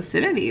the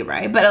vicinity,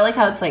 right? But I like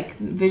how it's like,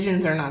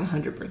 visions are not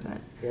 100%.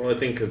 Well, I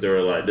think because they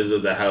were like, this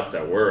is the house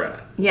that we're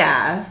at.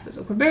 Yeah,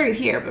 so we're buried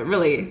here, but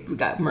really, we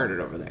got murdered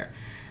over there.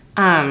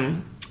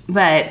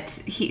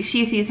 But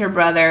she sees her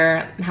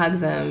brother,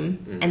 hugs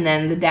him, and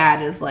then the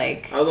dad is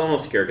like... I was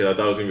almost scared because I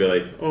thought it was going to be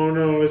like, oh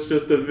no, it's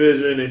just a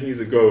vision and he's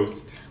a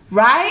ghost.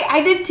 Right?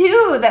 I did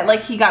too. That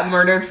like he got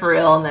murdered for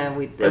real, and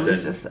then it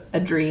was then- just a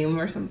dream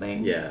or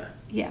something. Yeah.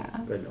 Yeah.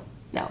 But no.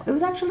 No, it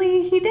was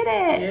actually, he did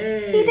it.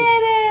 Yay. He did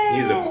it.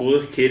 He's the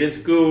coolest kid in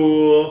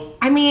school.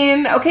 I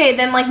mean, okay,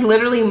 then like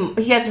literally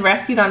he gets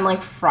rescued on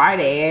like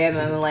Friday and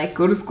then like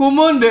go to school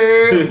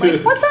Monday.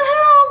 Like, what the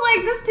hell?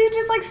 Like this dude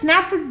just like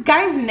snapped a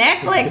guy's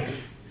neck like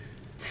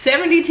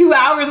 72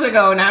 hours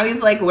ago. Now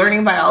he's like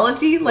learning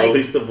biology. Well, Like, at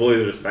least the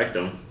boys respect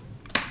him.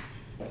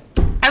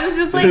 I was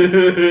just like, what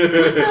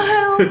the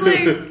hell?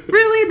 Like,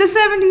 really? The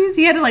 70s?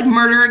 He had to like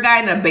murder a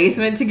guy in a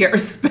basement to get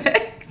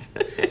respect?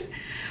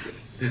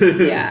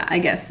 Yeah, I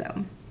guess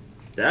so.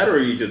 That or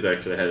you just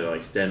actually had to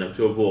like stand up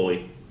to a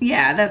bully.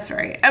 Yeah, that's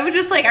right. I was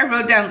just like, I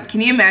wrote down,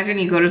 can you imagine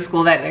you go to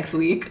school that next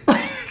week?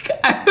 Like,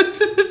 I was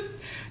in a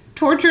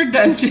torture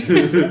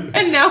dungeon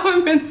and now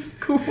I'm in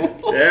school.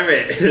 Damn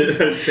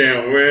it. I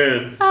can't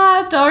win.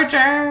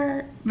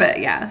 Torture. But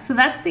yeah, so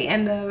that's the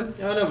end of...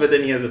 Oh no, but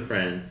then he has a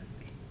friend.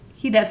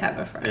 He does have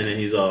a friend. And then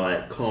he's all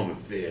like, call me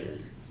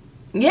Finn.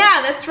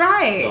 Yeah, that's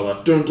right. It's all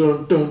like, dun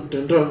dun dun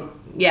dun dun.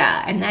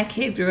 Yeah, and that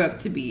kid grew up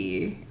to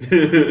be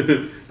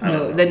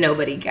the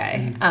nobody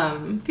guy.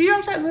 Did you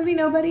watch that movie,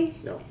 Nobody?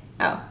 No.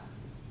 Oh.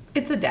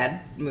 It's a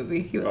dad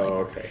movie. You would like.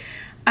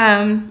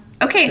 Okay.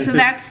 Okay, so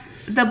that's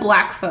The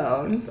Black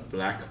Phone. The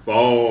Black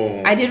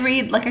Phone. I did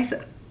read, like I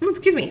said,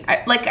 excuse me,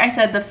 like I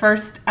said, the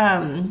first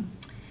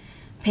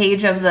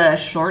page of the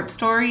short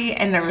story,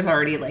 and there was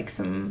already like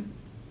some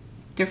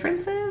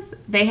differences.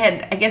 They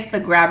had, I guess the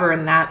grabber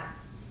in that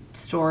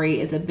story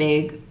is a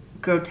big,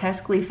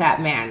 grotesquely fat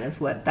man is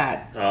what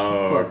that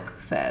book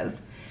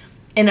says.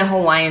 In a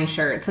Hawaiian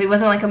shirt. So he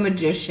wasn't like a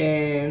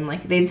magician.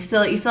 Like you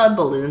still had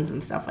balloons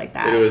and stuff like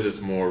that. It was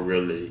just more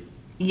really...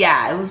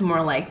 Yeah, it was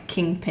more like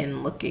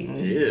kingpin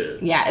looking. Yeah.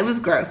 Yeah, it was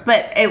gross.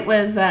 But it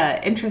was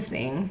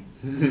interesting.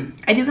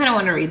 I do kind of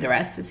want to read the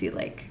rest to see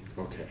like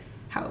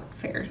how it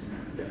fares.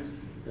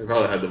 Yes. They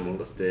probably had the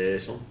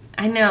molestation.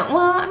 I know. Well,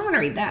 I don't want to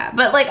read that.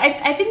 But like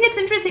I think it's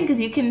interesting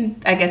because you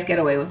can, I guess, get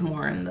away with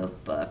more in the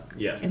book.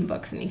 Yes. In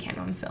books than you can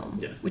on film.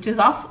 Yes. Which is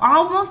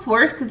almost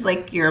worse because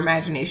like your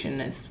imagination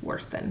is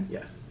worse than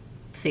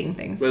seeing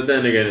things. But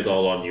then again, it's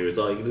all on you. It's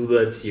like,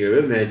 that's your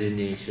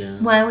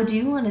imagination. Why would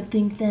you want to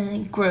think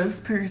that, gross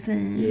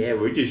person? Yeah,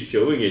 we're just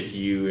showing it to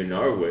you in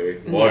our way.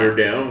 Watered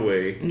down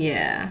way.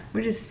 Yeah.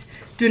 We're just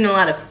doing a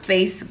lot of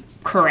face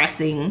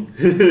caressing.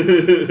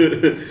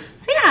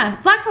 So yeah,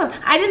 Black Phone.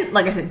 I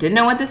didn't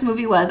know what this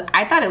movie was.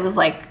 I thought it was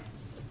like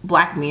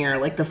Black Mirror,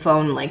 like the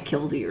phone like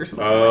kills you or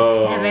something.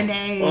 Like 7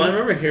 days. Well, I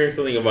remember hearing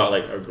something about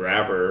like a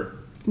grabber.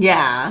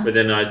 Yeah. But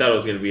then I thought it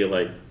was going to be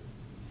like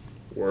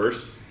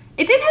worse.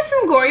 It did have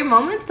some gory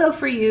moments though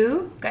for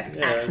you. Got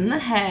an axe in the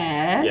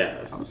head.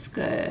 Yes. That was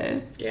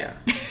good. Yeah.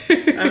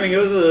 I mean,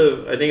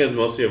 I think it was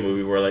mostly a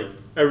movie where, like,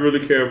 I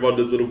really care about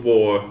this little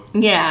boy.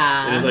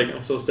 Yeah. And it's like,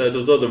 I'm so sad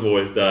those other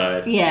boys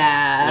died.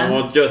 Yeah. And I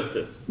want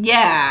justice.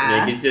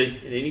 Yeah. And then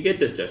you get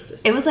this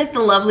justice. It was like the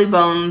Lovely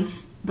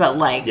Bones, but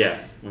like...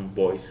 Yes, with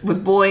boys.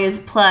 With boys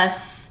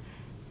plus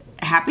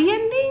happy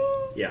ending?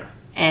 Yeah.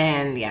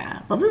 And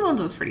yeah, Lovely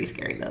Bones was pretty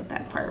scary though,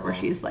 that part where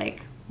she's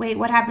like, wait,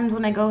 what happens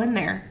when I go in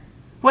there?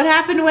 What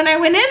happened when I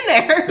went in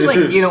there?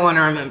 Like, you don't want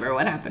to remember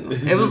what happened.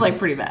 It was like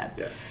pretty bad.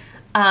 Yes.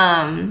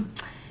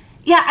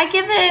 Yeah, I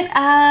give it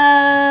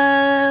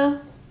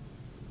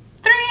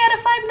 3 out of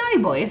 5 Naughty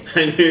Boys.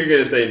 I knew you were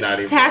going to say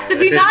Naughty Boys. It has to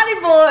be Naughty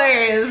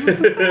Boys.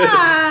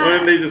 Why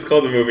didn't they just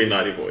call the movie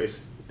Naughty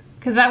Boys?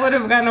 Because that would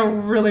have gotten a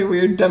really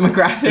weird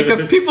demographic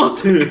of people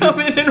to come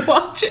in and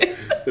watch it.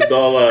 It's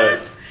all like,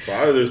 why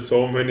are there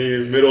so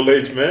many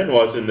middle-aged men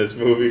watching this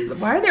movie?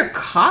 Why are there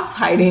cops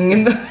hiding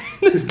in the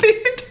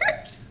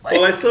theaters? Like,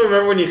 well, I still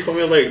remember when you told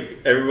me,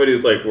 like, everybody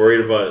was, like,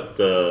 worried about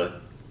the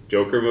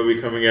Joker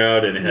movie coming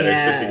out and it had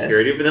extra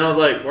security. But then I was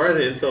like, why are the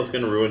incels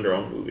going to ruin their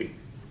own movie?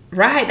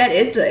 Right, that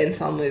is the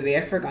incel movie.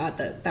 I forgot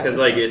that. Because,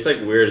 like, it's, like,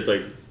 weird. It's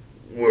like,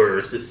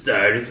 we're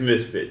society's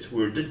misfits.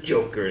 We're the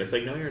Joker. And it's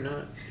like, no, you're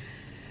not.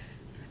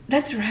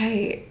 That's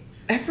right.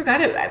 I forgot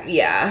it.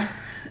 Yeah.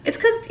 It's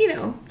because, you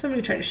know,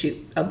 somebody tried to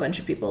shoot a bunch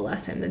of people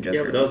last time the Joker.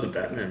 Yeah, but that was the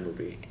Batman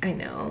movie. I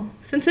know.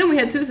 Since then we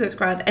had Suicide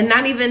Squad. And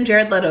not even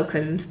Jared Leto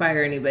could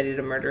inspire anybody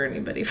to murder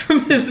anybody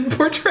from his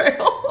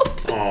portrayal.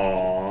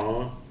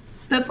 Aww.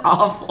 That's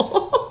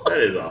awful. That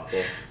is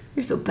awful.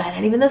 You're so bad.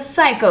 Not even the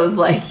psychos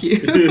like you.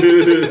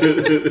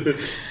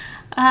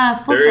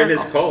 They're in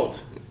his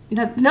cult.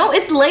 No,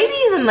 it's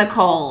ladies in the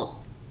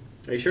cult.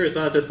 Are you sure it's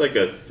not just like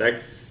a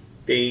sex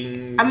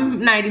thing?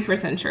 I'm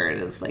 90% sure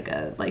it's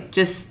like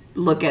just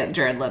look at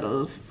Jared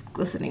Leto's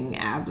glistening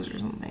abs or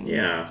something.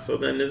 Yeah, so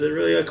then is it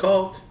really a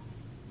cult?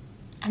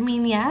 I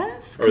mean,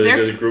 yes. Or are they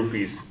just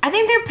groupies? I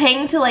think they're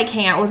paying to like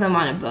hang out with him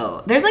on a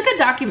boat. There's like a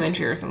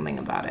documentary or something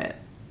about it.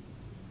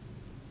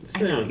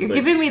 I know, you're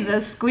giving me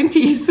the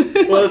squinties.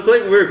 Well, it's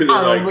like weird because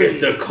it's like,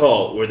 it's a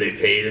cult where they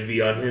pay to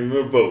be on him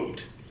a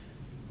boat.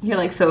 You're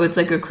like, so it's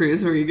like a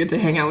cruise where you get to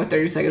hang out with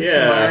 30 Seconds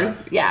to Mars?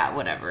 Yeah,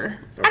 whatever.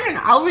 Okay. I don't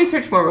know. I'll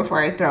research more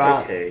before I throw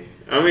out. Okay.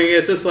 I mean,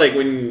 it's just like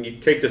when you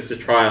take this to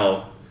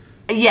trial.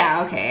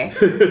 Yeah, okay.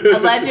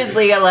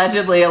 allegedly.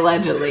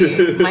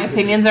 My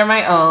opinions are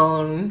my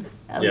own.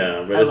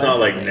 Yeah, but it's not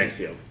like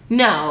NXIVM.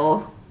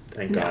 No.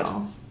 Thank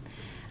God.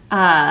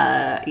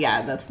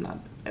 Yeah, that's not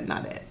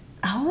it.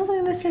 What was I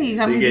going to say? You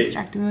got me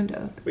distracted,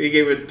 Mundo. Well, you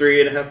gave it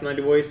 3.5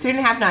 Naughty Boys?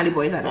 3.5 Naughty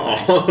Boys out of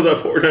 5. Oh, the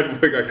poor Naughty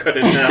Boy got cut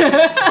in half.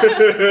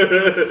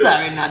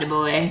 Sorry, Naughty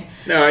Boy.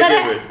 No, I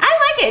give it.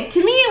 I like it.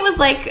 To me, it was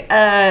like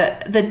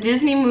the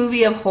Disney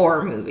movie of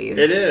horror movies.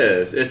 It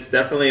is. It's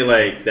definitely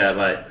like that,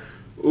 like,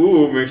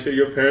 ooh, make sure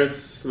your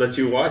parents let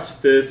you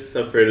watch this are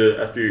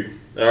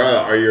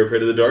you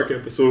afraid of the dark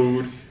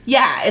episode?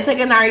 Yeah, it's like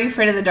an Are You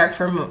Afraid of the Dark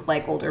for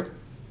like older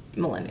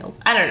millennials.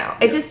 I don't know.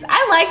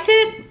 I liked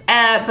it,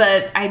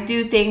 but I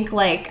do think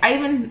like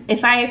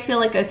if I feel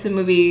like it's a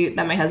movie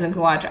that my husband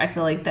can watch, I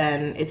feel like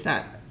then it's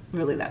not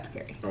really that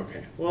scary.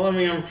 Okay. Well, I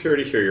mean, I'm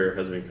pretty sure your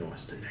husband can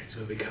watch the next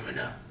movie coming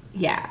up.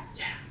 Yeah.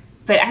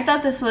 But I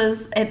thought this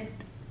was it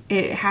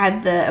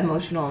had the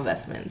emotional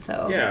investment,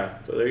 so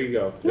yeah. So there you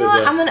go. You know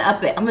what? I'm gonna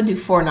up it. I'm gonna do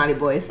 4 Naughty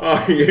Boys.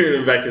 Oh, you're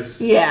gonna back his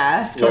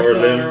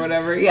torso or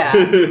whatever. Yeah.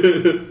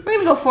 We're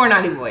gonna go 4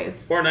 Naughty Boys.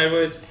 4 Naughty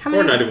Boys.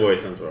 4 Naughty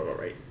Boys sounds about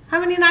right. How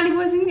many Naughty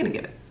Boys are you gonna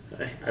give it?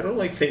 I don't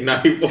like saying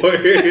Naughty Boy.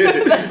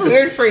 That's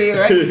weird for you,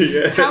 right?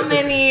 Yeah. How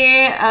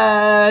many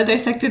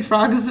dissected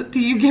frogs do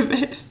you give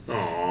it?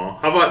 Aw.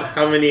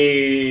 How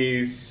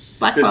many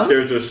Black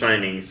sisters Bugs? with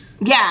Shinings?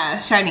 Yeah,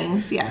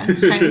 Shinings. Yeah,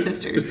 Shiny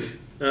sisters.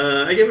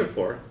 I give it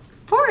 4.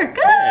 4,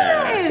 good.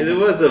 Yeah, because it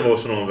was an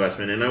emotional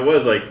investment, and I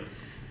was like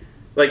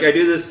I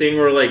do this thing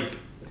where like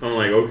I'm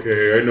like,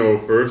 okay, I know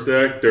first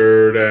act,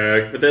 third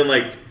act, but then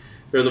like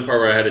there was a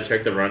part where I had to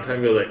check the runtime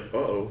and go like,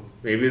 uh-oh,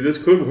 maybe this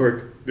could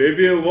work.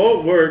 Maybe it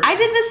won't work. I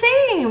did the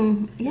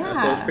same. Yeah.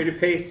 So it's pretty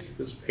paced. It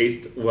was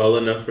paced well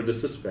enough for the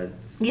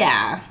suspense.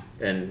 Yeah.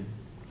 And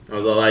I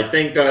was all like,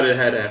 thank God it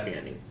had a happy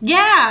ending.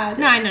 Yeah.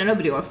 No, I know.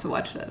 Nobody wants to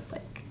watch that.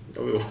 Like.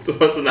 Nobody wants to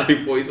watch the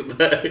Naughty Boys with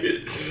that.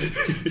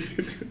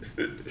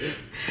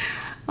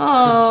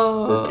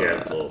 Oh. We're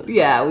canceled.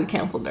 Yeah, we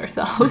canceled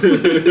ourselves.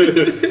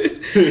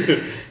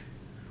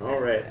 All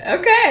right.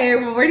 Okay.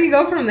 Well, where do you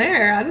go from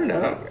there? I don't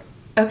know.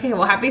 Okay,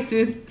 well, happy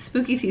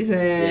spooky season.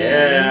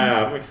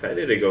 Yeah, I'm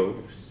excited to go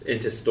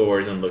into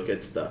stores and look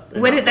at stuff.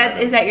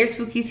 Is that your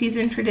spooky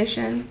season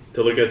tradition?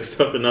 To look at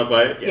stuff and not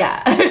buy it?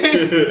 Yes.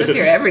 Yeah. That's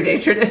your everyday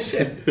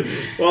tradition.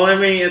 Well, I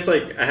mean, it's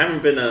like, I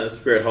haven't been to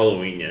Spirit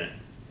Halloween yet.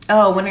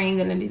 Oh, when are you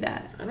going to do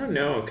that? I don't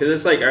know, because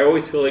it's like, I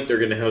always feel like they're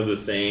going to have the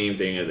same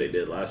thing as they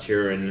did last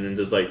year, and then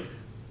just like,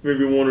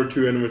 maybe 1 or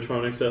 2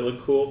 animatronics that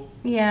look cool.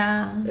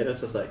 Yeah. And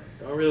it's just like,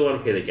 I don't really want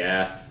to pay the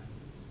gas.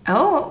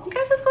 Oh,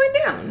 guess what's going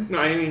down? No,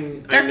 I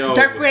mean, Dark, I know.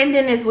 Dark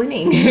Brandon is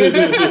winning.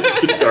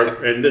 Dark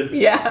Brandon?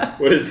 Yeah.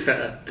 What is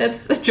that?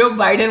 That's Joe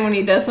Biden when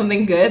he does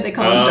something good. They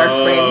call him Dark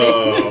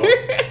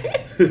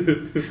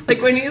Brandon. Like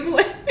when he's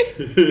winning.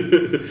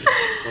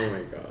 Oh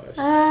my gosh.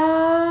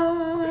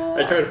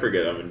 I try to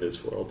forget I'm in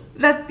this world.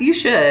 That you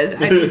should.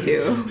 I do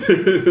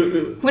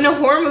too. When a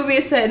horror movie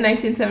is set in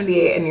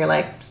 1978 and you're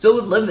like, still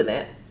would live in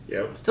it.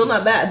 Yep. Still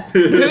not bad.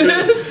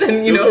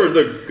 Then Those were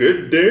the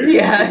good days.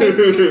 Yeah.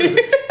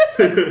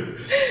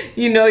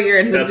 You know you're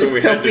in the That's when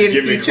we had the dystopian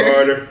Jimmy future.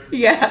 Carter.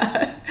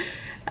 Yeah.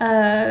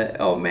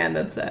 Oh man,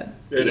 that's sad.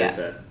 It is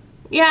sad.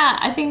 Yeah,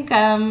 I think.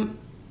 I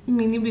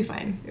mean, you'll be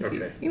fine.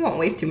 Okay. You won't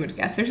waste too much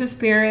gas. There's a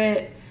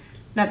Spirit,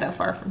 not that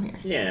far from here.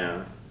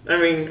 Yeah. I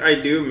mean, I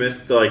do miss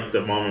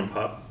the mom and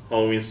pop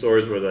Halloween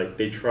stores where like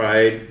they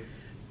tried,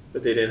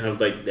 but they didn't have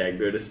like that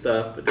good of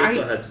stuff, but they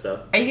still had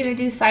stuff. Are you gonna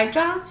do side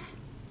jobs?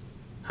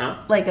 Huh?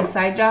 Like a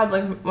side job,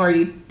 like, or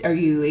are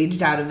you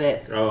aged out of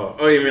it?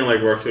 Oh, you mean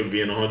like work to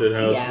be in a haunted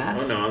house? Yeah.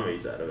 Oh no, I'm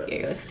aged out of it. Yeah,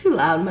 you're like, it's too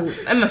loud. My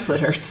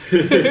foot hurts.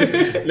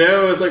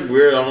 No, it's like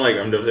weird. I'm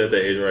definitely at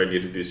the age where I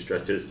need to do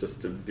stretches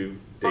just to do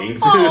things.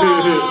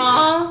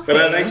 Aww, But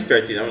I same. like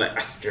stretching. I'm like,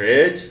 I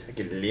stretch. I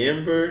can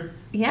limber.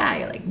 Yeah,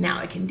 you're like, now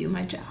I can do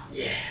my job.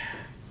 Yeah.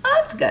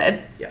 Oh, that's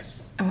good.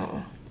 Yes.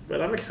 Oh.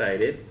 But I'm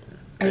excited.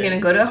 Are you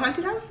gonna go to a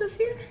haunted house this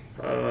year?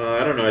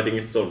 I don't know. I think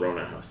it's still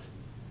Rona house.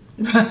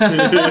 I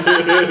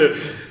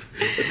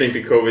think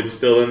the COVID's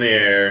still in the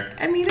air.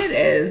 I mean, it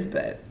is,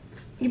 but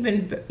you've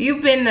been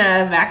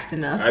vaxxed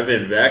enough. I've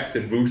been vaxxed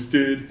and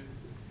boosted.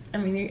 I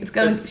mean,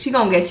 she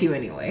gonna get you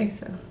anyway.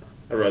 So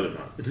I'd rather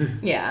not.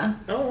 yeah,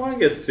 I don't want to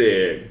get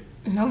sick.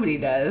 nobody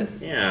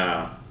does.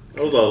 Yeah.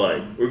 I was all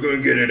like, we're going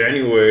to get it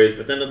anyways.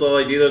 But then it's all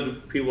like, these are the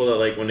people that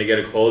like, when they get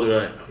a cold,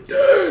 they're like, I'm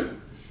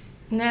dead.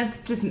 And that's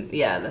just,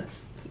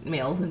 that's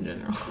males in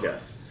general.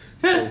 Yes.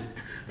 I don't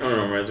know,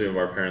 it reminds me of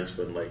our parents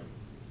when like,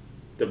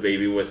 the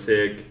baby was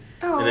sick.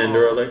 Oh. And then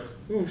they're like,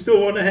 we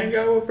still want to hang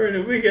out with her. And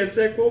if we get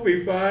sick, we'll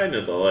be fine. And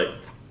it's all like.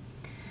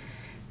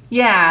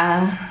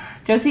 Yeah.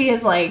 Josie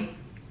is like,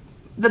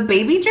 the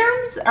baby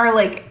germs are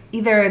like,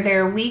 either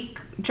they're weak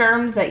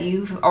germs that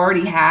you've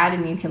already had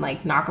and you can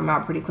like knock them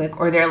out pretty quick,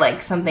 or they're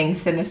like something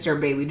sinister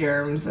baby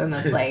germs and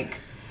it's like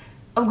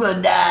I'm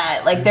gonna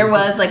die. Like there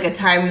was like a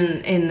time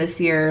in this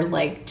year,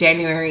 like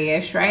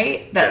January-ish,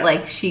 right, that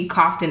like she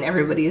coughed in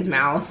everybody's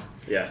mouth.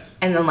 Yes.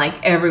 And then like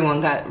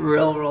everyone got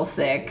real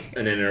sick.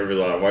 And then they're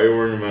like, why are you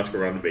wearing a mask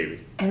around the baby?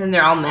 And then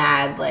they're all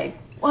mad, like,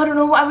 well, I don't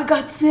know why we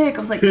got sick. I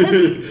was like,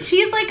 'cause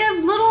she's like a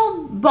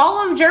little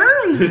ball of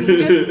germs and you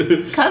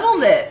just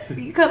cuddled it.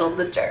 You cuddled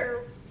the germs.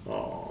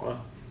 Aww.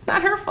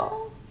 Not her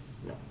fault.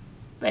 No.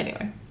 But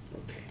anyway.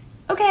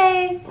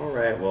 Okay. All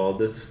right. Well,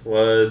 this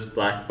was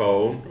Black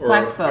Phone. Or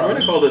Black Phone. I'm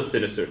going to call this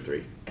Sinister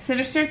 3.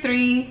 Sinister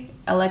 3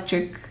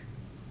 Electric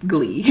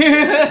Glee.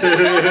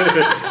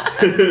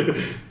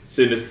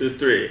 Sinister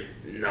 3.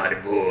 Naughty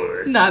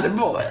boys. Naughty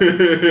boys.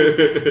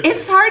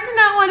 It's hard to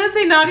not want to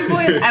say naughty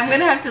boys. I'm going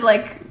to have to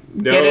like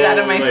get it out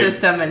of my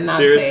system and not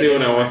seriously, say it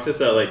when I anymore. watched this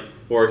at like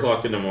 4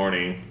 o'clock in the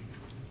morning,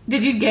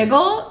 Did you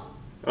giggle?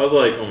 I was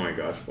like, oh my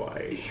gosh,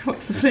 why? He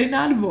wants to play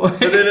naughty boy.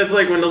 But then it's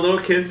like when the little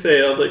kids say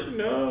it, I was like,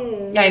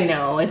 no. I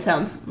know, it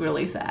sounds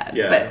really sad.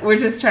 Yeah. But we're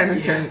just trying to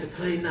You turn. have to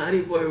play naughty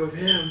boy with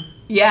him.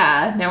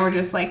 Yeah, now we're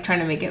just like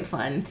trying to make it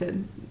fun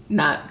to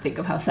not think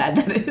of how sad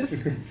that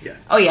is.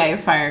 Yes. Oh yeah, your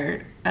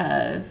fire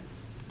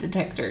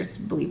detector's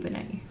bleeping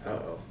at you.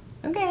 Uh-oh.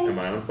 Okay. Am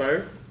I on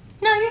fire?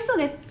 No, you're still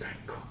good. Okay,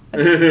 cool.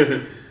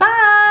 Bye.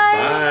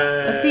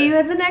 Bye. I'll see you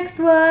at the next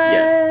one.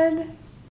 Yes.